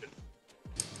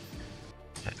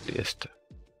ജസ്റ്റ്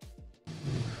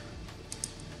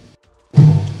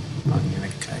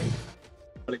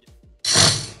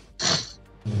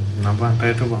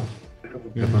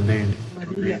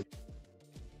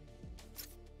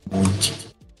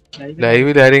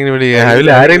ലൈവിൽ ആരെങ്കിലും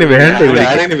വേണ്ട.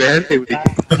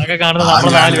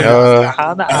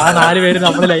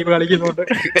 ലൈവ് കളിക്കുന്നുണ്ട്.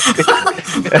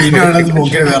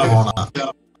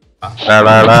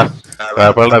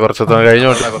 കുറച്ചു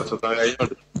കഴിഞ്ഞോട്ടെ.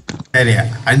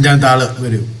 5ാമത്തെ ആള്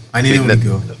വരും.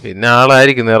 പിന്നെ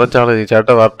ആളായിരിക്കും നിറച്ചാള്.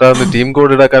 ചേട്ടാ വർട്ടാന്ന് ടീം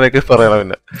കോഡ് ഇടാക്കാനൊക്കെ പറയണം.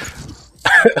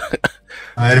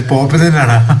 പിന്നെ പോപ്പ്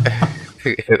തന്നെയാണോ?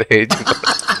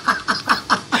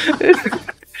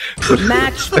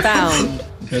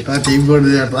 ടീം കോഡ്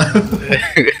ചേട്ടാ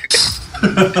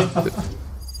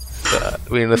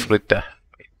വീണ്ടും സ്പ്ലിറ്റാ.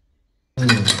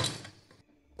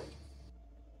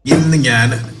 ഇന്ന് ഞാൻ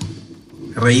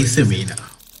റേസ് മീന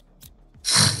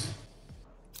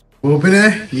പോപ്പിനെ.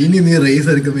 ഇനി നീ റേസ്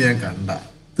എടുക്കുന്നത് ഞാൻ കണ്ട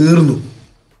തീർന്നു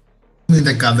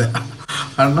നിന്റെ കഥ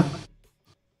കണ്ട.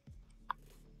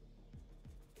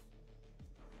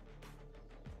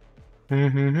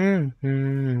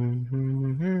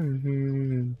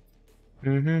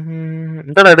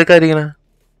 എന്താടാ എടുക്കാതിരിക്കണ?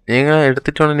 നീ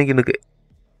എടുത്തിട്ടാണ് എനിക്ക് നിക്ക്.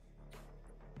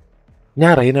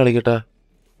 ഞാൻ റൈന കളിക്കട്ടാ.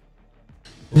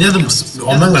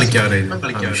 ഒന്നും കളിക്കാറ്.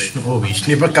 ഓ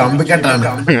വിഷ്ണു ഇപ്പൊ കമ്പിക്കട്ടാണ്.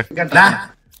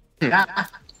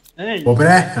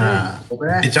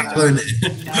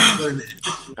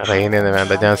 റൈനൊന്നും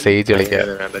വേണ്ട. ഞാൻ സേജ് കളിക്കാം.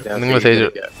 നിങ്ങൾ സേജ്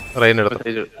റൈന എടുത്ത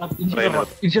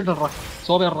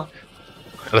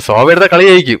സോവ എടുത്ത കളി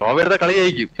ജയിക്കും.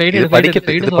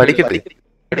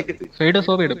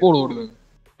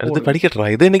 അടുത്ത് പഠിക്കട്ടാ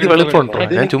ഇത് എനിക്ക് വെളുപ്പുണ്ടോ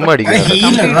ഞാൻ ചുമ്മാ അടിക്കാം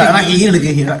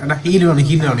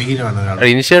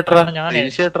ഇനിഷ്യേറ്ററാ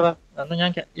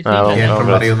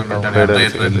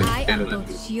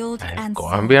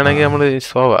കോമ്പി ആണെങ്കിൽ നമ്മള്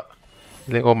സോവ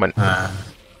കോമ്പൻ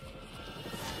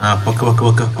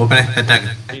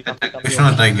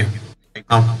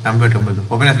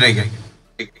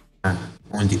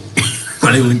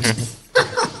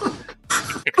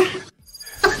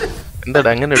എന്താടാ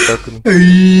അങ്ങനെ ഇട്ടാക്കുന്നു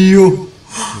അയ്യോ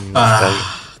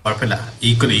കുഴപ്പമില്ല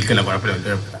ഈക്വല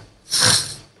കുഴപ്പമില്ല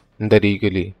എന്താ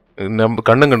ഈക്വലി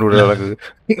കണ്ണും കണ്ടുകൂടെ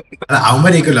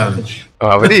അവന്മാരെ ഈക്വല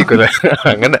അവര് ഈക്വല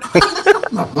അങ്ങനെ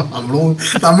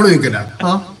നമ്മളും ഈക്വല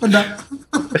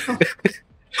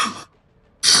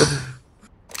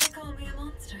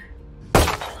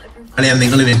അല്ല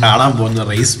നിങ്ങൾ ഇനി കാണാൻ പോകുന്ന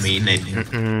റേസ് മെയിൻ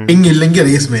ആയിരിക്കും പിങ് ഇല്ലെങ്കിൽ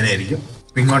റേസ് മെയിൻ ആയിരിക്കും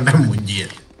പിങ്ങോട്ടെ മുഞ്ചിയ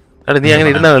അല്ല നീ അങ്ങനെ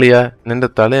ഇരുന്ന കളിയാ നിന്റെ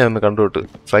തലയൊന്ന് കണ്ടുവിട്ട്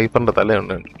സൈഫറിന്റെ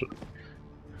തലയുണ്ട് കണ്ടിട്ട്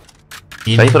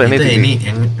സൈഫർ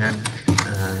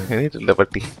എണീറ്റില്ല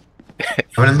പട്ടി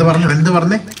അവനെന്ത്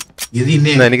പറഞ്ഞേ ഇത്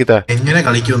എനിക്ക് എങ്ങനെ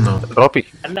കളിക്കുന്നോ ഡ്രോപ്പി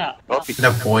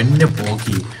പൊന്നെ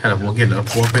പോക്കിയല്ലോ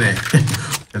പോപ്പനെ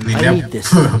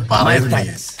പറയുന്നേ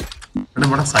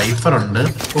ഇവിടെ സൈഫർ ഉണ്ട്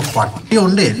പട്ടി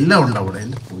ഉണ്ട് എല്ലാം ഉണ്ട് അവിടെ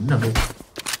എന്റെ പൊന്നുണ്ട്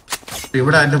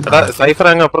ഇവിടെ സൈഫർ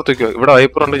അങ്ങ് അപ്പുറത്തേക്കോ ഇവിടെ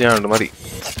വൈപ്പർ ഉണ്ട് ഞാൻ ഉണ്ട് മതി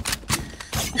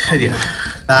ശരിയാ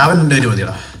അവനുണ്ട് ഒരു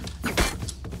മതിയടാ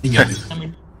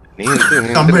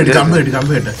കമ്പേട്ട്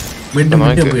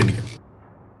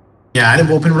ഞാനും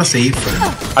പോപ്പിന് ഇവിടെ സേഫ്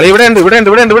അത് ഇവിടെ ഉണ്ട്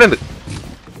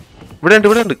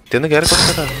ചെന്ന് കയറി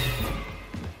കൊടുക്കട്ടാ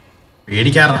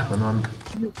പേടിക്കാറാ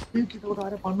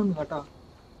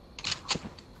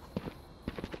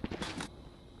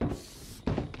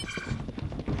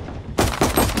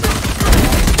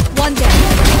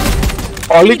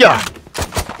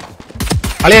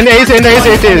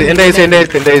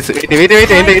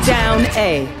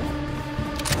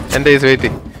എന്റെ ഐസ് വെയിറ്റ്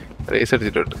റേസ്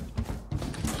അടിച്ചിട്ടുണ്ട്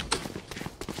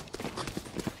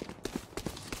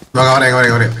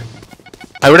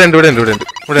ഇവിടെ ഉണ്ട്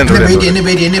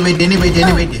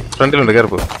ഫ്രണ്ടിലുണ്ട്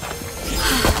കയറിപ്പോ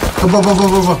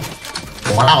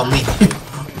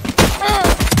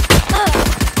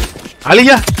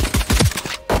അളിയ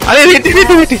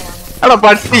അടാ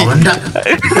പട്ടി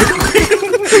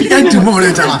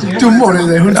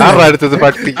അടുത്തത്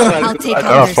പട്ടി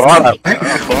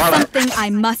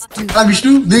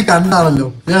വിഷ്ണു നീ കണ്ടാണല്ലോ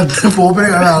പോപ്പനെ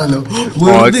കാണാണല്ലോ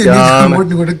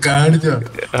കാണിച്ചോ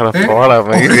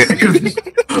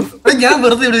ഞാൻ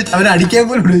വെറുതെ അവനെ അടിക്കാൻ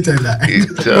പോലും വിളിച്ചല്ല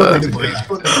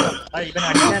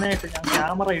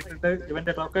ക്യാമറ ഇട്ടിട്ട്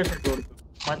ഇവന്റെ ലൊക്കേഷൻ ഇട്ട് കൊടുത്തു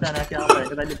മറ്റാൻ ആ ക്യാമറ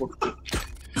എന്റെ തല്ലി പൊട്ടു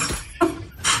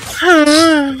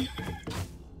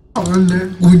അവന്റെ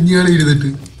കുഞ്ഞുകളെ ഇരുന്നിട്ട്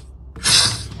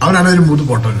അവനാണ് ഒരു മൂന്ന്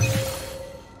പൊട്ടൻ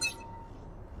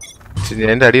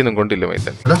എന്റെ അടിയൊന്നും കൊണ്ടില്ല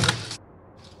മൈത്താൻ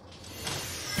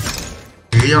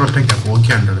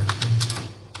പോക്കിയാണ്ടത്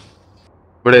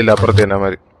ഇവിടെ ഇല്ല അപ്പുറത്ത് തന്നെ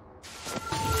മാറി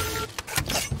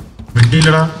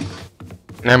വെട്ടിയില്ലടാ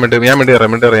ഞാൻ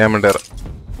മിണ്ടേറ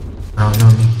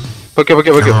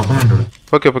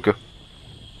പൊക്കോ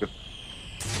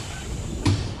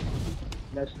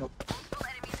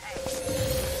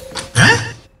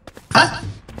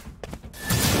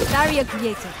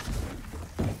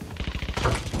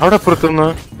അവിടെ അപ്പുറത്തുനിന്ന്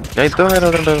ഞാൻ ഇത്ര നേരം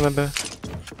അവിടെ ഉണ്ടായിരുന്നല്ലേ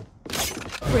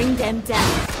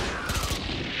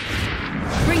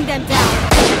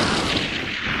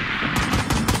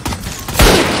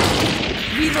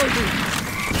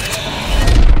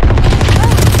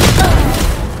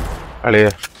അളിയ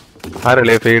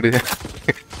ആരളിയ ഫെയ്ഡ്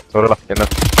എന്നാ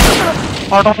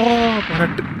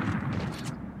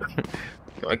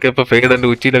നമുക്കിപ്പോ ഫെയ്ഡ് എന്റെ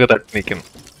ഉച്ചിയിലൊക്കെ തട്ടി നിൽക്കുന്നു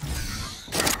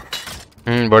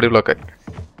ബോഡി ബ്ലോക്കായി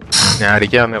ഞാൻ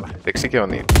അടിക്കാൻ വന്നേടാ രക്ഷിക്കാൻ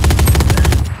വന്നേ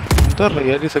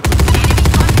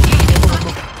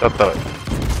എന്താ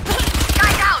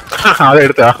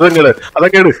അതെടുത്ത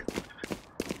അതൊക്കെ എടു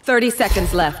 30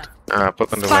 seconds left.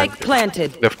 Spike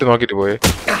planted. Left നോക്കിട്ട് പോയേ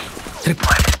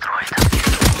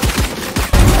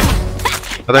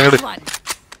അതങ്ങട്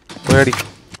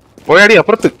പോയാടി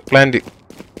അപ്പുറത്ത് പ്ലാന്റ്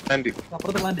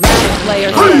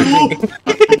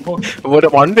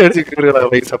വണ്ടി അടിച്ച് കയറിയതാ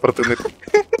പൈസ അപ്പുറത്ത്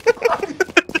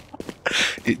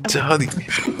ജാതി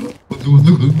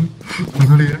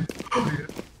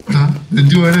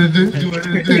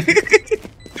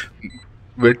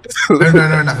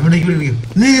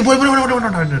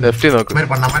ലെഫ്റ്റ് നോക്ക്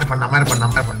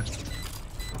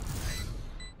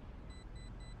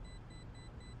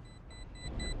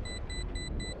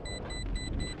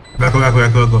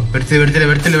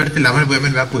വരുത്തില്ല അവൻ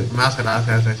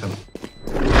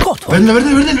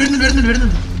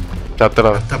ചത്തറ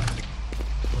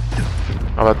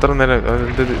അവ എത്ര നേരം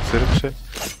സുരക്ഷ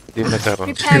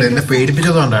എന്നെ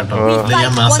പേടിപ്പിച്ചതുകൊണ്ടാ കേട്ടോ.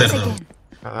 ഞാൻ മാസായിരുന്നു.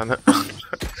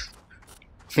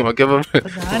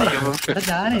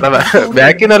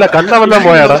 ബാക്കിന്നല്ല കണ്ട വല്ലതും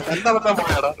പോയാടാ.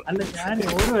 അല്ല ഞാൻ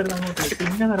ഓടുമായിരുന്നു അങ്ങോട്ട്,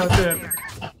 പിന്നെ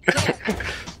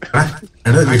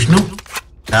എടാ വിഷ്ണു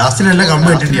ലാസ്റ്റിനെല്ലാം കമ്പ്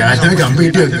കിട്ടി, ആദ്യമേ കമ്പ്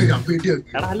കിട്ടി വെക്ക്.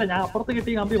 അല്ല ഞാൻ അപ്പുറത്ത്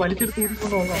കിട്ടി കമ്പി വലിച്ചെടുത്ത്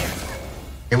ഊരിക്കൊണ്ട് പോകാം.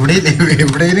 എവിടെയും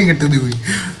കിട്ടുന്നു പോയി.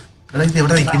 എടാ ഇത്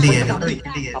എവിടെ നിൽക്കണ്ടേ?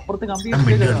 അപ്പുറത്ത് കമ്പി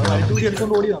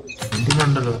എടുത്തോണ്ട് ഓടിയതാണ്.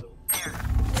 എന്തിനുണ്ടല്ലോ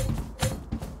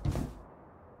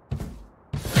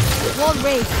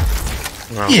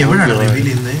എവിടെയാണ് റിവീൽ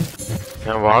ചെയ്യുന്നത്?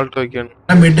 ഞാൻ Walt വയ്ക്കാണ്.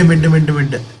 Mid mid mid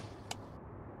mid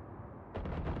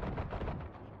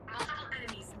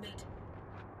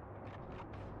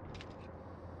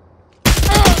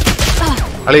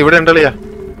അളി ഇവിടെ ഉണ്ടളിയാ.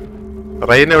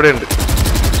 റൈൻ എവിടെ ഉണ്ട്?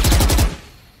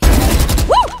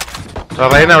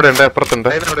 റൈൻ അവിടെ ഉണ്ട്, അപ്പുറത്തുണ്ട്.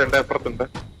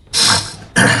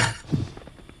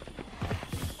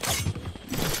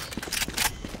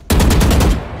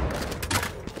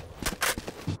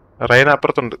 റൈൻ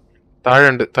അപ്പുറത്തുണ്ട്, താഴെ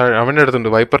ഉണ്ട്. അവന്റെ അടുത്തുണ്ട്,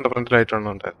 വൈപ്പറിന്റെ ഫ്രണ്ടിലായിട്ടാണ്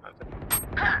ഉണ്ടായിരുന്നത്.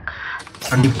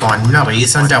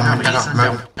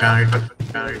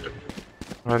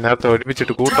 നേരത്തെ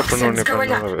ഒരുമിച്ചിട്ട് കൂട്ടപ്പെണ്ണു.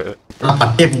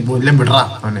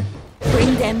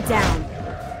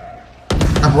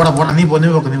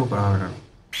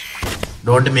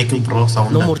 Don't make it pro sound.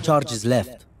 No more charges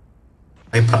left.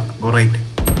 Go right.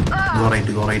 Go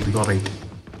right.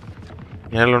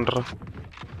 ഞാനുണ്ടോ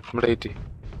നമ്മുടെ ഏറ്റി.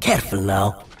 Careful now.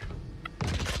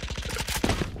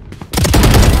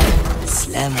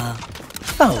 Slammer.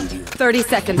 Found you. 30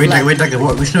 seconds Wait, left.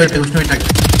 Vishnu, wait.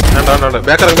 No.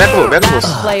 Back go.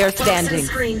 Last player standing.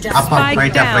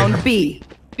 Spike down B.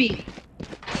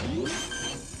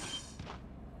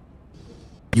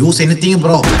 Use anything,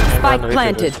 bro. Spike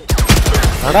planted.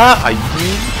 അടാ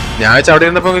ഞാൻ അവിടെ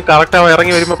ഇരുന്നപ്പോ correct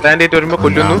ഇറങ്ങി വരുമ്പോ plant ആയിട്ട് വരുമ്പോ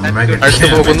കൊല്ലുന്നു, അടുത്ത്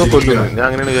പോകുന്നു, കൊല്ലുന്നു. ഞാൻ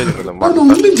അങ്ങനെയാണ് വിചാരിച്ചത്.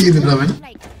 ഒന്നും ചെയ്യുന്നില്ല അവൻ.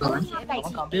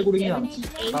 കമ്പിയെ കുടുങ്ങിയാണ്.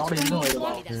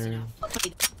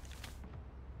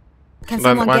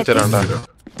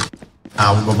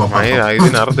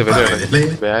 ഇതിനറുത്ത് വരികയാണ്,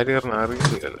 ബാരിയറിന്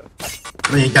അറിയില്ല.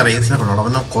 എനിക്കറിയാം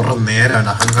അവനെ കുറെ നേരം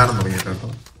അഹങ്കാരം തുടങ്ങിയിട്ടോ.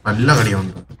 നല്ല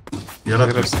കളിയുണ്ട്.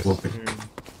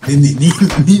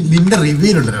 നിന്റെ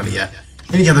റിവ്യൂ ഉണ്ടല്ലോ കളിയാ,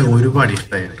 എനിക്കതൊക്കെ ഒരുപാട്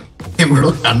ഇഷ്ടമായിട്ട്. എപ്പോഴോ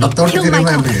കണ്ടത്തോട്ട്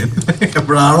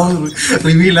എപ്പോഴാണോ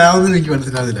റിവീൽ ആവുന്നത് എനിക്ക്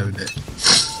മനസ്സിലാവുന്നില്ല. പിന്നെ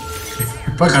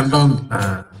ഇപ്പൊ കണ്ടോ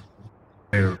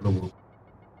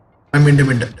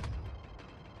മിണ്ട്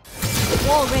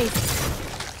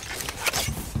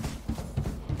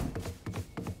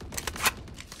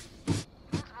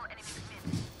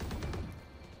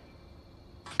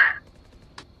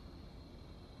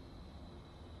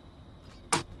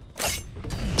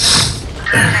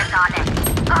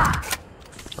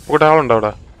ഇവിടെ ആളുണ്ടോ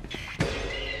അവിടെ?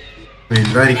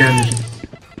 എന്തായിരിക്കാൻ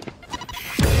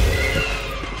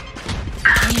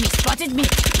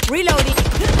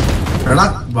എടാ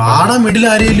വാട മിഡിൽ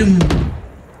ആരെയും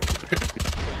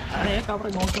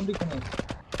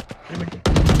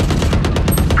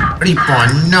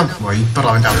പൊന്ന വൈപ്പർ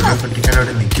അവന്റെ അവനെ പറ്റിക്കാൻ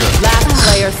അവിടെ നിൽക്കുക.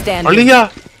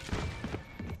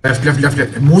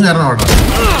 മൂന്നെണ്ണം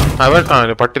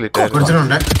അവിടെ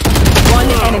പട്ടിലുണ്ട്.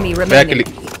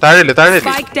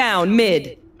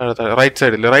 റൈറ്റ്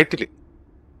സൈഡില്, റൈറ്റില്.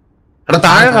 എടാ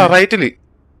താഴെ റൈറ്റില്.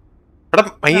 എടാ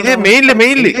മെയിനില്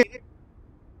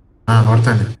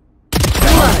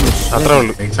അത്രേ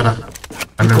ഉള്ളു.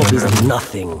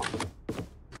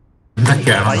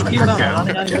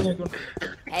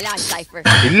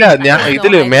 ഇല്ല ഞാൻ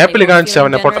ഇതില് മാപ്പില് കാണിച്ച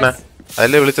അവനെ പൊട്ടന,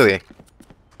 അതല്ലേ വിളിച്ചതേ.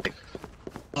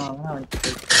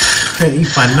 ഈ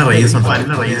പന്ന റേസ്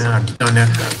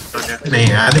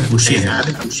ആദ്യം പുഷ് ചെയ്ത്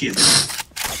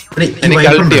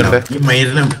ഈ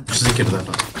മയിലിനെ വിശ്വസിക്കരുത്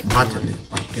കേട്ടോ. മാറ്റല്ലേ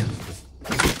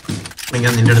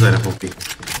ഞാൻ നിന്റെ അടുത്ത് തരാം. പോക്കി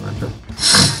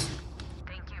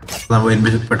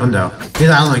പെട്ടെന്ന് ചാവും.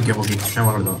 ഇതാണോ നോക്കിയാ പോക്കി? ഞാൻ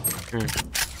പറഞ്ഞോ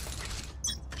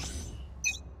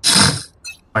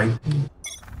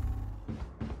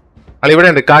ഇവിടെ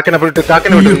ഉണ്ട്. കാക്കനെ വിട്ട്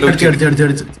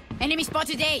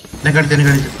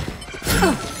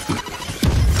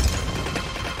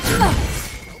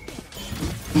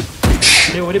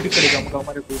ഒരു പിക്ക് എടുക്കാം നമുക്ക്.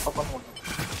 അവന്മാരെ കൂട്ടപ്പം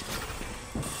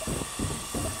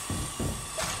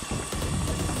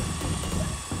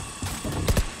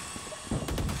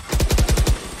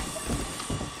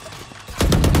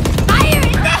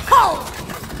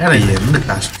എന്ത്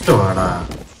കഷ്ടമാടാ.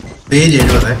 പേജ്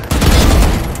 70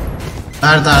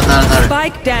 താഴെ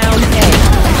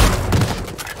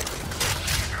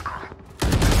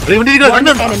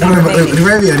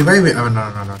റിവൈവ്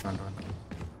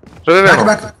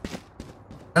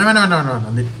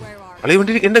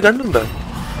എന്റെ കണ്ടുണ്ടോ?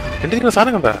 എന്റെ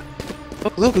സാധനം കണ്ടാ?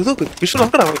 വിഷു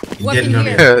നോക്കടാ.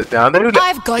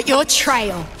 I've got your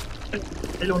trail.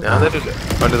 ഞാൻ തരില്ല.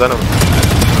 അവന്റെ സാധനം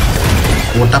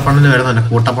കൂട്ടപ്പണ്ണിൽ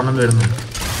വരുന്നുണ്ട്.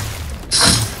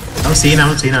 അവൻ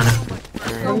സീനാണ്.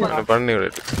 പണി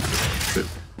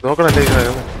നോക്കണല്ലേ.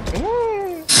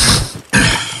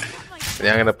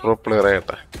 ഞാൻ അങ്ങനെ പ്രോ പ്ലെയർ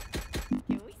ആയിട്ടാ.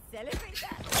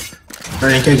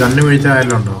 എനിക്ക് ഗണ്ണ്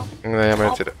മേടിച്ചായാലുണ്ടോ? ഞാൻ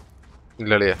മേടിച്ചില്ല.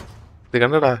 ഇല്ലളിയാ. നീ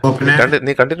കണ്ടടാ.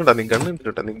 നീ കണ്ടിട്ടുണ്ടാ? നീ ഗണ്ണ്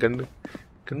കണ്ടിട്ടുണ്ട്.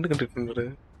 കണ്ട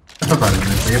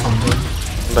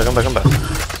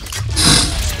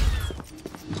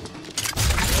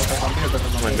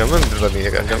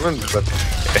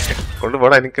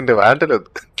കൊണ്ടുപോടാ. എനിക്കെന്റെ വാൻഡലത്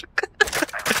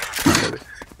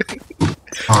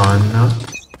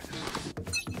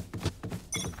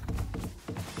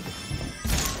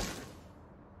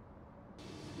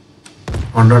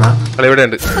ഇവിടെ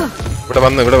ഉണ്ട്. ഇവിടെ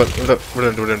വന്ന് ഇവിടെ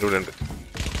ഉണ്ട്.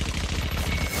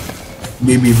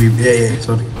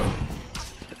 സോറി.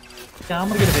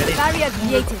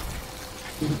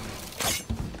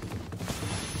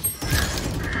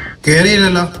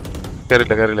 കേറിയില്ലല്ലോ.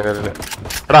 കേറില്ല.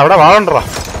 എടാ അവിടെ വാഴണ്ടടാ.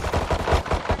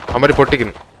 അമ്മര്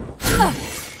പൊട്ടിക്കുന്നു.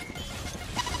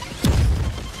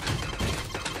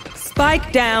 Spike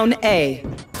down A.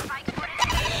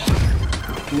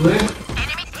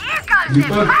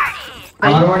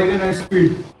 Marwadi net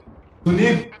speed.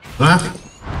 Sunil.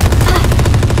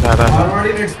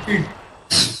 Marwadi net speed.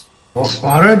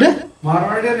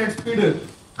 Marwadi net speed.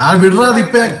 ആ വിടുന്നത്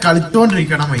ഇപ്പൊ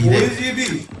കളിച്ചോണ്ടിരിക്കണം. 20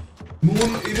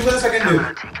 സെക്കൻഡ്.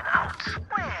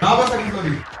 40 സെക്കൻഡ്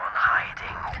മതി.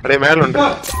 അടേ മേലുണ്ട്.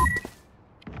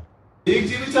 1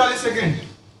 GB 40 സെക്കൻഡ്.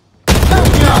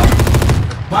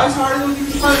 भाई 2.5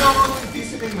 GB 30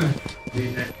 सेकंड में.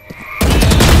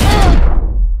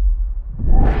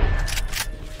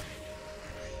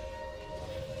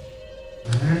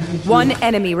 One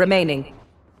enemy remaining.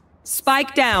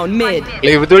 Spike down mid.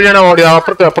 ഇതുവഴിയാണ് ഓടി.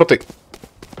 അപ്പുറത്ത്.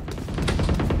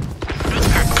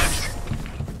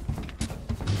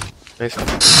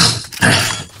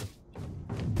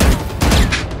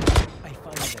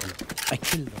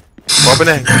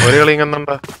 പോപ്പനെ ഒരു കളി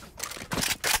ഇങ്ങന്നുണ്ടാ?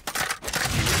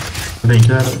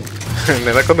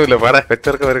 നിനക്കൊന്നുമില്ല. പാടാ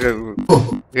പെച്ചർക്ക്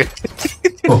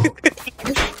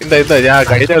എന്താ ഞാൻ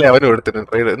കഴിഞ്ഞ കളി അവനും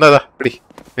എടുത്തിട്ടുണ്ട്. എന്താ പിടി.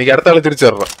 എനിക്ക് അടുത്ത കളി തിരിച്ചു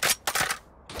തരണം.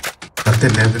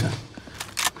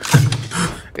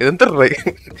 ഇതെന്താ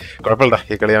കുഴപ്പമില്ല.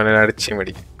 ഈ കളി അവനെ അടിച്ച്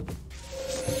മേടിക്കും.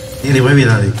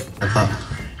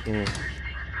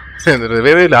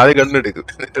 ആദ്യം കണ്ണെടുക്കും.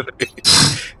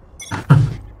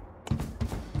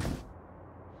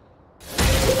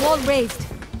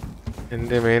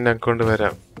 എന്റെ മെയിൻ അക്കൗണ്ട്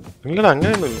വരാം. നിങ്ങളുടെ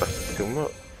അങ്ങനെയൊന്നുമില്ല. ചുമ്മാ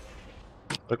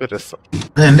അതൊക്കെ രസം.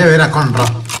 എന്റെ പേര് അക്കൗണ്ടോ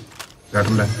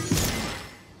കേട്ടല്ലേ?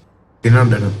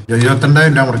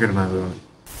 22,000 രൂപ മുടക്കിട്ടുണ്ട്.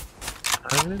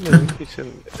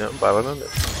 ഞാൻ പറഞ്ഞത്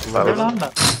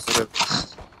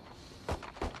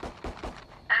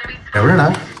എവിടെടാ?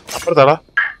 അപ്പുറത്താടാ.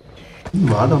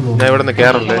 ഞാൻ ഇവിടെ നിന്ന്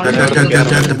കേറണ്ടേ?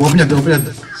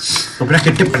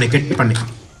 കെട്ടിപ്പണി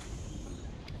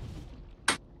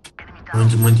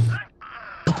മൂഞ്ചി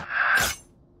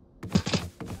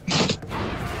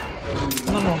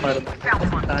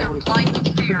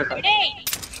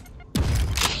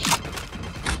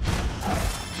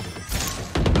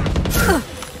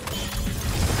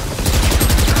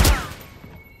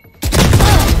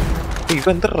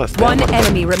One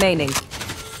enemy remaining.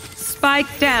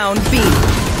 Spike down B.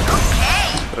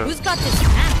 Who's got this?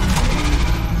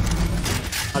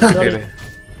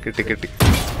 കിട്ടി.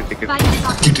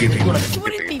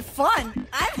 Wouldn't be fun.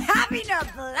 I'm having a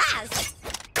blast.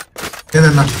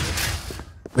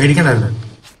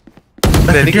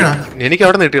 എനിക്ക്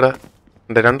അവിടെ നീട്ടിടാ.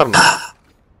 എന്റെ 2 എണ്ണം.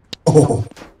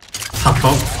 അപ്പൊ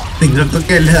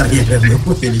നിങ്ങൾക്കൊക്കെ എല്ലാം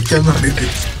അറിയാമായിരുന്നു. എനിക്കൊന്നും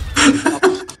അറിയത്തില്ല.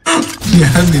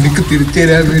 ഞാൻ നിനക്ക് തിരിച്ചു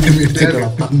തരാൻ വേണ്ടി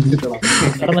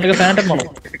അവന്റെ ഫാൻ ഉണ്ടോ?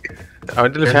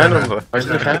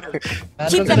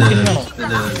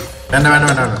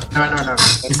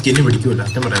 സ്കിന്ന് പിടിക്കൂല.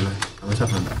 അച്ഛൻ പറയാലോ.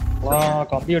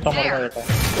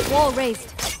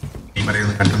 നീ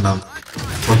പറയുന്നത് കണ്ടുണ്ടാവും.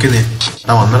 ഓക്കെ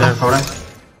വന്നടാ അവിടെ.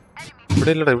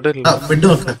 ഇവിടെ ഇല്ലടാ. മിഡ്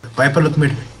നോക്ക്. Wiper look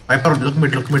mid. വൈപ്പർ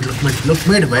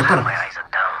പറയാം.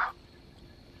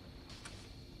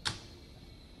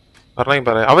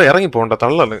 അവ ഇറങ്ങി പോണ്ട.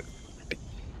 തള്ളല്.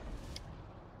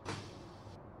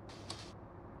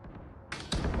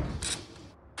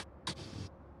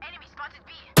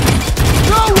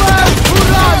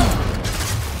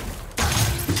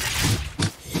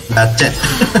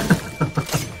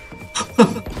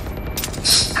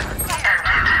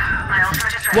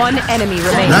 One enemy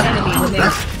remaining.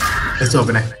 Let's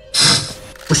open it.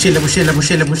 Push it.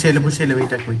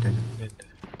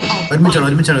 Wait.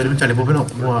 ഒരുമിച്ചാണ് പോപ്പിനോ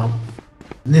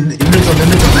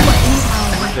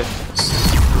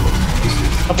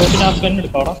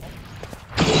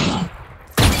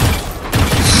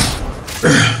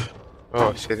ഓ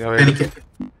ശരി എനിക്കത്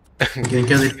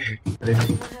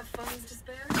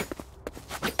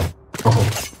ഓഹോ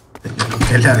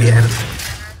എല്ലാം അറിയായിരുന്നു.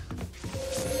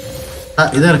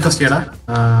 ഇത് റിക്വസ്റ്റ് ചെയ്യടാ.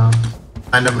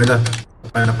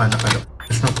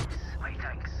 കൃഷ്ണ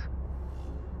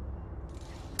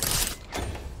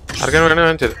ആർക്കാണ് വേണേ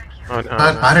വാങ്ങിച്ചത്?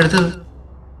 ആരെടുത്തത്?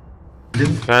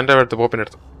 ഫാൻ്റെ അടുത്ത് പോപ്പിൻ്റെ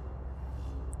അടുത്ത്.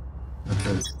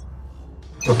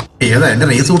 ഏതാ എന്റെ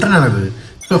റേസ് കൂട്ടനാണത്?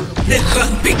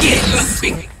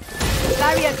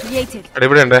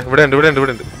 ഇവിടെ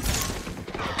ഉണ്ട്.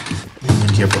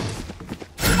 എനിക്കപ്പോ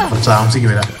കുറച്ച് താമസിക്ക്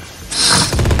വരാം.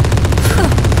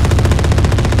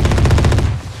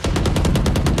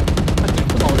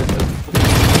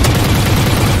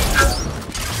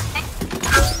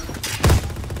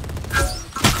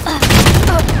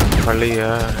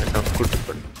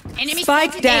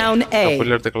 Spike down A.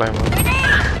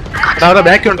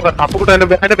 ബാക്കി ഉണ്ട്. അപ്പുകുട്ട എന്റെ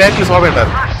ബാക്കിൽ ശോഭ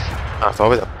ഉണ്ടായിരുന്നു. ആ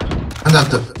ശോഭ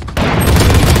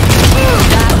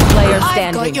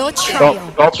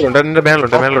ടോപ്പിലുണ്ട്. എന്റെ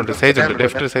മേലുണ്ട് സൈഡ് ഉണ്ട്.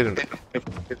 ലെഫ്റ്റ് സൈഡ് ഉണ്ട്.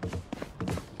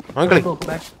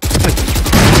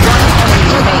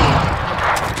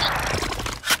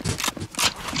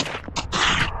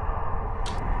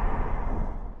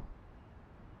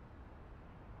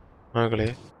 മകളെ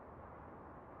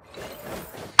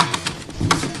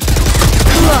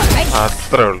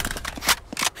അത്രേ ഉള്ളു.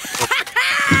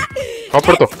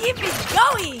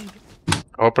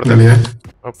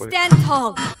 Stand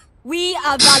tall. We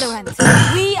are Valorant.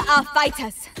 We are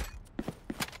fighters.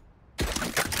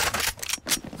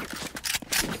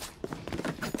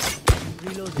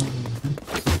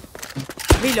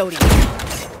 Reloading.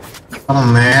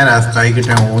 നേരെ സ്കൈ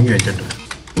കിട്ടാൻ ഓങ്ങി വെച്ചിട്ട്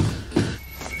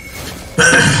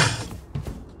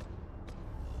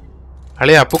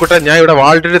അളിയ അപ്പുക്കുട്ട ഞാൻ ഇവിടെ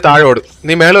വാൾട്ടിട്ട് താഴെ ഓടും.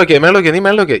 നീ മേലെ നോക്കിയേ.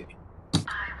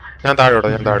 ഞാൻ താഴെ ഓടും.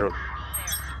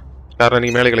 കാരണം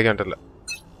എനിക്ക് മേലെ കളിക്കാൻ പറ്റില്ല.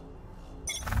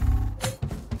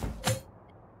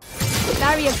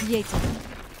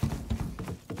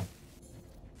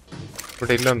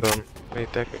 ഇവിടെ ഇല്ലെന്ന് തോന്നുന്നു.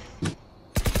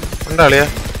 ഉണ്ടോ അളിയ?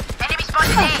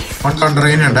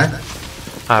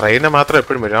 റെയിനെ മാത്രം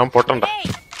എപ്പോഴും വരും. അവൻ പൊട്ടണ്ട.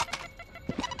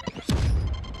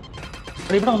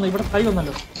 ഇവിടെ കൈ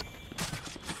വന്നല്ലോ.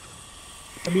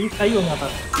 കൈ വന്നാട്ടാ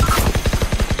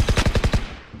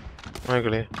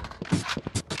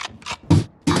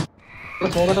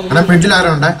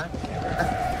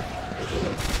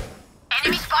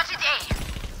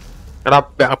എടാ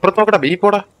അപ്പുറത്ത് നോക്കടാ. ബി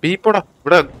പോടാ.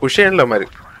 ഇവിടെ പുഷ് ചെയ്യണല്ലോ അവന്മാര്.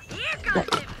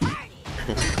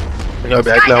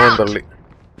 ബാക്കിലാവാൻ തള്ളി.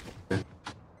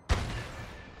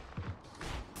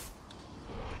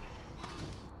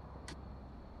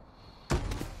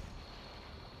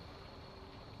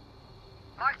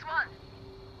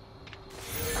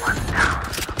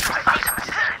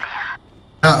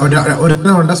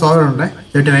 ഒരുണ്ട് സോവറുണ്ട്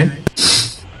 39.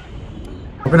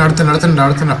 അടുത്തുണ്ട്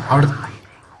അവിടെ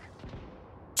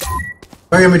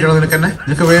വേഗം പറ്റുമോ നിനക്ക്?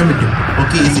 നിനക്ക് വേഗം പറ്റും.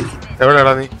 Okay easy.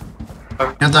 എവിടെയാടാ നീ?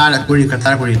 ഞാൻ താഴെ കുഴിയിൽ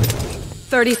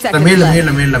മേളില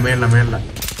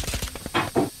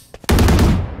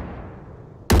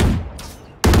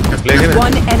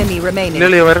One enemy remaining.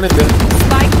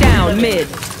 Spike down mid.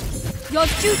 Your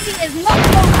duty is not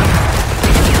over.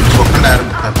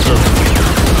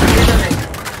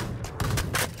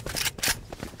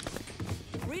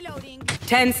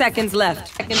 10 seconds left.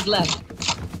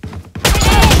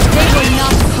 They will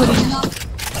not put enough.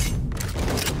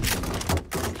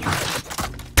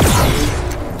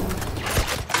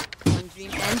 One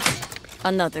dream ends,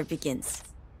 another begins.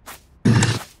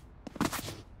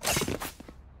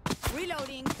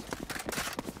 Reloading.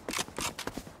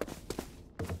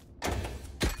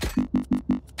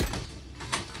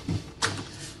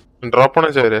 Drop ആണ്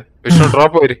ചോര്. വിഷ്ണു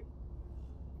ഡ്രോപ്പ് വരി.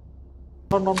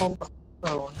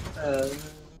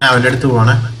 അവന്റെ അടുത്ത്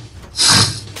പോണേ.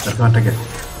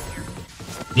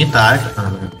 നീ താഴെ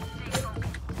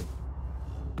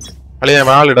അളിയ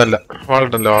വാളിടല്ല.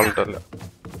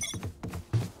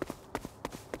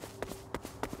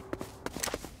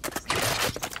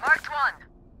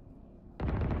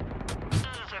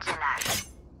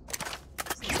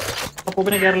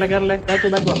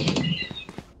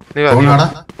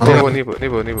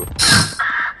 നീ പോ.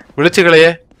 വിളിച്ചു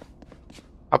കളിയേ.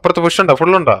 അപ്പുറത്ത് പുഷുണ്ടോ?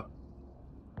 ഫുള്ളുണ്ടോ?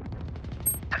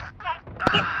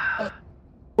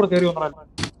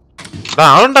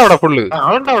 ആളുണ്ടോ അവിടെ full?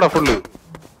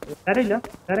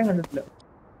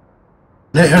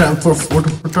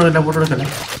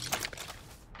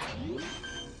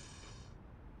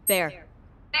 There.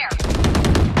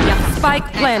 Spike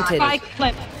planted.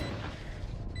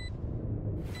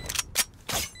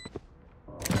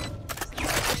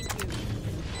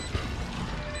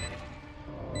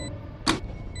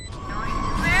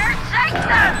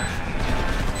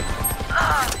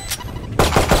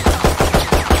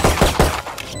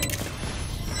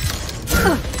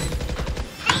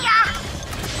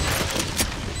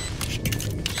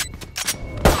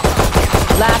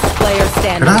 Last player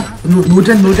standing.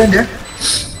 Newton,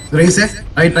 raise it.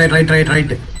 Right.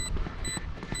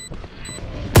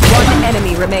 One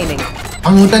enemy remaining.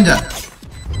 Newton,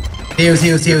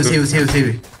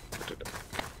 save.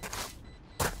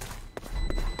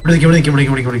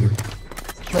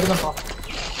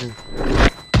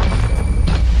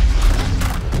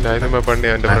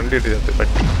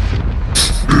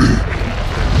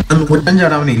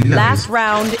 Last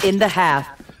round in the half.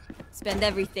 Spend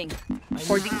everything.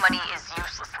 Hoarding money is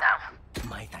useless now.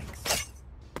 My thanks.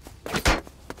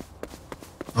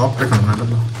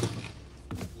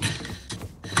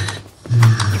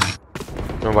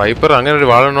 Wiper അങ്ങനെ ഒരു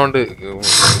വാളുന്നോണ്ട്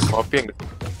കോപ്പിയും കിട്ടും.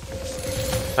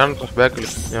 ബാക്കിൽ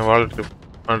ഞാൻ വാളിട്ട്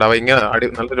അവ ഇങ്ങനെ അടി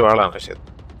നല്ലൊരു വാളാണ്. പക്ഷെ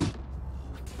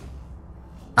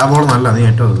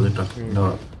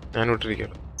ഞാൻ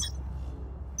വിട്ടിരിക്കല്ലോ.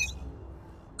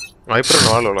 വൈപ്പറിന്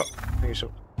വാളുള്ള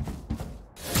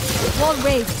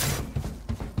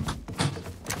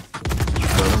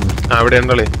അവിടെ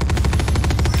ഉണ്ടല്ലേ.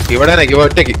 ഇവിടെ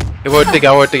ഒറ്റയ്ക്ക്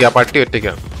ആ പട്ടി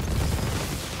ഒറ്റയ്ക്കാണ്.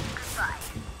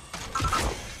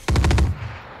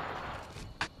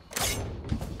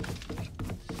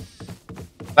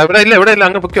 ഇവിടെ ഇല്ല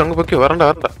അങ്ങ് പൊക്കിയോ വരണ്ട.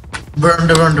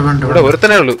 ഇവിടെ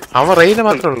ഒരുത്തനേ ഉള്ളൂ. അവൻ റെയിന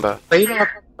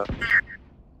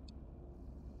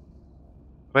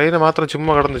മാത്രം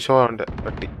ചുമ്മാ കടന്ന് ഷോ അവന്റെ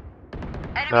പട്ടി.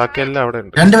 ബാക്കിയെല്ലാം അവിടെ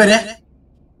ഉണ്ട്.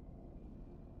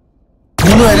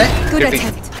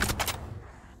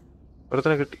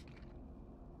 ഒരുത്തനെ കിട്ടി.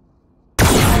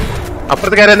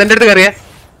 അപ്പുറത്ത് കയറിയ നിന്റെ അടുത്ത് കയറിയേ.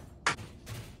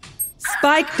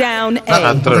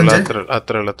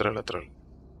 അത്രേ ഉള്ളു.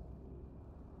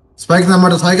 Spike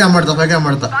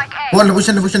ಮಾಡ್ತಾ ಓಡ್ಲಿ push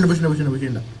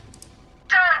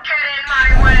Don't get in my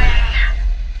way.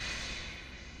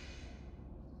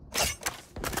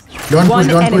 One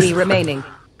enemy remaining.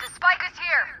 The spike is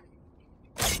here.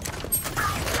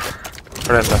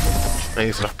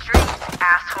 Nice.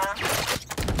 Asshole.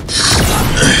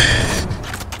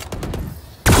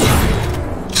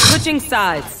 Switching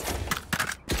sides.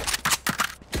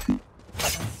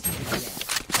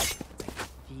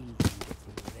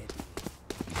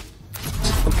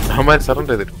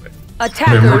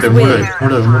 Attackers win.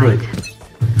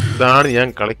 ഇതാണ് ഞാൻ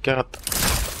കളിക്കാത്ത.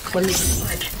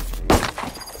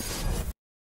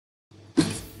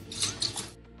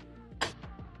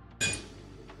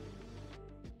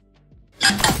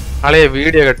 ആളെ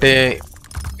വീഡിയോ കട്ടെ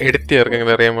എഡിറ്റ്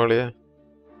ചേർക്കെങ്കിലും അറിയാമോ?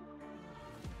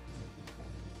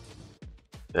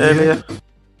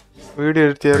 വീഡിയോ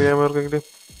എഡിറ്റ് അറിയാമോ ആർക്കെങ്കിലും?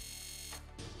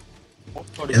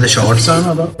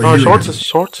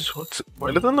 ഷോർട്സ്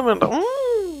വലുതൊന്നും വേണ്ട.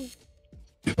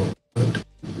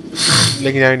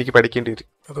 ഇല്ലെങ്കിൽ എനിക്ക് പഠിക്കേണ്ടി വരും.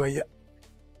 അത് വയ്യ.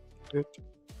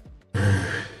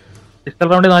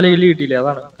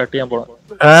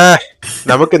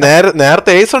 നമുക്ക്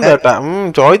നേരത്തെ ഏസ് ഉണ്ട് കേട്ടാ.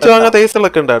 ചോദിച്ചു വാങ്ങാത്ത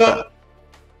ഏസുകളൊക്കെ ഉണ്ട് കേട്ടാ.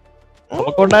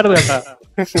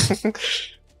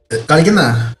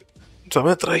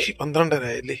 സമയം എത്ര?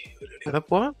 12:30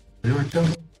 പോവാ.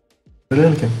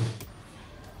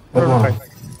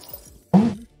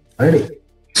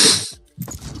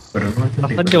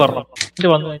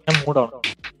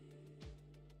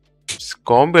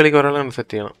 കോമ്പ് കളിക്ക് ഒരാളാണ്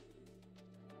സെറ്റ് ചെയ്യണം.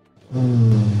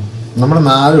 നമ്മുടെ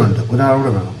 4 ഉണ്ട്,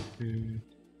 ഒരാളൂടെ വേണം.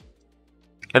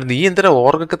 നീ എന്തിനാ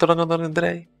ഓർഗൊക്കെ തുടങ്ങാൻ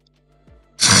എന്തിനായി?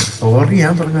 ഓർഗ്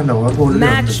ഞാൻ തുടങ്ങാനല്ല,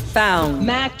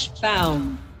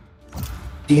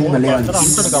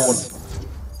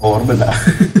 ഓർമ്മല്ല.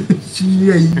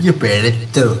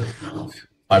 പിഴച്ചത്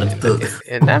അടുത്തത്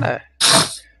എന്നാണ്?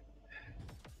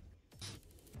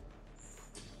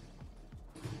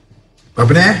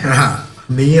 പിന്നെ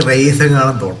നീ റേസ്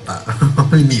കാണാൻ തോട്ട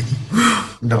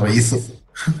റേസ്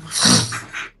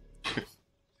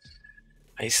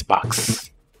ഐസ് ബോക്സ്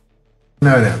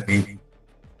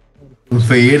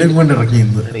ഫെയ്ഡും കൊണ്ട് ഇറക്കി.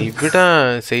 ഇവിടെ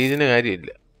സെയ്ജിന്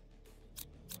കാര്യമില്ല.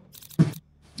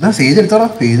 സെയ്ജ്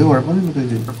എടുത്തോളാം, സെയ്ജ്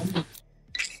കുഴപ്പമൊന്നും.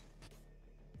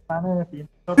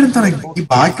 ഈ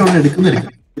ബാക്കിയുള്ള എടുക്കുന്നില്ല.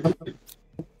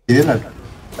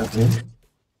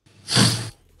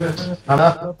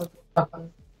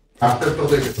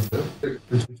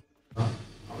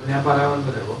 ഞാൻ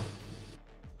പറയാമെന്നോ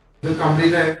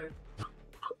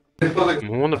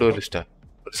 3 ഡോലിസ്റ്റാ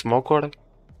സ്മോക്കോടെ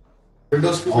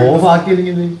ഓഫ്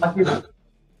ആക്കിയില്ലെങ്കിൽ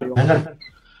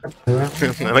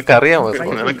നിനക്കറിയാമോ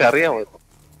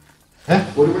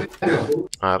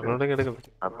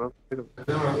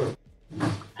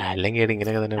അല്ലെങ്കിൽ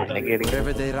ഇങ്ങനെയൊക്കെ തന്നെ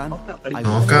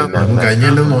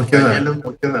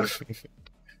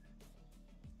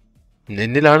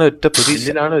നിന്നിലാണ് ഒറ്റ പ്രതി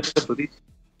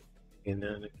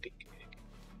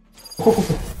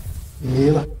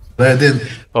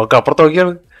ഓക്കെ അപ്പുറത്ത്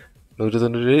നോക്കിയാണ്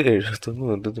 197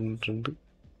 192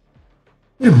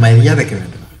 മര്യാദക്ക്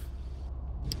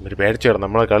ഒരു പേടിച്ചു വേണം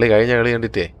നമ്മളെ കഴിഞ്ഞ കളി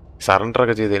കണ്ടിട്ടേ സറണ്ടർ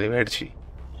ഒക്കെ ചെയ്തേല് പേടിച്ചു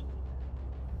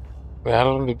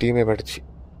വേറെ ടീമെ പേടിച്ച്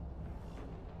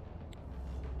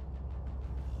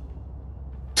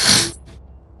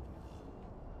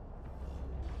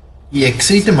ഈ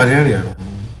excite മലയാളിയാണോ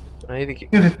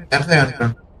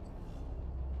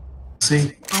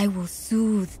I will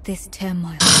soothe this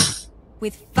turmoil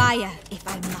with fire if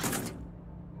I must.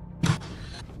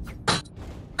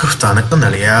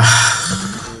 തണുക്കുന്നളിയാ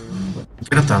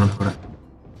തണുപ്പൂടെ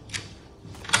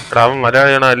അവൻ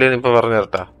മലയാളിയാണോ അല്ലേന്ന് ഇപ്പൊ പറഞ്ഞു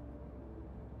തരട്ടാ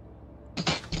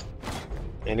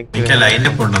എനിക്ക്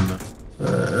ലൈനപ്പ് ഉണ്ടെന്ന്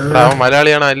അവൻ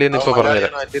മലയാളിയാണോ അല്ലേന്ന് ഇപ്പൊ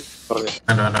പറഞ്ഞുതരാം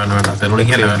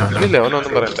ഇല്ല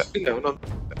അവനൊന്നും പറയണ്ട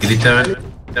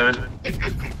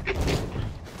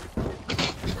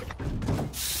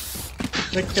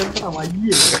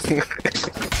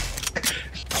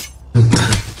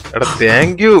എടാ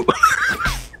താങ്ക് യു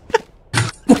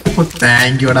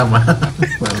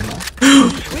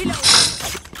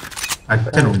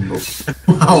അച്ഛനുണ്ടോ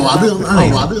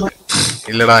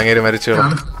ഇല്ലടാ അങ്ങേര് മരിച്ചു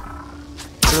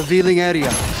Revealing area.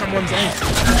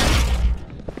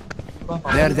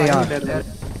 There they are.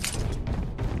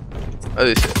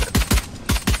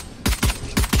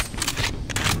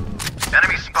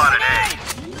 Enemy spotted A.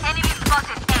 Enemy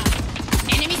spotted A.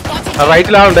 Enemy spotted A. Right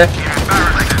ലാവുണ്ടേ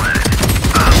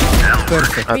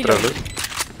Perfect. അത്രേ ഉള്ളൂ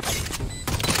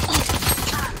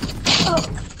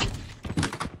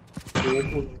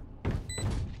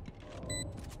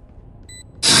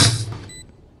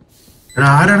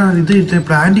ആരാണ് ഇത്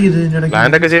പ്ലാൻ ചെയ്ത്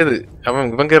പ്ലാൻ ഒക്കെ ചെയ്ത്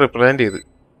ഇവൻ കയറി പ്ലാൻ ചെയ്ത്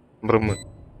ബ്രഹ്മ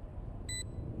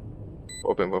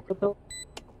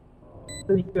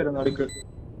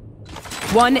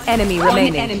One enemy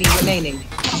remaining.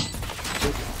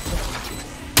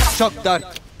 Shock dart.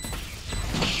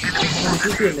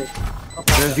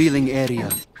 Revealing area.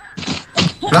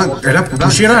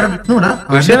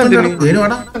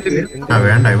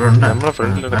 വേണ്ട ഇവിടെ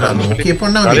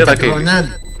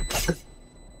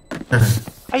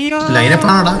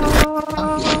ലൈനപ്പാണോടാ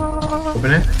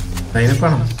പിന്നെ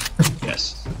ലൈനപ്പാണോ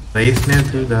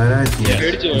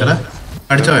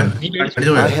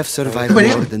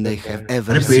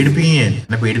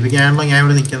പേടിപ്പിക്കാനുള്ള ഞാൻ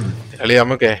ഇവിടെ നിക്കുന്നത്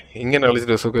നമുക്കേ ഇങ്ങനെ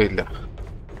കളിച്ചിട്ട് സുഖമില്ല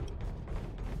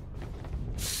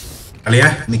അളിയാ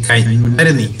നീ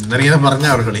നീ എന്നറിയാതെ പറഞ്ഞ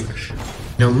അവർ കളി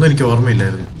ഒന്നും എനിക്ക്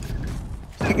ഓർമ്മയില്ലായിരുന്നു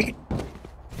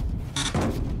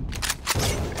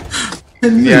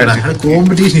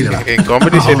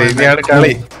കോമ്പറ്റീഷൻ ഇനിയാണ്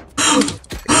കളി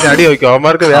അടി നോക്കും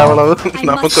അവന്മാർക്ക് വ്യാപളവ്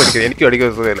നമുക്ക് അടിക്കും എനിക്കും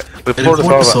അടിക്കുന്ന സുഖമില്ല റിപ്പോർട്ട്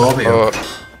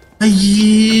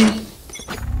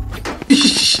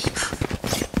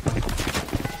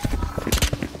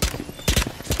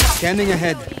Scanning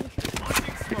ahead.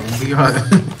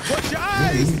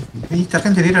 ഈ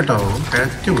ചക്കൻ ശരിയല്ലോ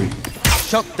കഴിച്ചു പോയി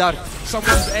Shock dart.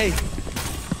 Someone's A.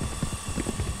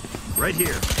 Right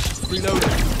here.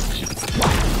 Reloading.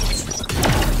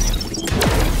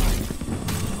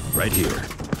 Right here.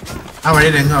 ആ വഴി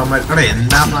രംഗം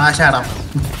എന്താ ഫ്ലാഷാടാ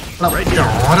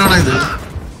ഓരോടാ ഇത്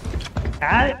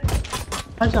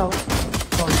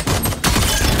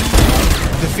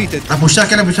Defeated.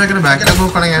 പുഷാക്കനെ ബാക്കിലെ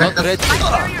പോക്കണെങ്കിൽ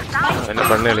എന്നെ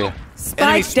പണികളിയാ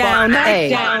Spike down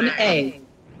A.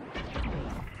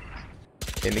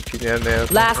 എനിക്ക് ഞാൻ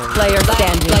Last player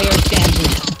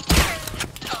standing.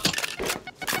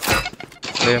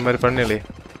 പണികളി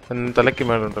തലക്ക്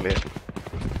മേലുണ്ടല്ലേ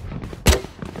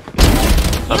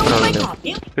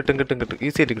കിട്ടും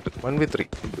ഈസി ആയിട്ട് കിട്ടും 1v3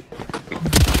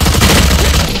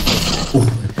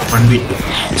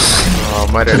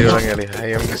 അമ്മമാരെ അടി തുടങ്ങിയാളി ഐ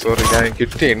എം സോറി ഞാൻ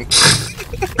കിട്ടിയാണ്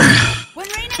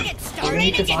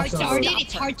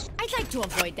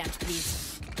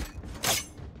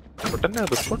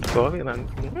റിപ്പോർട്ട് സോൾവ് ചെയ്താണ്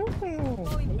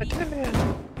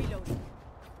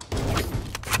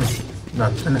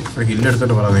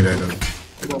ഹില്ലെടുത്തോട്ട് പറയുന്നില്ലായിരുന്നു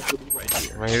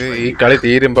ഈ കളി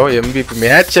തീരുമ്പോ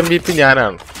മാച്ച് MVP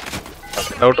ഞാനാണ്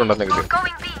ഡൗട്ട് ഉണ്ടെന്നെങ്കിൽ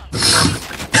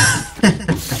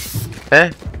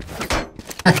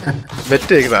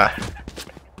ബെറ്റ് ചെയ്താ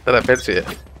ബെറ്റ് ചെയ്യാ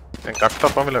ഞാൻ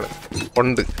കട്ടപ്പമിലാണ്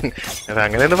ഉണ്ട്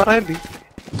അങ്ങനെയൊന്നും പറയല്ലേ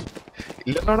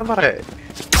ഇല്ലെന്നോടെ പറയാ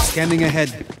Scanning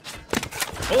ahead.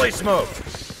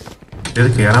 ഇത്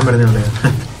കേറാൻ പറ്റുന്നില്ല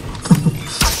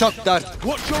Shock dart.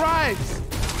 Watch your eyes.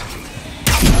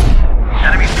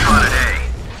 Enemy spotted A.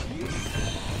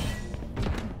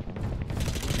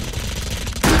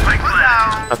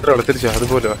 അത്ര തിരിച്ചു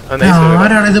അതുപോലെ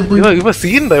ആരാണിത്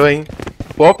സീൻ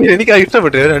പോപ്പി എനിക്ക്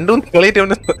ഇഷ്ടപ്പെട്ടു. 2-3 കളിയിട്ട്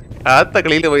ആദ്യത്തെ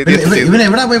കളിയിൽ പോയി ഇവൻ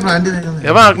എവിടെ പോയി പ്ലാൻ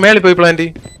ചെയ്തേക്കുന്നത്? മേളിൽ പോയി പ്ലാന്റ്.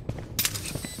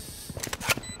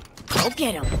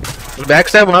 ബാക്ക്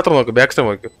സ്റ്റാബ് മാത്രം നോക്ക്. ബാക്ക് സ്റ്റാബ്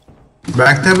നോക്ക്.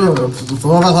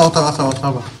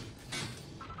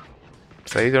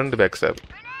 സൈസ് ഉണ്ട് ബാക്ക് സ്റ്റാബ്.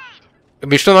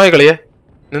 വിഷ്ണു നോക്കി കളിയേ.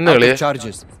 നിന്ന് കളിയേ.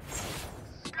 Charges.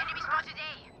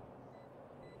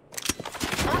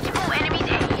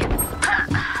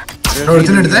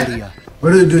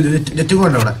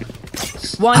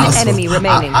 One enemy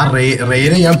remaining.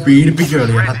 റെയിനെ ഞാൻ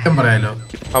പീഡിപ്പിക്കുകയാണ് സത്യം പറയാലോ.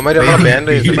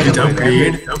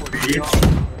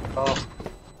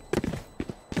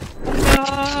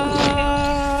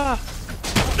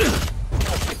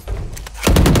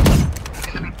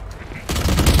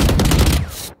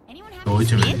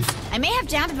 I may have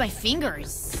jammed my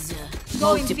fingers.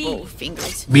 Multiple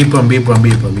fingers.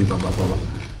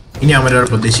 ഇനി അവരോട്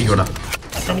പ്രതീക്ഷിക്കൂടാ.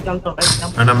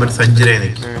 നമ്മൾ സഞ്ചരി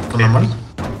നമ്മൾ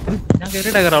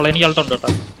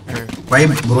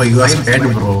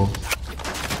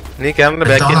നീ ക്യാമറ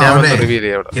ബാക്കി ഞാൻ റിവീൽ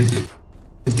ചെയ്യാം.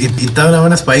 ഇത്തവണ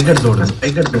അവനെ സ്പൈക്ക് എടുത്തോട്ടെ.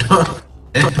 സ്പൈക്ക് എടുത്തോ.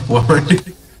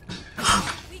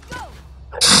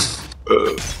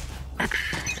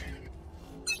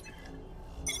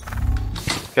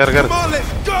 Come on, let's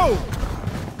go.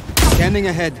 Scanning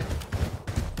ahead.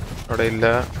 അവിടെ ഇല്ല.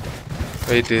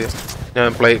 വെയിറ്റ്. ഞാൻ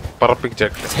പ്ലേ പറപ്പിക്ക്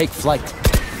ചെക്ക്. Take flight.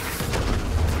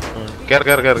 കേർ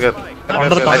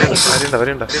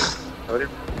വരണ്ട.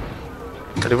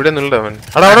 ഇവിടെ ഒന്നുമില്ല അവൻ.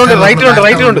 അവിടെ ഉണ്ട്.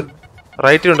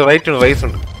 റൈറ്റിലുണ്ട്. റൈസ്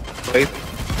ഉണ്ട്.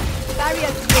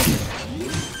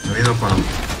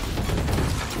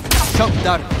 Shock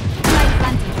dart.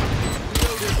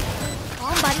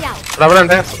 അവിടെ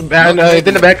ഉണ്ട്.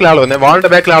 ഇതിന്റെ ബാക്കിൽ ആള് വന്നേ. വാളിന്റെ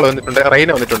ബാക്കിൽ ആള് വന്നിട്ടുണ്ട്. റൈന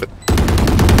വന്നിട്ടുണ്ട്.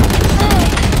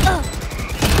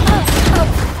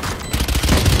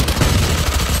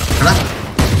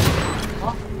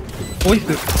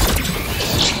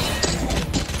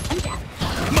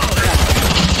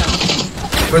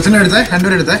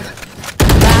 എടുത്തേ.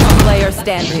 Last player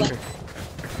standing.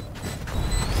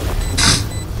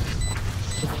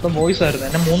 ബോയ്സ് ആയിരുന്നു.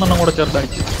 എന്നെ 3 എണ്ണം കൂടെ ചേർത്ത്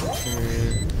അടിച്ചു.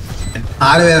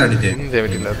 4 പേര് അടിച്ചേ.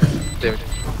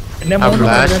 എന്നെ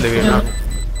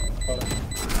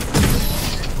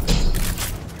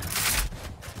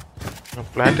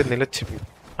പ്ലാന്റ് നിലച്ചു.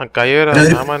 കയ്യോര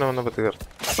സാമാനം വന്നപ്പോ തീർന്നു.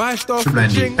 5-star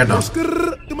കേട്ടോ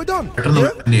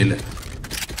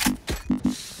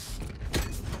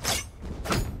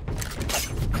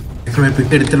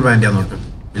പിക്ക് എടുത്തിൽ പ്ലാൻ ചെയ്യാൻ നോക്കും.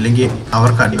 ഇല്ലെങ്കിൽ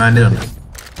അവർക്ക് അഡ്വാൻറ്റേജ് ഉണ്ട്.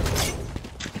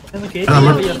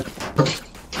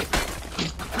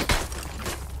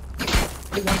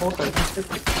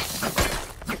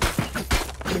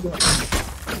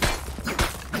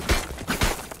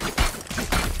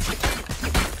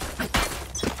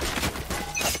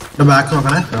 ബാക്ക്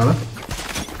നോക്കണേ.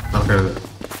 നോക്കരുത്.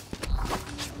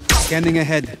 Scanning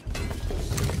ahead.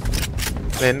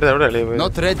 എന്റെ അവിടെ അല്ലേ പോയി.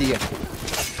 Not ready yet.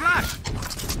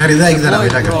 ഇതാക്കി തരാം.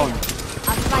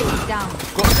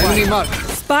 Enemy mark.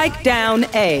 Spike down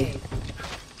A.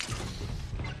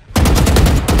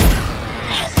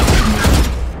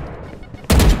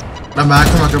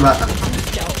 Back നോക്ക്.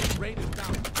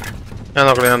 ഞാൻ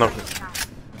നോക്കാം.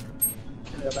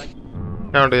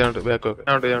 ഞാൻ ബാക്ക് നോക്ക്.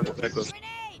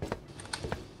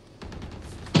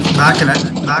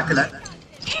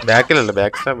 ബാക്കിലല്ല.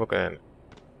 ബാക്ക് സ്റ്റാബ് ഒക്കെ ഞാൻ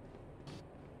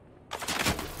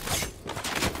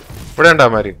ഇവിടെ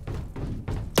ഉണ്ടാമാര്.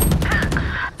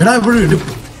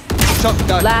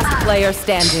 Last player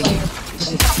standing.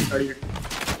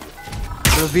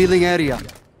 Revealing area.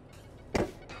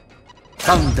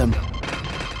 Found them.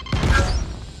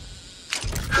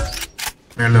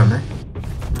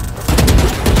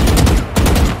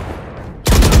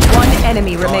 One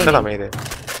enemy remaining.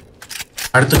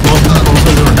 അടുത്ത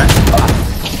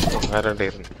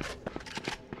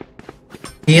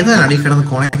ഏതാണ് അടി കിടന്ന്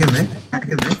കോണയ്ക്കുന്നേ?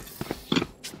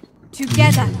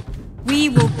 Together we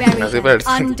will bury them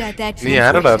under that tree. നീ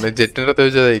ആരടാ ജെറ്റിന്റെ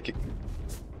ചോദിച്ചതായിരിക്കും.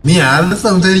 നീ ആരുടെ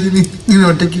സംസാരിക്കുന്നു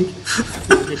ഒറ്റയ്ക്ക്?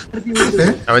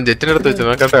 അവൻ ജെറ്റിന്റെ അടുത്ത് വെച്ചു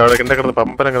നോക്കട്ടെ. അവിടെ കിടന്ന്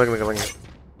പമ്പരം കിടങ്ങി.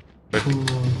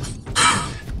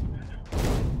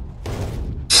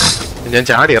 ഞാൻ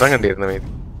ചാടി ഇറങ്ങണ്ടിരുന്നു.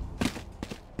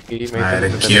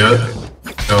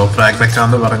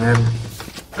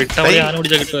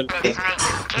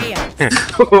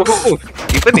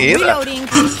 ഇവൻ ഏതാ?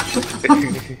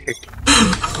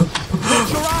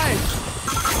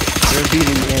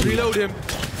 Reload him.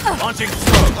 Launching.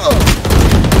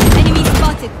 Enemy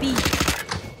spotted B.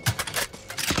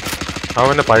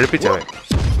 അവനെ പഴിപ്പിച്ചവൻ.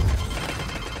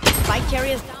 Spike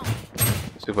carriers down.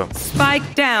 Super. Spike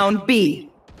down B.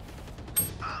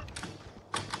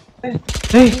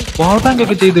 Hey, wall bank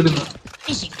ഒക്കെ ചെയ്തിടുന്നു.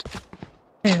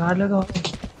 ആരലോ.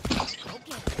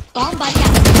 Bomb buddy.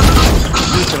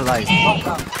 Neutralized.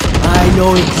 I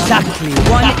know exactly.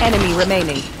 One enemy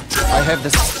remaining. I have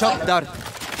the shock dart.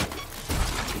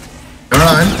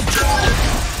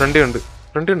 Front ഉണ്ട്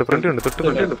തൊട്ട്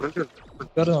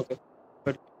കേറ് നോക്ക്.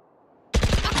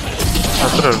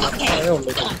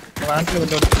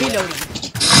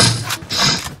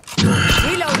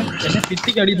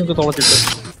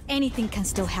 Anything can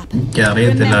still happen.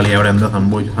 അറിയത്തില്ല അളി അവിടെ എന്താ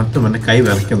സംഭവിച്ചു. സത്യം എന്നെ കൈ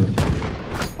വിറയ്ക്കുന്നു.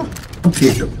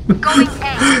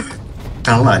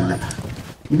 കള്ളല്ല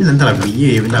ഇതിനെന്താ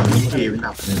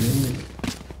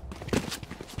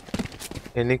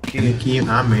എനിക്ക്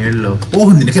ആ മേളിലോ. ഓ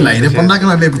നിനക്ക് ലൈനപ്പ്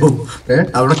ഉണ്ടാക്കണല്ലേ ഇപ്പൊ.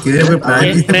 അവിടെ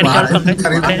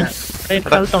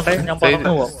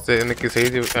എനിക്ക്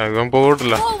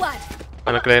പോയിട്ടില്ല.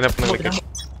 എനക്ക് lineup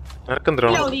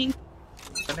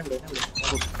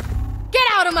Get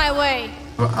out of my way.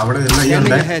 അവിടെ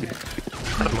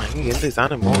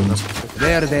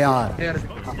There they are.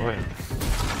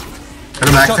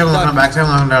 Back side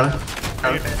നോക്കണം ആള്.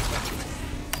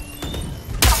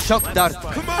 Shock dart.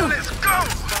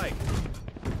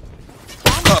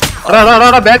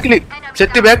 ബാക്കില്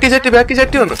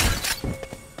സെറ്റ് വന്നു.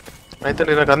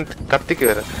 കത്തിക്ക്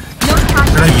വരാം.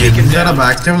 എന്താടാ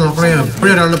ബാക്ക് സൈഡ് നോക്കണേ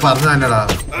എപ്പോഴും ഒരാള് പറഞ്ഞല്ലടാ.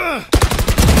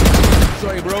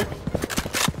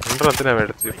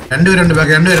 രണ്ടുപേരുണ്ട്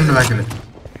ബാക്കില്.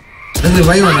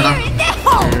 റിവൈവ് വേണ്ടടാ.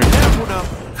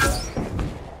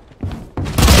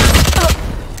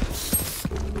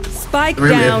 Spike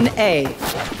down A.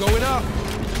 Going up.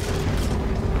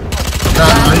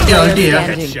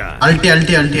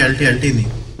 Ulti നീ.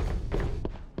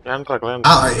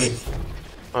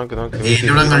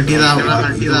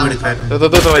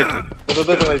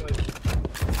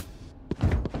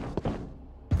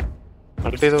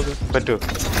 പറ്റൂ.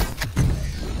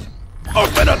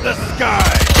 Open up the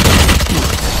sky.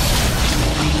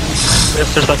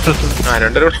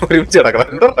 രണ്ടുപേരും ഒരുമിച്ച് കിടക്കണം.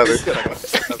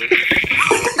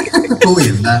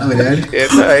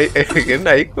 എന്നെ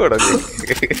അയക്കോടാ.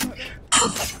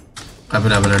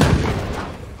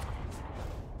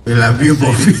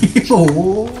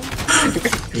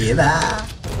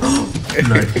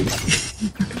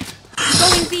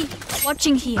 Going B.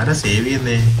 Watching here. ആരാ സേവ്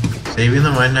ചെയ്യുന്ന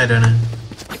മോനാരാണ്?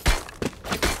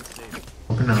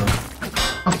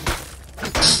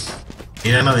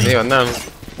 നീ വന്നാണ്.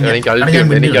 എനിക്ക്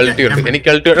അൾട്ടി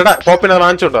ഉണ്ട്. പോപ്പിനെ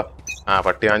വാങ്ങിച്ചോട്ടോ. ആ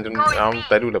പട്ടി വാങ്ങിച്ചോ. അവൻ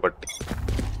തരൂല പട്ടി.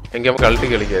 എങ്കിൽ നമുക്ക് അൾട്ടി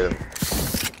കളിക്കായിരുന്നു.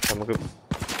 നമുക്ക്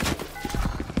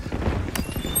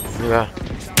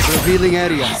Revealing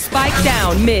area. Spike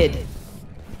down mid.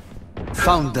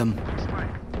 Found them.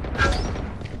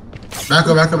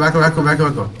 Back.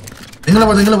 നിങ്ങൾ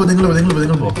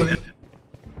പോ.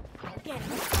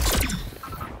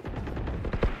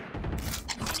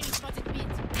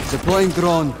 Deploying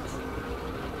drone.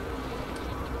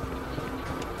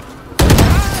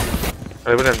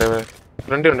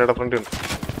 ഫ്രണ്ട് ഉണ്ട്.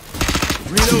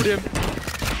 Reload him.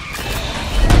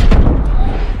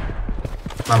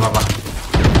 വാ.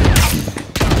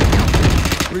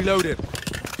 Reload him.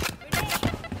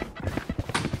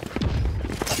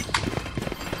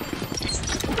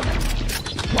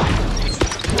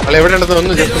 എവിടെ ഉണ്ടെന്ന്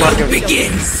ഒന്ന് just mark. Wait.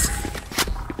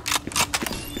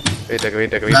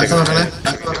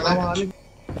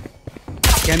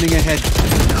 Scanning ahead.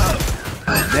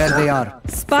 There they are.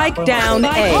 Spike down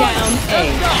A.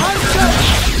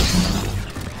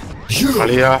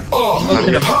 കളിയാ.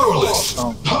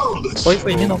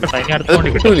 ഇനി നോക്കട്ടെ. ഇനി അടുത്ത റൗണ്ട്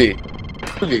കിട്ടൂലേ?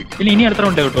 ഇനി അടുത്ത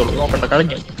റൗണ്ട് കിട്ടുള്ളൂ. നോക്കട്ടെ.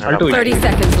 കളഞ്ഞു. 30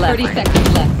 seconds left.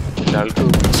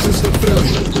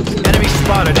 Enemy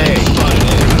spotted A.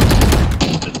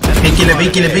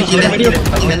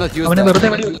 അവനെ വെറുതെ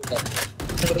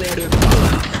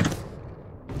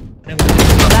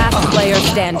Last player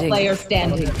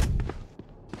standing.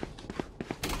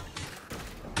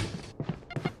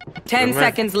 10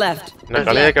 seconds left.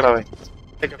 കളിയാക്കടാ.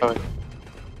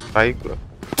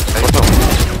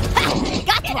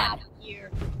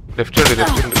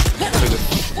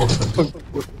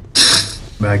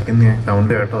 ബാക്കിൽ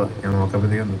സൗണ്ട് കേട്ടോ. ഞാൻ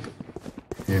നോക്കപ്പോഴത്തേക്കും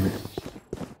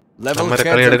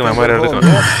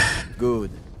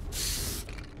Good.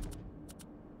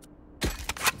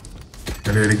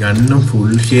 ഒരു ഗണ്ണും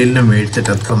ഫുൾ ഷീൽഡിനും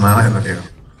മേടിച്ചിട്ട് എത്ര നാളെന്നറിയാം.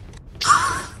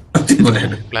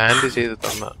 പ്ലാൻ ചെയ്ത്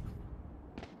തന്ന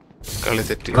കളി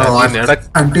സെറ്റ്.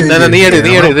 നീ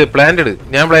ഇത് പ്ലാൻ ഇട്.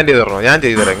 ഞാൻ പ്ലാൻ ചെയ്ത് തരണോ? ഞാൻ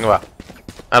ചെയ്തു തരാം. ഇങ്ങ് വാ.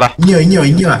 ഇഞ്ഞോ.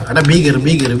 ബീഗർ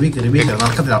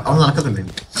നടക്കത്തില്ല. അവൻ നടക്കത്തില്ലേ?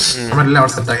 നമ്മളെല്ലാം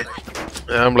അവിടെ സെറ്റായി.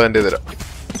 ഞാൻ പ്ലാൻ ചെയ്ത് തരാം.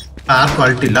 ആർക്കും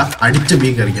അൾട്ടില്ല, അടിച്ച ബീ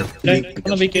കളിക്കാം.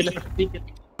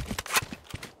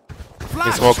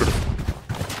 സ്മോക്ക് ഇടും.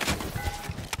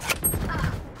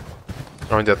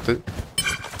 അവൻ ചത്ത്.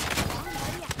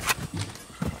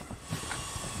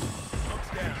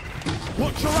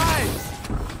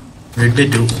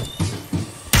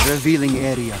 Revealing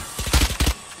area.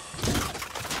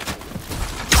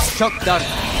 Shock dart.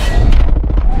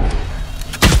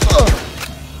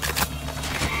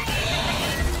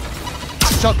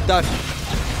 Shock dart.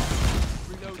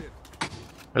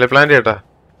 അല്ലെ പ്ലാൻ ചെയ്യട്ടാ.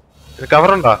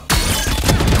 കവറുണ്ടോ?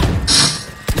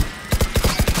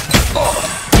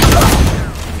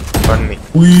 പന്നി.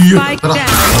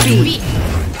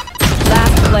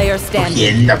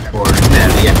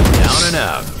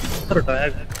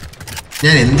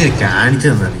 ഞാൻ എന്തിനു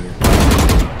കാണിച്ചെന്നറിയാം.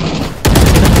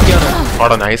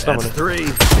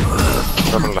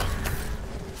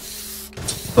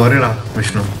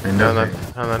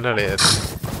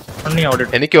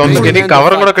 എനിക്ക്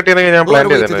കവറും കൂടെ കിട്ടിയെങ്കിൽ ഞാൻ പ്ലാൻ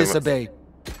ചെയ്തേ.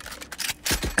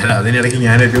 അതിനിടയ്ക്ക്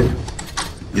ഞാനൊരു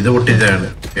ഇത് പൊട്ടിച്ചാണ്.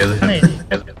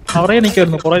 പിന്നെ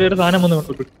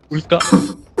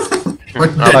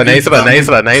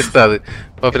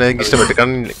എനിക്ക് ഇഷ്ടപ്പെട്ടു.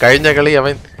 കാരണം കഴിഞ്ഞ കളി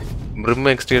അവൻ ബ്രിം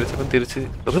എക്സ്റ്റീരിയൻസ് തിരിച്ച്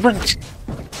റിവഞ്ച്.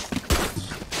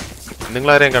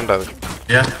 നിങ്ങളാരെയും കണ്ടത്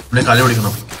കളി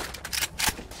പിടിക്കണം.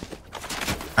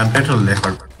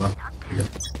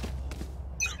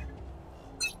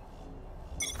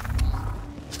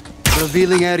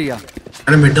 Revealing area.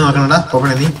 മിഡ് നോക്കണടാ.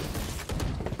 കോപ്പണ നീ.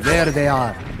 There they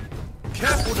are.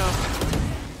 Careful now.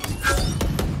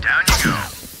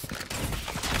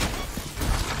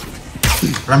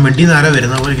 മിഡിന്ന് ആരാ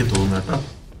വരുന്ന പോലെ എനിക്ക് തോന്നുന്നു കേട്ടോ.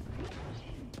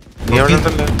 നീ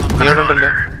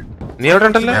അവിടെ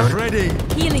ഉണ്ടല്ലോ.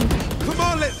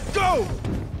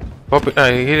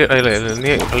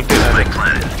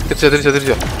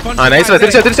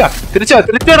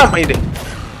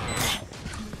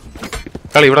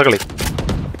 കളി ഇവിടെ കളി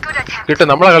കിട്ടും.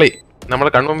 നമ്മളെ കളി നമ്മളെ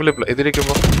കൺമുമ്പിൽ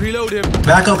എതിരിക്കുമ്പോ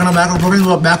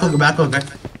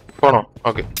പോണോ?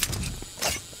 ഓക്കെ,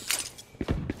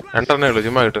 രണ്ടെണ്ണേ ഉള്ളു.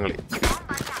 ചുമ്മാ കിട്ടും കളി.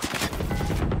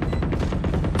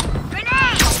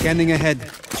 Scanning ahead.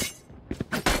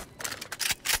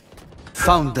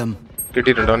 Found them.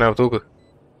 കിട്ടിയിട്ടുണ്ടോ? അവനെ തൂക്ക്.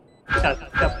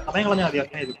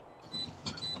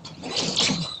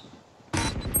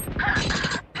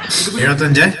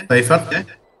 75 സൈഫർ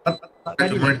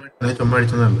ചുമ്മാ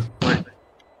അടിച്ചതല്ല.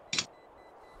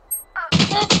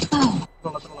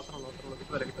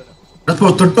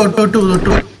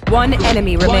 One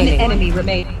enemy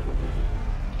remaining.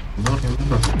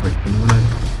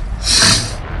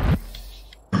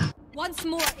 Once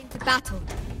more into battle.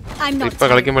 I'm not. ഇപ്പൊ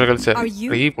കളിക്കുമ്പോൾ കളിച്ച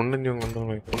ഈ പുണ്ണിനും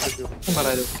കൊണ്ടുപോയി.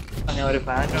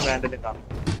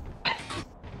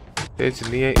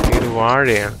 നീ ഒരു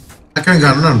വാഴയാണ്.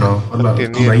 കണ്ണുണ്ടോ?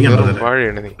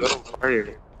 വാഴയാണ് നീ.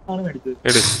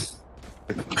 എട്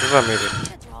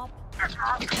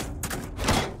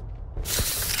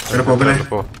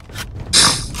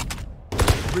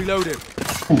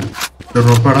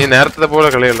നീ നേരത്തെ പോലെ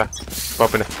കളിയല്ല.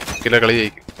 പാപ്പിനെ കില കളി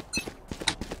ജയിക്കും.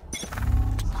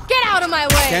 Get out of my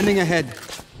way. Scanning ahead.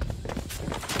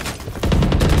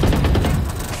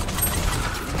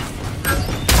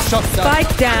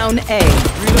 Spike down A.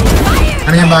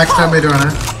 ഞാൻ ബാക്ക് സ്റ്റാബ് വരുവാണ്.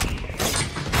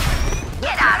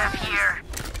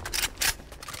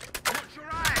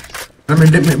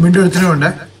 മിഡ് എടുത്തിട്ടുണ്ട്.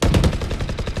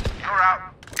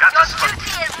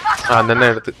 തന്നെ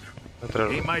എടുത്ത്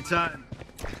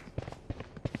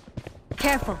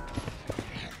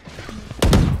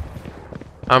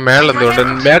ആ മേളിൽ എന്തുകൊണ്ട്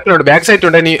ബാക്കിലുണ്ട്. ബാക്ക് സൈറ്റ്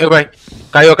ഉണ്ട്. നീ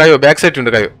കയോ ബാക്ക് സൈറ്റ്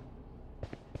ഉണ്ട്. കയോ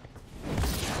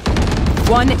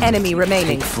One enemy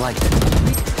remaining.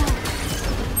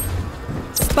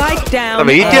 Spike down.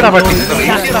 Wait ചെയ്യടാ പട്ടി.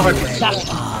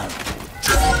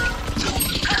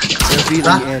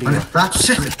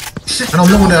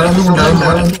 ഒന്നും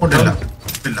കൊണ്ടല്ല.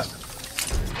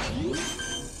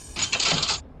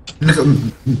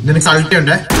 നിനക്ക് അൾട്ടി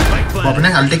ഉണ്ടേ.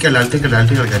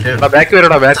 ബാക്ക്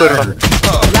വരടാ.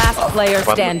 Last player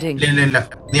standing. ഇല്ല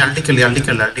നീ അൾട്ടിക്കളി.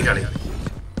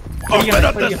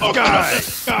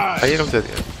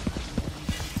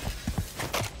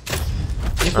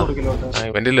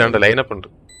 വെന്റിലുണ്ട്. ലൈനപ്പ് ഉണ്ട്.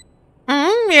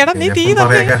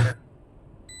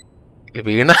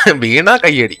 വീണ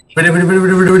കയ്യടി.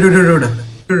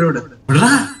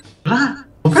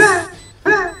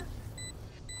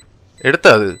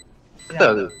 എടുത്താ അത്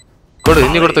കൊടു.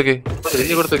 ഇനി കൊടുത്തേക്ക്.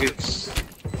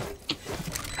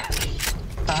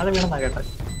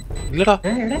 ഇല്ലടാ.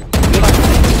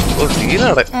 ഓ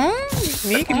സീനാടെ.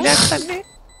 നീ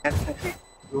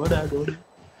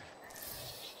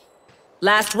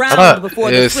Last round before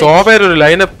the switch. സോബേർ ഒരു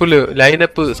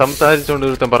ലൈനപ്പ് സംസാരിച്ചുകൊണ്ട്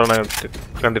ഒരുത്തൻ പറഞ്ഞ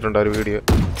കണ്ടിട്ടുണ്ട് ഒരു വീഡിയോ.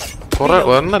 കുറെ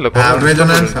വന്നല്ലോ.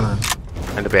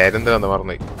 എന്റെ പേരെന്താന്ന്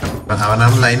പറഞ്ഞു.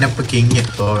 Lineup king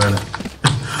സോബേർ.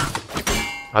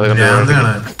 അത്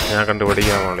ഞാൻ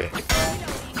കണ്ടുപിടിക്കാൻ മോളെ.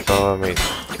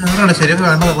 ശരിയൊക്കെ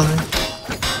വേണ്ട പറഞ്ഞു.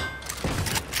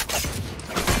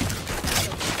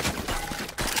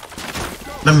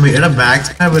 ബാക്ക്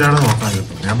സ്റ്റാബ് ഒരാളെ നോക്കാൻ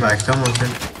കിട്ടും. ഞാൻ ബാക്ക് സ്റ്റാബ്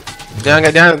നോക്കാൻ ഞാൻ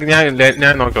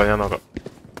നോക്കാം.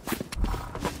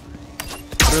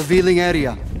 Revealing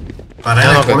area.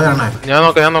 ഞാൻ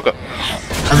നോക്കാം.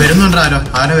 വരുന്നുണ്ട്.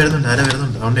 ആരോ വരുന്നുണ്ട്.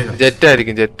 ജെറ്റ്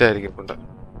ആയിരിക്കും. ജെറ്റാണ്.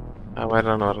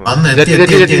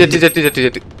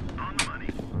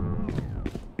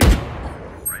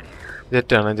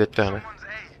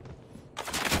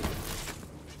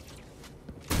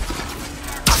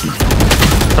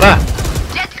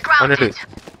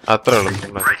 അത്രേ ഉള്ളു.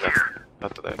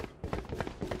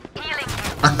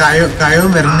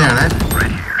 കയവും വരുന്നതാണ്.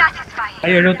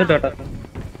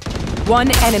 One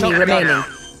enemy remaining.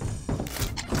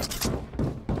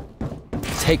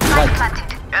 Take flight.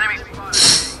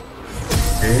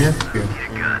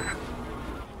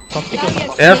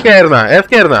 AFK ആയിരുന്നാ?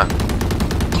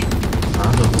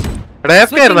 എടാ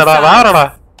AFK ആയിരുന്നാടാ? വാറടാ.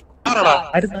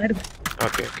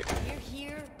 ഓക്കെ.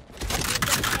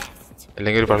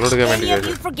 അല്ലെങ്കിൽ ഒരു പള്ളു എടുക്കാൻ വേണ്ടി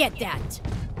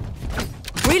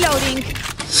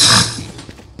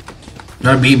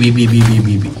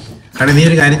നീ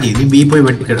ഒരു കാര്യം ചെയ്യും. നീ ബി പോയി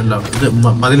വെട്ടിക്കെട്ടല്ലോ. ഇത്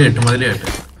മതില് കെട്ട്.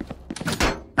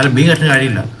 അല്ല ബി കെട്ടിന്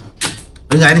കാര്യമില്ല.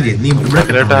 ഒരു കാര്യം ചെയ്യും. നീ ഇവിടെ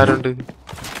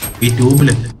ഈ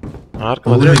ട്യൂബില്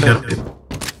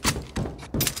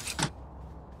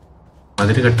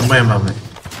മതില് കെട്ടുമ്പോ ഞാൻ പറഞ്ഞേ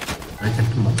അത്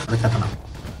കെട്ടണം.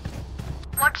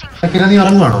 നീ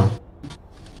ഉറങ്ങുവാണോ?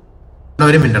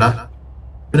 ഒരു മിനിറ്റടാ.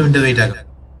 ഒരു മിനിറ്റ് വെയിറ്റ് ആക്കാം.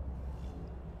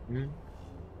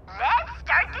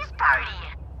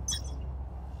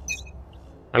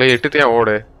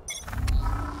 ഓടെ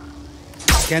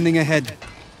Scanning ahead.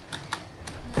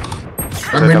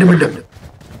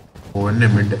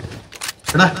 മിഡ്.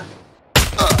 എടാ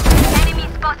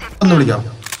ഒന്ന് വിളിക്കാം.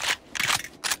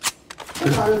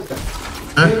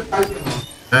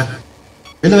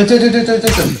 ഇല്ല വെച്ചു.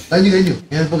 കഴിഞ്ഞു.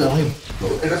 ഞാനിപ്പോ ഇറങ്ങി.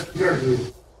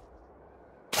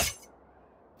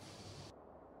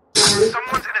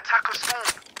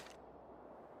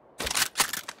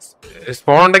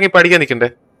 സ്പോൺ ഉണ്ടെങ്കിൽ പഠിക്കാൻ നിൽക്കണ്ടേ?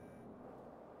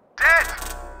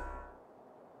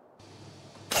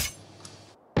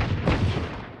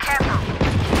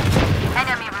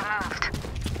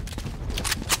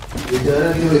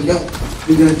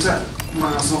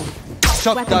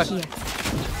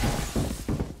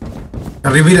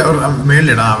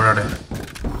 മേളിലിടാ അവിടെ.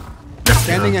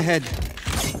 Scanning ahead.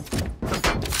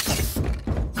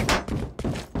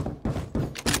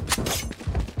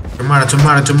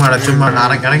 ചുമ്മാ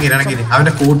ഇറങ്ങി.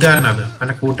 അവന്റെ കൂട്ടുകാരനത്.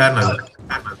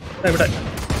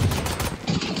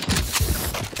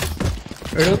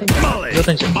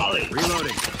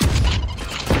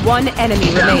 One enemy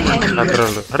remaining.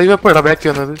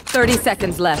 30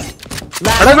 seconds left.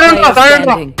 Last player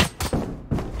standing.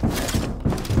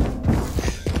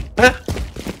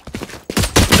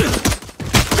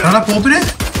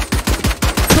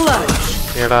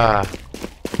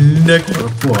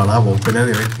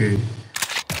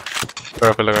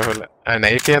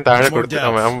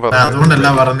 അതുകൊണ്ടല്ല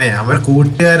പറഞ്ഞേ, അവർ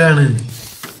കൂട്ടുകാരാണ്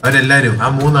അവരെല്ലാരും. ആ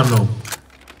മൂന്നെണ്ണവും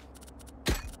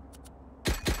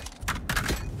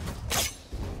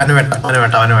അവനെ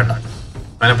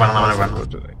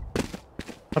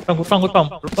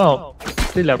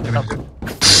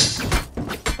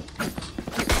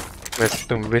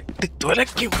വെട്ടി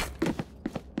തുലയ്ക്കും.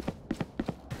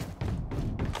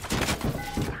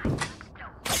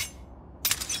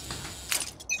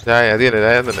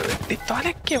 വെട്ടി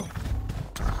തുലയ്ക്കും.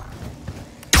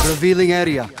 Revealing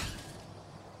area.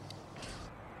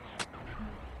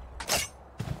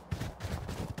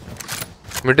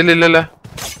 മിഡിലില്ലല്ലോ,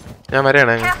 ഞാൻ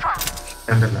വരെയാണ്.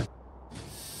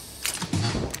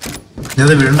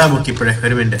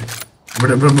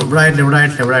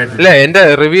 ഇല്ല, എന്റെ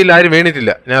റിവ്യൂൽ ആരും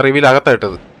വീണിട്ടില്ല. ഞാൻ റിവ്യൂൽ അകത്താ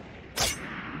ഇട്ടത്.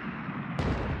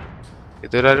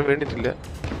 ഇതുവരെ ആരും വീണിട്ടില്ല.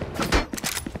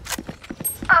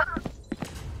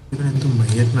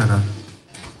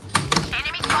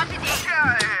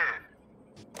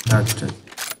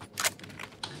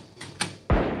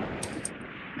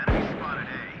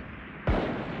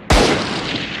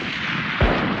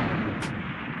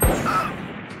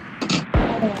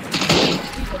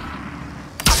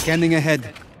 Scanning ahead.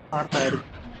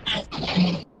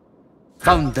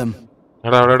 Found them.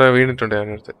 അവിടെ വീണിട്ടുണ്ട്.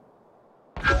 ഞാനടുത്ത്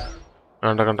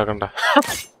കണ്ട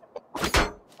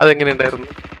അതെങ്ങനെയുണ്ടായിരുന്നു?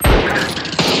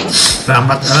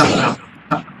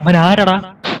 അവൻ ആരടാ?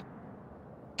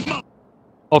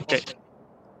 Okay.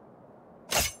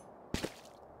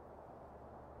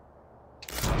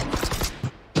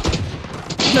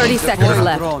 Thirty seconds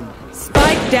left.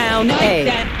 Spike down A.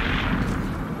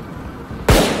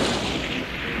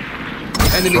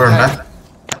 Enemy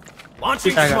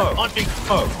Launching smoke. Launching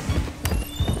smoke.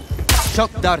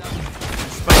 Shock dart.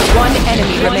 One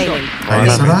enemy remaining.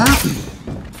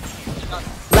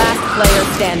 Last player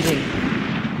standing.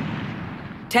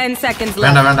 10 seconds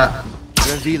left.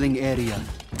 Revealing area.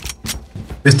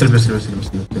 Pistol.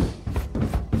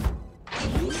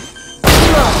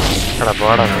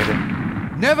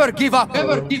 Never give up.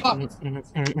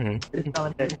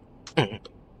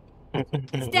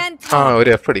 Stand tall.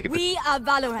 We are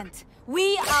Valorant. We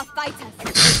are fighters.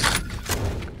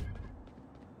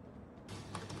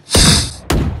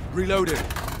 Reloaded.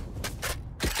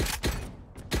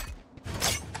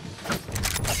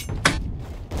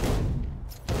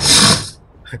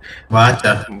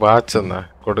 Watch എന്നാ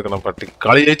കൊടുക്കണം പട്ടി.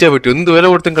 കളി ജയിച്ചാ പറ്റും, എന്ത് വില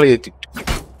കൊടുത്തും കളി ജയിച്ചു.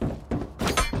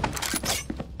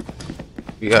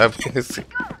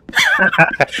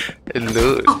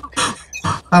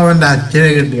 അവന്റെ അച്ഛനെ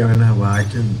കിട്ടി അവനെ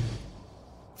വാച്ച്.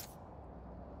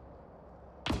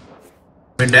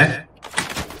 പിന്നെ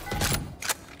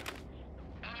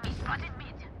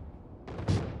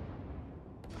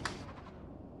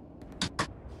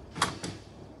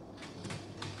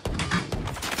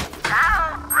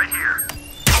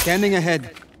Scanning ahead.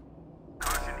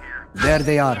 There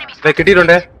they are.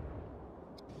 കിട്ടിയിട്ടുണ്ടേ.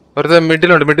 വെറുതെ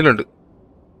മിഡിലുണ്ട്.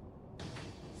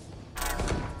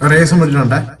 റേസും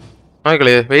മിഡിലുണ്ടേ. ആ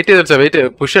കളിയെ വെയിറ്റ് ചെയ്ത വെയിറ്റ്.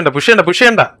 പുഷ് ചെയ്യണ്ട.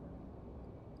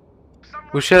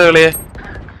 പുഷ് ചെയ്ത കളിയെ.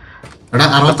 എടാ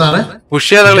 66. പുഷ്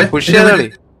ചെയ്ത കളി.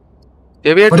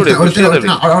 ഹെവിയായിട്ട് പുഷ് ചെയ്ത കളി.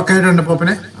 ഓക്കേണ്ട്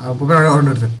പോപ്പനെ. പോപ്പനെ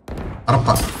ഓടുന്നു.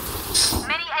 ഉറപ്പാ.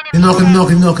 നീ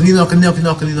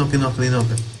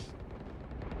നോക്ക്.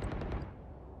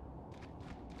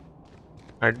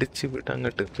 അടിച്ചു വിട്ട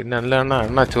അങ്ങോട്ട്. പിന്നെ അല്ല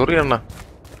അണ്ണ ചൊറി അണ്ണ.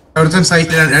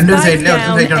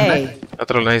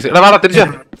 അത്ര നൈസ്. എടാ വാടാ തിരിച്ചാ.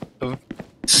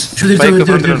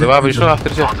 വാ വിഷ്ണു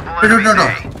തിരിച്ചാ.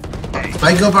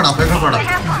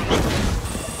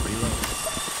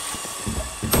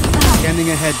 Scanning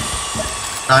ahead.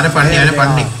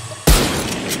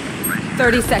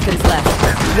 30 seconds left.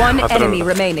 One enemy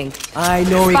remaining. I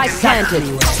know exactly.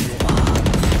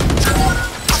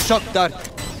 Shock dart.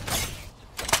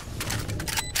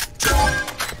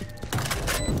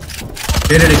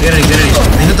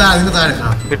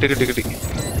 കിട്ടി.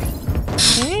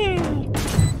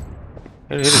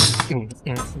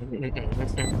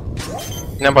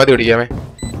 ഞാൻ പാതി പിടിക്കാമേ.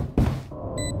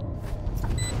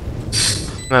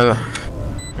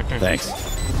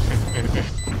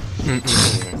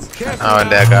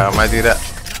 അവന്റെ മതിര.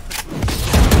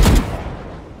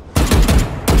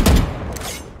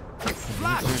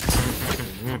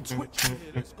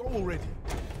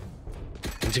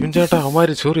 ജിമിൻ ചേട്ടാ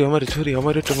അവന്മാര് ചൊറി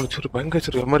ഭയങ്കര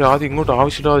ചൊറി. അവന്മാര് ആദ്യം ഇങ്ങോട്ട്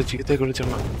ആവശ്യമില്ലാതെ ചീത്തേക്ക്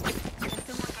വിളിച്ചെണ്ണ.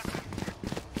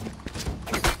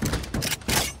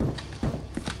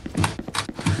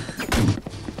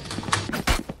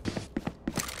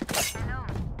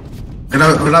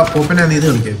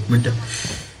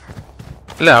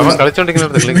 അല്ല അവൻ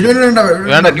കളിച്ചോണ്ടിരിക്കുന്നിടത്ത്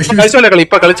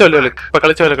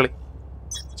കളിച്ചോല്ലേ കളി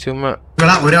ചുമ്മാ.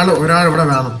 ഒരാൾ ഇവിടെ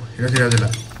വേണം. ശരിയാവില്ല.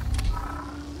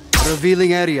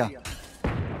 Revealing area.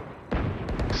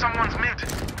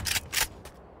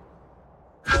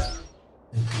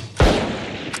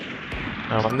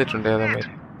 വന്നിട്ടുണ്ട് ഏതാ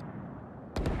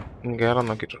കേറാൻ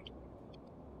നോക്കിട്ടുണ്ട്.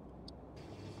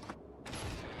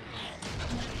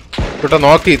 കുട്ട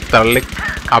നോക്കി തള്ളി.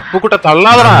 അപ്പുക്കുട്ട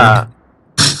തള്ളാതടാ.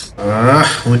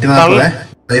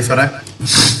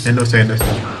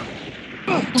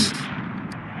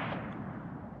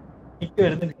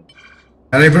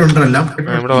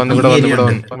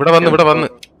 ഇവിടെ വന്ന്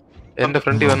എന്റെ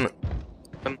ഫ്രണ്ടി വന്ന്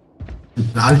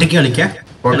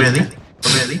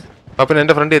അപ്പൻ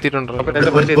എന്റെ ഫ്രണ്ട് എത്തിയിട്ടുണ്ട്.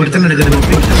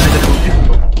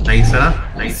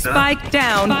 Spike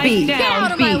down B.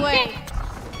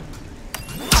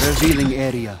 Revealing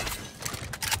area.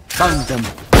 Found them.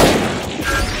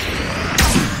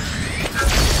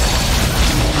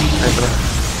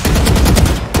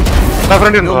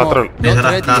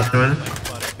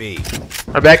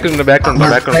 ബാക്കിലുണ്ട്.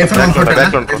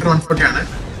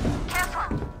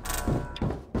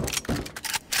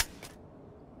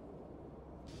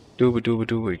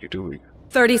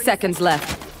 30 seconds left.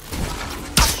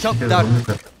 Shock dart.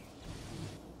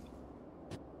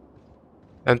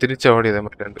 ഞാൻ തിരിച്ചോടിയത്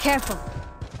മറ്റേ ഉണ്ട്.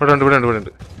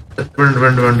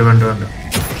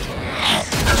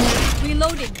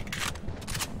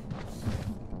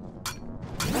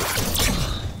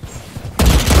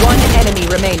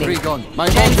 remaining.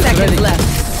 10 seconds left.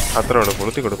 അത്രയോട്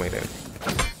കൊളുത്തി കൊടുക്കും.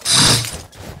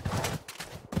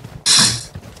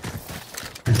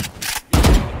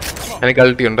 എനിക്ക്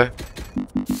അൾട്ടി ഉണ്ട്.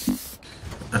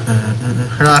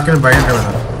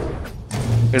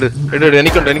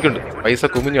 എനിക്കുണ്ട് പൈസ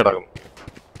കുമിഞ്ഞടക്കും.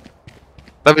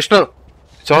 വിഷ്ണു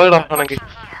ചോദടാ ആണെങ്കിൽ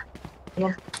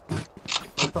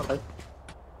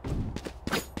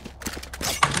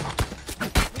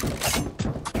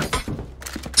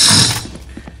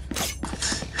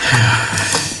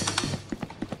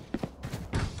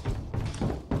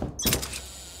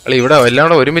അല്ല ഇവിടെ എല്ലാം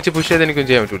കൂടെ ഒരുമിച്ച് പുഷ് ചെയ്ത് എനിക്കും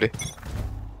ചെയ്യാൻ പറ്റൂലേ.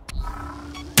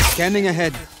 Scanning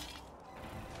ahead.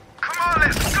 Come on,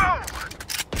 let's go.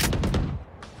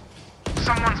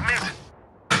 Someone's mid.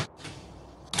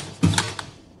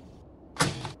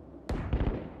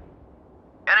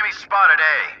 Enemy spotted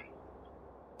A.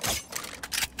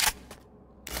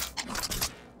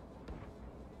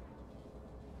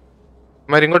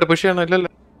 മാരി ഇങ്ങോട്ട് പുഷ് ചെയ്യണോ?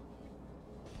 ഇല്ലല്ലോ.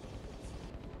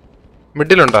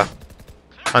 മിഡിലുണ്ടോ?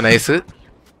 ആ നൈസ്.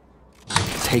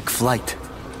 Take flight.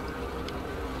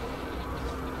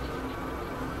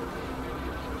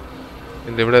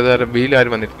 ഇവിടെ ബിയിൽ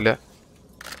ആരും വന്നിട്ടില്ല.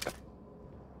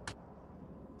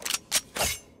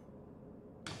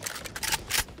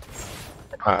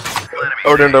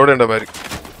 അവിടെ ഉണ്ടോ മാരി?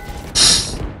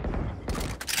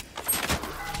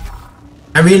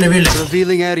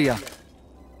 Revealing area.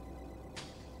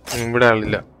 ഇവിടെ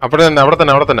ആളില്ല. അവിടെ തന്നെ അല്ല,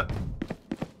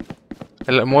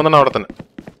 3 അവിടെ തന്നെ.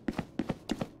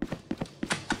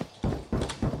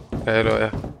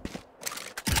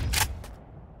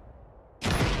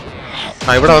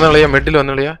 ഇവിടെ വന്ന കളിയാ, മെഡിൽ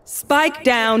വന്ന കളിയാ. Spike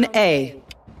down A.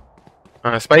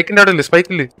 സ്പൈക്കിന്റെ അവിടെ ഇല്ല,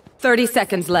 സ്പൈക്കില്ല. 30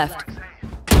 seconds left.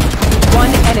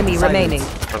 One enemy remaining.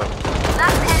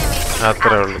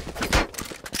 അത്രേ ഉള്ളു.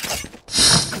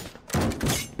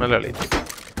 നല്ല കളി.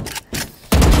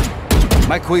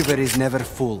 My quiver is never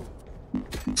full.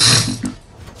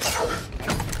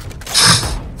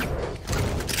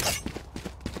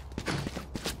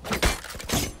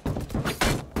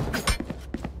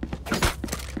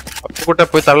 കൂട്ട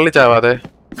പോയി തള്ളിച്ചാവാതെ.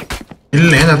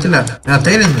 ഇല്ല കത്തില്ല,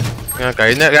 ഞാൻ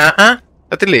കഴിഞ്ഞ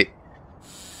കത്തില്ലേ?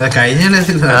 കഴിഞ്ഞ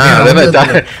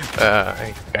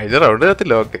റൗണ്ട്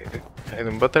കത്തില്ല. ഓക്കെ,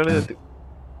 മുമ്പത്തെ കളി കത്തി.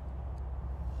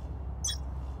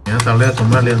 ഞാൻ തള്ളിയ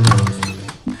ചുമ്മാ.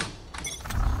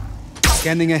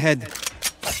 Scanning ahead.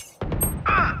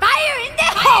 Fire in the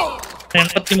hole.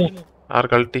 83. R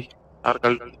കളട്ടി.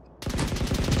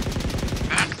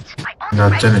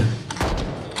 അച്ഛന്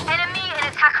Enemy in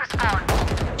attacker spawn.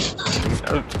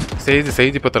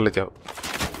 Sage ഇപ്പൊ തള്ളിച്ചാവും.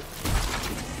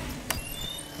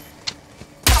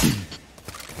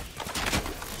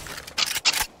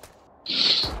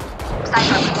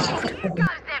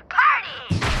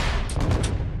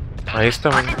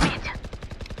 ഇഷ്ടമാണ്.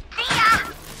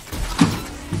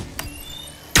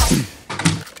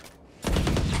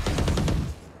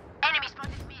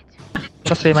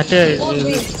 മറ്റേ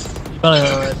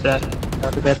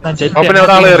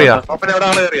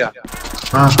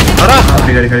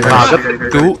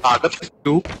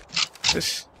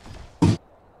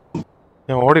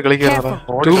ഞാൻ ഓടി കളിക്കാ.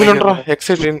 ട്യൂബിലുണ്ടോ?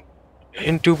 Excite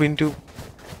in tube.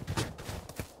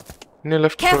 ഇന്ന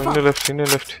ലെഫ്റ്റ്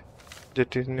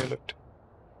ജെറ്റ് ഇന്ന ലെഫ്റ്റ്.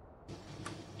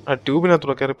 ആ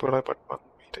ട്യൂബിനകത്തൂടെ കയറിപ്പോടാ.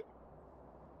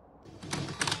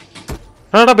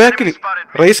 ആടാ ബാക്കില്,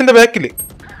 റേസിന്റെ ബാക്കില്.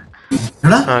 ആ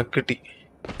കിട്ടി.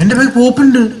 എന്റെ ബാക്ക്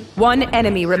പോപ്പുണ്ട്. One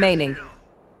enemy remaining.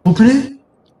 പോപ്പിനെ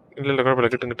ഇല്ലല്ലോ, കുഴപ്പമില്ല.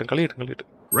 കിട്ടും. കളി കിട്ടും.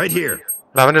 Right here.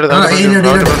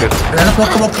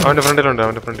 അവന്റെ ഫ്രണ്ടിലുണ്ട്.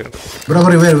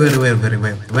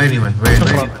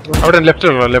 അവിടെ ലെഫ്റ്റ്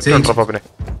ഉണ്ടോ പാപ്പിനെ?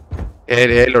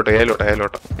 ഏലോട്ടോ.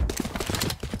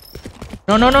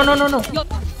 No.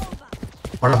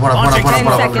 10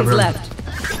 seconds left.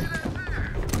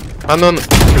 വന്നു.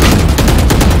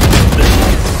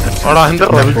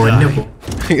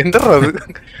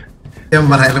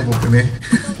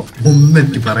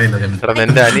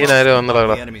 എന്റെ അനിയനാരോ വന്നടാ.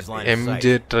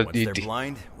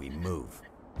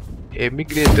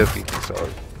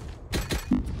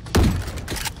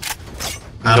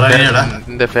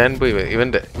 എന്റെ ഫാൻ പോയി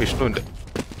ഇവന്റെ വിഷ്ണുവിന്റെ.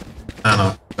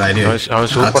 അവൻ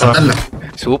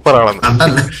സൂപ്പർ ആളാണ്.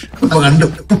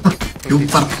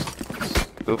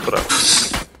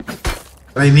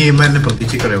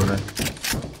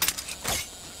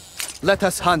 Let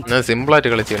us hunt. ഞാൻ സിമ്പിൾ ആയിട്ട്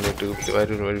കളിച്ചാണ്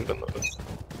യൂട്യൂബിൽ വഴിയിടുന്നത്.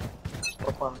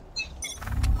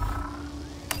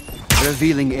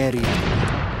 Revealing area.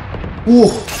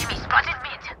 Spotted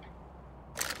mid.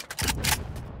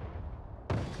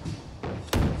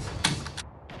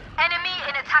 Enemy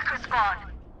in attacker spawn.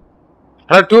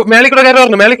 മേളിക്കൂടെ കയറി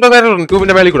പറഞ്ഞു.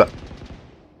 ട്യൂബിന്റെ മേളിക്കൂടെ.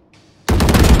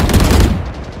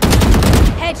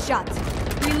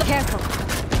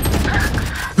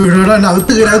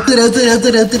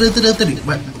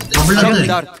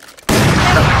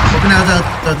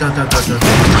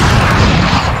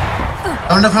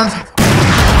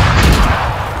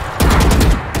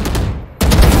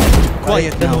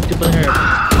 Quiet now.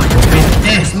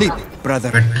 Sleep,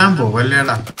 brother.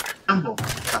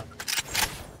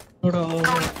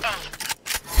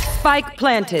 Spike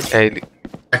planted.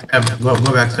 Go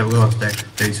backstab, go backstab,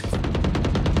 please.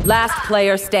 Last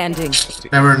player standing.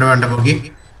 Never Poki.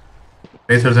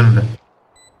 Wait.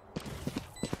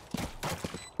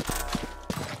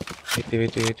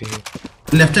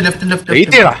 Left. Wait.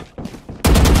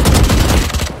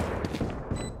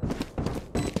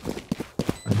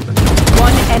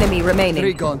 One enemy remaining.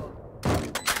 3 gone.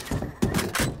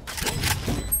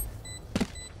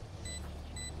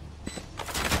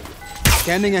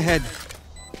 Scanning ahead.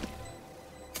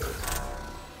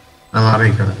 I'm out of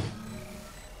here.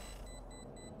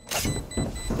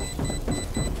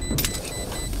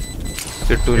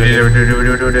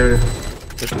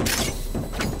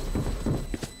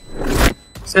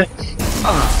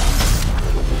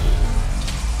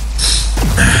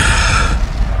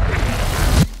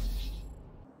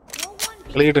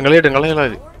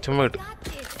 ചുമ്മാ കിട്ടും.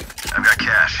 I've got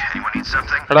cash. Anyone need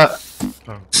something?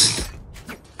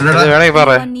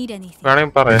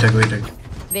 വേണമെങ്കിൽ പറയാ.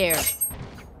 There.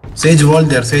 Sage wall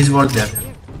there.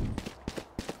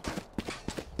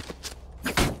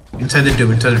 Inside the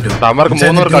tube. Tamarku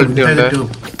 3 കളിട്ടി ഉണ്ട്.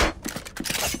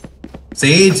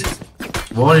 Sage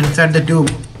wall inside the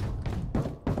tube.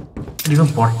 ഇവൻ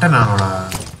പൊട്ടനാണോടാ?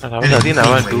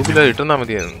 അവൻ ട്യൂബില് ഇട്ടുന്നാ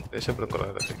മതിയായിരുന്നു. ദേഷ്യപ്പെടും കുറെ.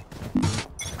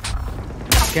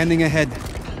 Scanning ahead.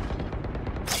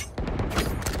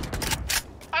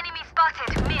 Enemy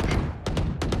spotted mid.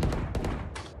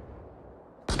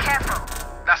 Careful.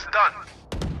 That's done.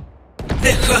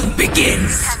 The hunt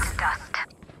begins.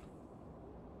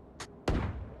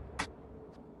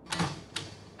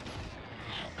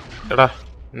 എടാ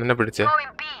നിന്നെ പിടിച്ചേ.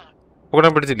 ഇവിടെ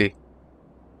പിടിച്ചില്ലേ?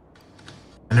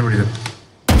 എന്നെ പിടിച്ചു.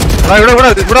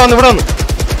 ഇവിടെ വന്നു.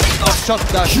 Shot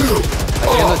dash. I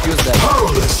cannot use that.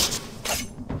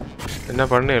 എന്നാ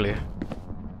പണ്ണി കളിയാ?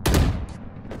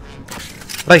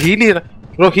 എടാ ഹീൽ ചെയ്യടാ.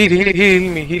 Bro heal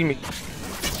me.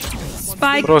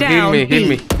 Spike Bro, down. heal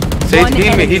me. Say One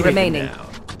heal me. enemy remaining.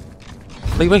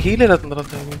 ഇവൻ ഹീൽ ചെയ്താ.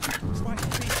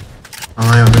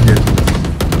 ഒന്നും ചെയ്തു.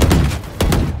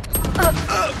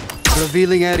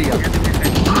 Revealing area.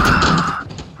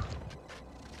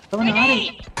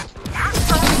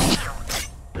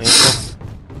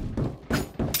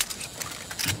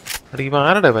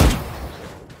 ആരുടെ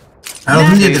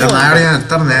ഒന്നും ചെയ്തില്ല. നാളെ ഞാൻ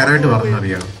എത്ര നേരമായിട്ട്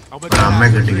പറഞ്ഞറിയാം. അമ്മയെ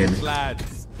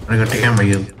കെട്ടിക്കാൻ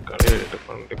വയ്യ.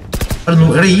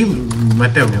 എടാ ഈ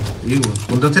മറ്റേ ഈ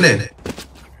കുന്തത്തിലേ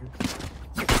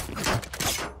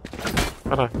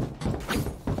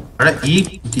എടാ ഈ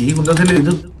കുന്തത്തില്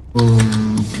ഇത്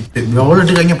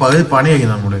ഗോളിട്ട് കഴിഞ്ഞ പകുതി പണിയായി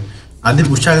നമ്മള്. അത്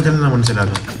പുഷാകത്തിൽ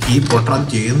മനസ്സിലാക്കാം. ഈ പൊട്ട അത്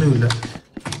ചെയ്യുന്നുമില്ല.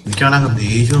 എനിക്കാണെങ്കിൽ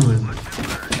ദേഷ്യവും വരുന്നു.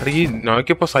 ഈ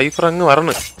നോക്കിയപ്പോ സൈഫർ അങ്ങ്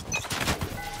വരണം.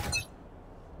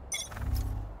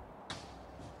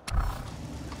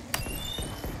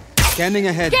 Scanning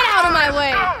ahead. Get out of my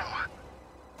way!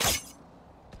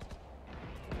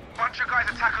 Bunch of guys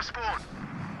attack a spawn.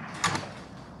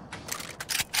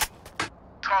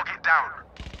 Target down.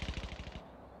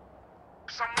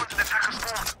 Someone's in attacker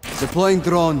spawn. Deploying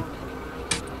drone.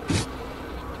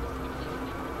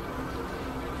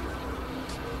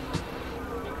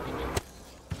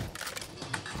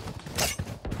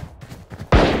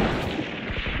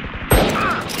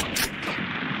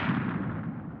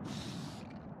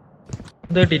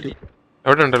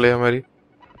 എവിടെ ഉണ്ടല്ലേ അമാരി?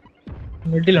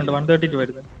 മിഡിലുണ്ട് 132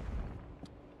 വരുന്നത്.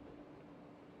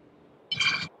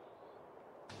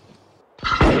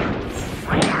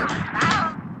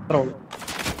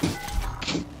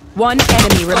 One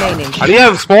enemy remaining. അളിയാ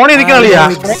സ്പോണിൽ നിൽക്കണം. അളിയാ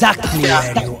Exactly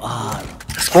where you are.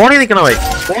 സ്പോണിൽ നിൽക്കണമായി.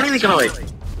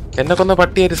 എന്നെ കൊന്ന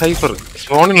പട്ടിയായിട്ട് സൈഫർ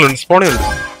സ്പോണിലുണ്ട്.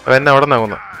 എന്നെ അവിടെ നിന്നാ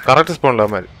കൊന്ന. കറക്റ്റ് സ്പോണില്ല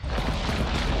അമാര്.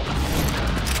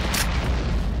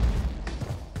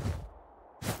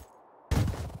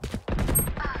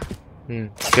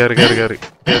 കേറി 30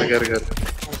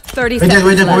 seconds.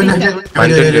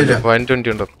 120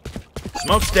 ഉണ്ടോ?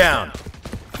 Smoke's down.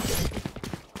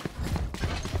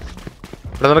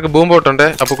 ഇവിടെ നിനക്ക് boom ബോട്ടുണ്ടേ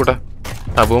Appukutta.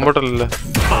 Boom ബോട്ടല്ല.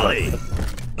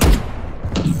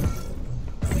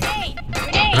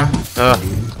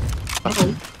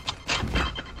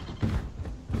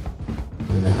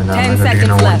 10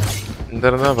 seconds left. എന്താ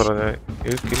പറഞ്ഞ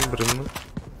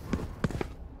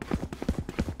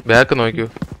ബാക്ക് നോക്കിയോ?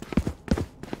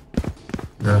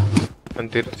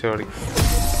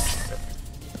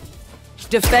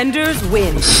 Defenders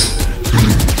win.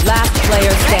 Last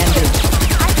player standing.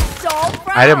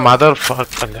 അരെ മദർ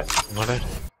ഫക്ക് അല്ല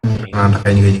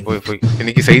പോയി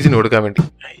എനിക്ക് സൈസിന് കൊടുക്കാൻ വേണ്ടി.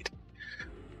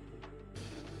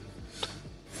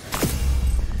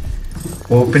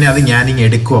 പോപ്പിനെ അത് ഞാനിങ്ങ്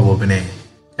എടുക്കുവാ പോപ്പിനെ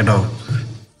കേട്ടോ.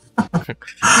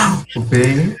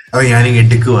 അത് ഞാനിങ്ങ്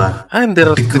എടുക്കുവാ.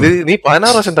 നീ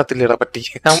 16 വർഷം തത്തില്ലേടാ പറ്റി.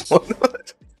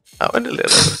 അവനല്ലേ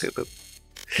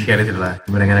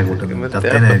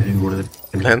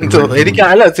എനിക്ക്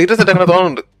അല്ല സീരിയസ് ആയിട്ട് അങ്ങനെ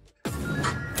തോന്നുന്നുണ്ട്.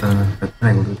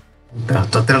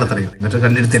 എന്നിട്ട്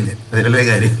കല്ലെടുത്തല്ലേ അതിലല്ലേ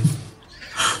കാര്യം.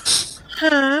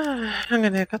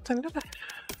 അങ്ങനെയൊക്കെ തന്നെ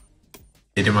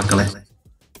മക്കളെ.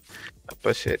 അപ്പൊ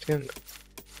ശരിയാണ്.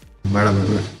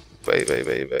 Bye bye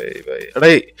bye bye bye.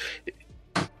 എടേ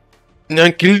ഞാൻ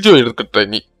കിൽ ജോ എടുക്കട്ടെ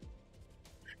നീ.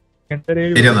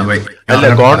 അല്ല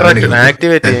കോൺട്രാക്ട്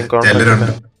ആക്ടിവേറ്റ് ചെയ്യും.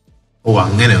 കോൺട്രാക്ട് ഓ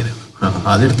അങ്ങനെ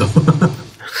അതെടുത്തോ.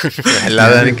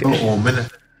 അല്ലാതെ എനിക്ക്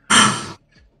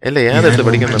അല്ല ഏതെടുത്ത്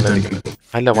പഠിക്കുന്നുണ്ടായിരിക്കും.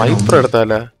 അല്ല വൈപ്പർ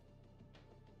എടുത്താല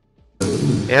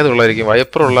ഏതുള്ളായിരിക്കും?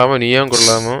 വൈപ്പർ കൊള്ളാമോ, നിയോൺ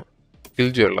കൊള്ളാമോ,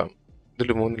 കിൽജോ കൊള്ളാമോ?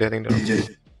 ഇതില് മൂന്നിലേതെങ്കിലും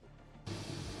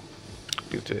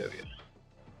കിൽജോ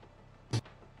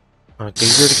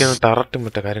അടിക്കാൻ ടറട്ടും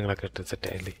മറ്റേ കാര്യങ്ങളൊക്കെ ഇട്ട് സെറ്റ്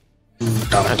ആയില്ലേ.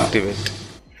 ആക്ടിവേറ്റ്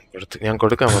എടുത്ത് ഞാൻ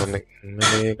കൊടുക്കാൻ പറഞ്ഞു.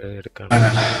 ഇന്നലെ എടുക്കാം.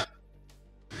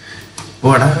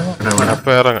 അപ്പൊ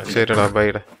ഇറങ്ങാം. ശരിടാ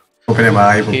ബൈഡേ.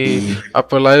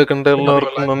 അപ്പൊ ലൈവ് കണ്ട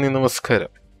എല്ലാവർക്കും നന്ദി,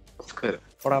 നമസ്കാരം.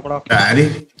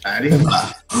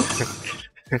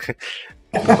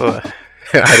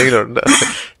 ആരെങ്കിലും ഉണ്ടോ?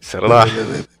 ചെറുതാ.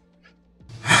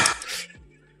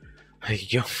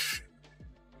 അയ്യോ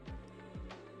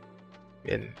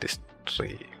എന്റെ